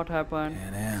 What happened?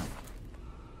 Pan Am.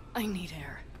 I need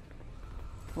air.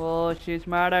 Oh, she's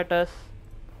mad at us.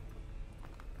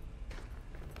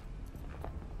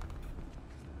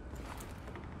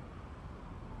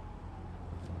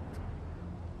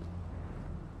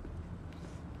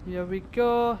 Here we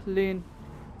go, Lynn.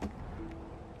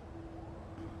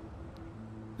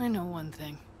 I know one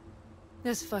thing.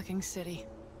 This fucking city.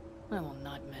 I will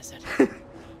not miss it.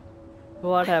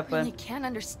 What I happened? really can't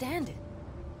understand it.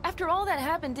 After all that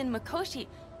happened in Mikoshi,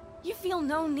 you feel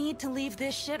no need to leave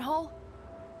this shithole?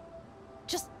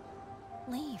 Just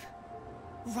leave.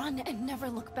 Run and never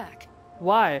look back.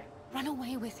 Why? Run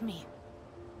away with me.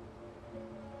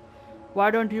 Why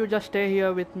don't you just stay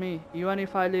here with me? Even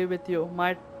if I leave with you,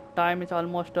 my time is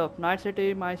almost up. Night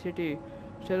City, my city.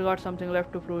 Still got something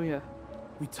left to prove here.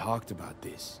 We talked about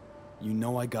this. You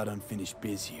know I got unfinished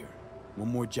biz here. One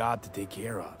more job to take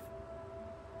care of.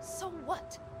 So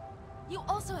what? You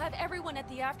also have everyone at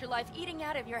the afterlife eating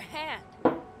out of your hand.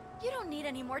 You don't need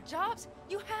any more jobs.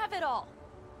 You have it all.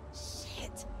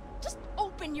 Shit. Just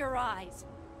open your eyes.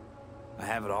 I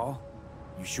have it all?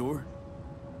 You sure?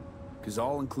 Cause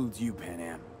all includes you,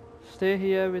 Panam. Stay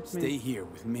here with me. Stay here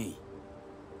with me.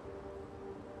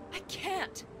 I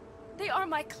can't. They are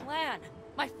my clan,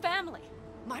 my family,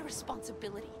 my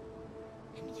responsibility.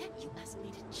 And yet you ask me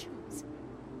to choose.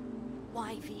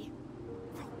 Why, V?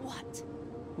 For what?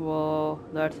 Whoa,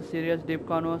 that's a serious deep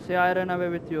convo. Say I run away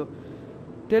with you.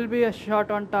 Still be a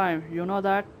shot on time. You know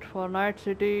that? For Night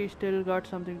City, still got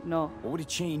something. No. What would it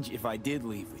change if I did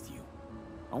leave with you?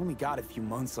 I only got a few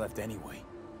months left anyway.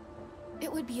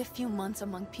 It would be a few months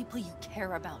among people you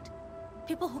care about.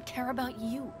 People who care about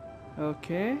you.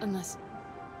 Okay. Unless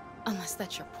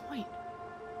that's your point.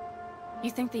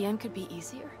 You think the end could be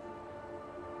easier?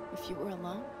 If you were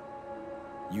alone?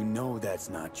 You know that's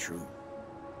not true.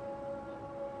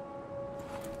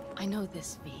 I know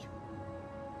this, V.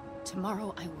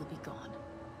 Tomorrow I will be gone.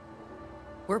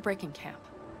 We're breaking camp.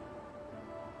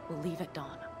 We'll leave at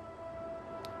dawn.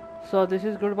 So this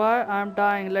is goodbye. I'm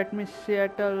dying. Let me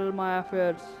settle my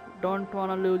affairs. Don't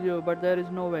wanna lose you, but there is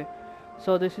no way.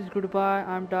 So this is goodbye.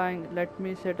 I'm dying. Let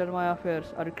me settle my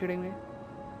affairs. Are you kidding me?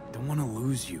 Don't want to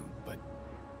lose you, but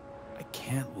I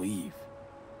can't leave.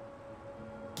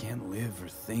 Can't live or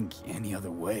think any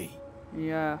other way.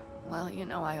 Yeah. Well, you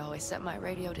know I always set my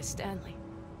radio to Stanley.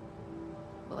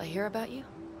 Will I hear about you?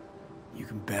 You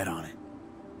can bet on it.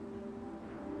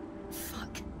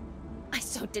 Fuck. I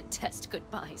so detest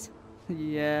goodbyes.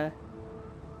 Yeah.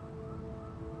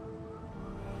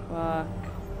 Fuck.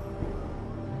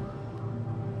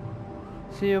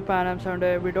 See you, Panam,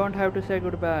 someday. We don't have to say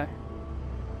goodbye.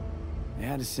 They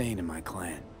had a saying in my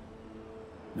clan.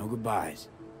 No goodbyes.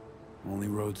 Only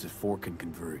roads that fork and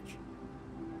converge.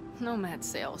 Nomads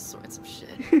say all sorts of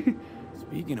shit.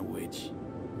 Speaking of which,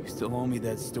 you still owe me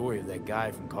that story of that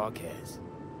guy from Caucas.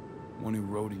 One who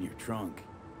rode in your trunk.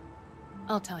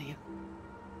 I'll tell you.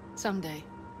 Someday.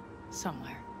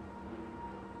 Somewhere.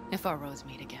 If our roads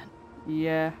meet again.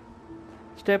 Yeah.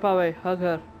 Step away. Hug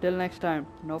her. Till next time.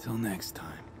 Nope. Till next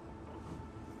time.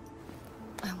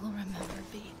 I will remember,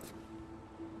 V.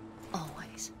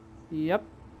 Always. Yep.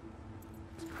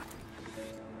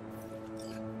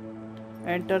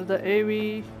 Enter the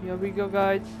AV. Here we go,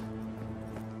 guys.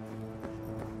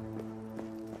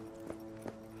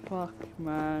 Fuck,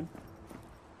 man.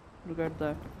 Look at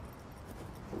that.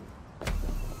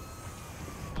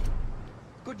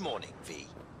 Good morning, V.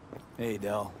 Hey,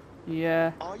 Del.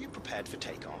 Yeah. Are you prepared for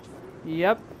takeoff?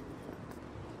 Yep.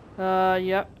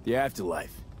 Yep. The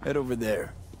afterlife. Head over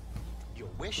there. Your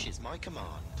wish is my command.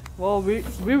 Whoa,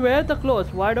 we wear the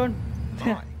clothes. Why don't...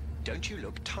 My, don't you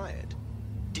look tired?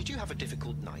 Did you have a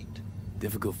difficult night?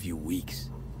 Difficult few weeks.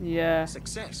 Yeah.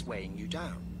 Success weighing you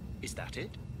down. Is that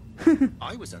it?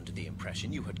 I was under the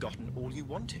impression you had gotten all you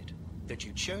wanted. That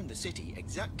you'd shown the city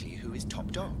exactly who is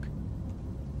top dog.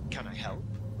 Can I help?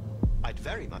 I'd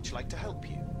very much like to help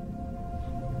you.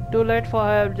 Too late for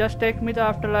help. Just take me to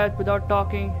afterlife without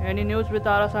talking. Any news with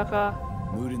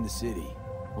Arasaka? Mood in the city.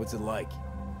 What's it like?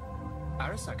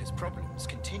 Arasaka's problems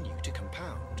continue to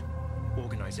compound.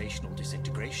 Organizational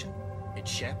disintegration, its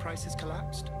share price has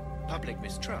collapsed, public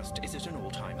mistrust is at an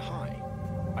all-time high.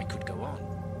 I could go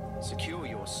on. Secure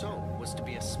Your Soul was to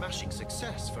be a smashing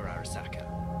success for Arasaka.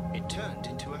 It turned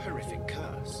into a horrific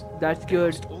curse. That's They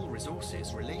good. lost all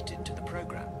resources related to the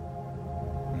program.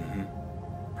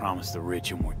 Promised the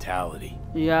rich immortality.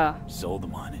 Yeah. Sold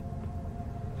them on it.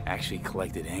 Actually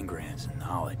collected engrams and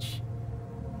knowledge.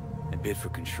 A bid for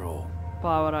control.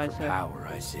 Power, I For say. power,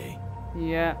 I say.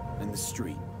 Yeah. In the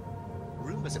street.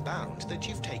 Rumors abound that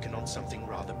you've taken on something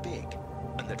rather big,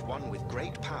 and that one with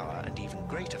great power and even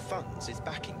greater funds is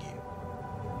backing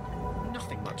you.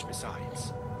 Nothing much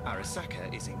besides.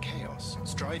 Arasaka is in chaos,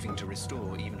 striving to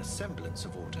restore even a semblance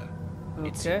of order. Okay.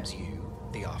 It seems you,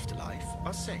 the afterlife,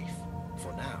 are safe.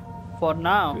 For now. For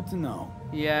now. Good to know.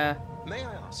 Yeah. May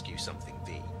I ask you something,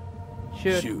 V?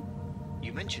 Shoot.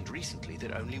 You mentioned recently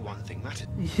that only one thing mattered.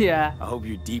 Yeah. I hope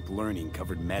your deep learning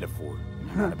covered metaphor.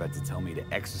 You're not about to tell me to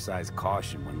exercise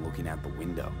caution when looking out the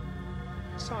window.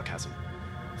 Sarcasm.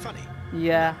 Funny.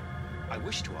 Yeah. I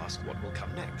wish to ask what will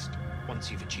come next, once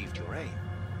you've achieved your aim.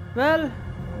 Well,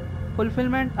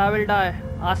 fulfillment, I will die.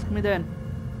 Ask me then.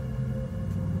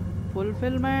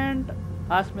 Fulfillment,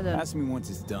 ask me then. Ask me once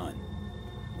it's done.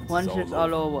 Once it's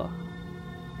all over.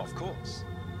 Of course.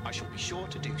 I shall be sure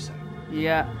to do so.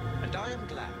 Yeah. And I am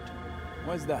glad.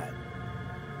 Why's that?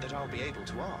 That I'll be able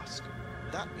to ask.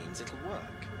 That means it'll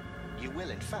work. You will,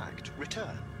 in fact,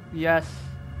 return. Yes.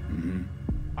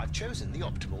 I've chosen the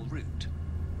optimal route.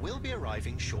 We'll be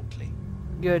arriving shortly.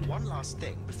 Good. One last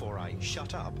thing before I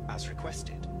shut up as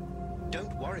requested.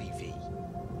 Don't worry, V.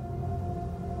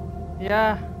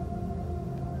 Yeah.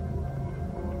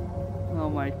 Oh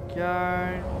my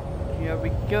god. Here we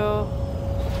go.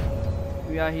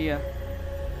 We are here.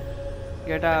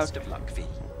 Get out. Best of luck, V.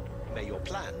 May your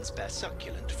plans bear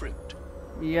succulent fruit.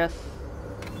 Yes.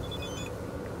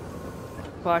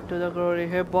 Part to the glory.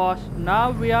 Hey boss.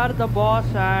 Now we are the boss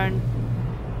and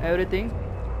everything.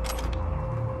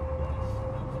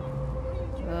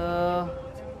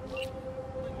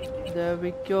 There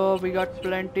we go. We got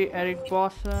plenty. Eric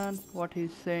Bosson. What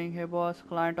he's saying. Hey boss.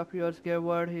 Client of yours gave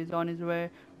word. He's on his way.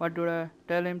 What do I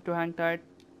tell him to hang tight?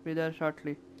 Be there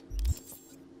shortly.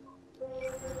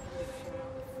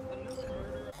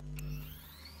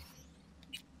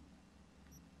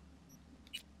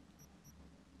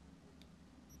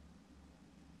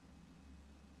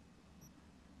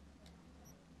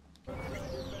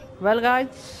 Well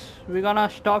guys, we're gonna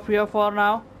stop here for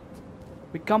now.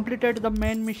 We completed the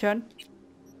main mission.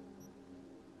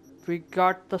 We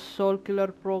got the soul killer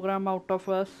program out of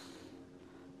us.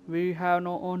 We have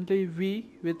no only V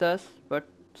with us, but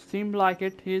seems like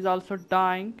it, he is also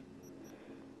dying.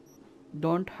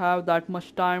 Don't have that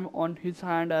much time on his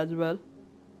hand as well.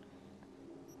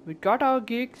 We got our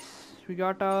gigs, we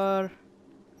got our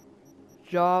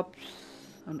jobs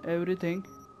and everything.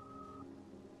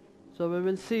 So we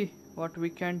will see what we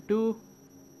can do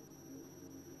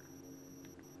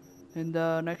in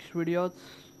the next videos,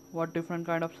 what different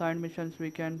kind of side missions we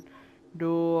can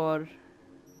do, or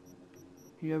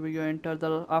here we go, enter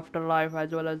the afterlife,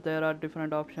 as well as there are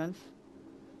different options.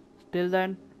 Till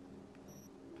then,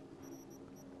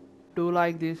 do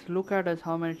like this. Look at us,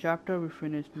 how many chapters we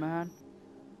finished, man.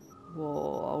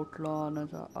 Whoa, outlaw,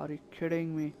 are you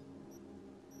kidding me?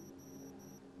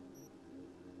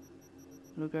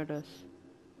 Look at us.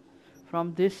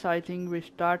 From this I think we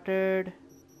started.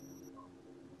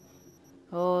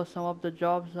 Oh, some of the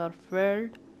jobs are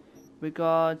failed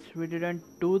because we didn't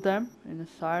do them in the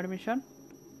side mission.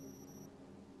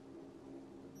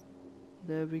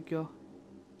 There we go.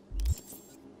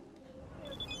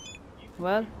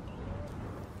 Well,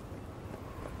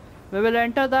 we will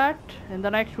enter that in the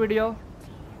next video.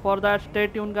 For that, stay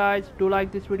tuned guys. Do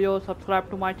like this video, subscribe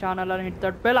to my channel and hit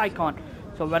that bell icon.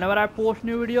 So whenever I post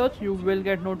new videos, you will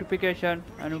get notification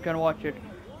and you can watch it.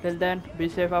 Till then, be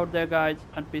safe out there guys,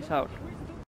 and peace out.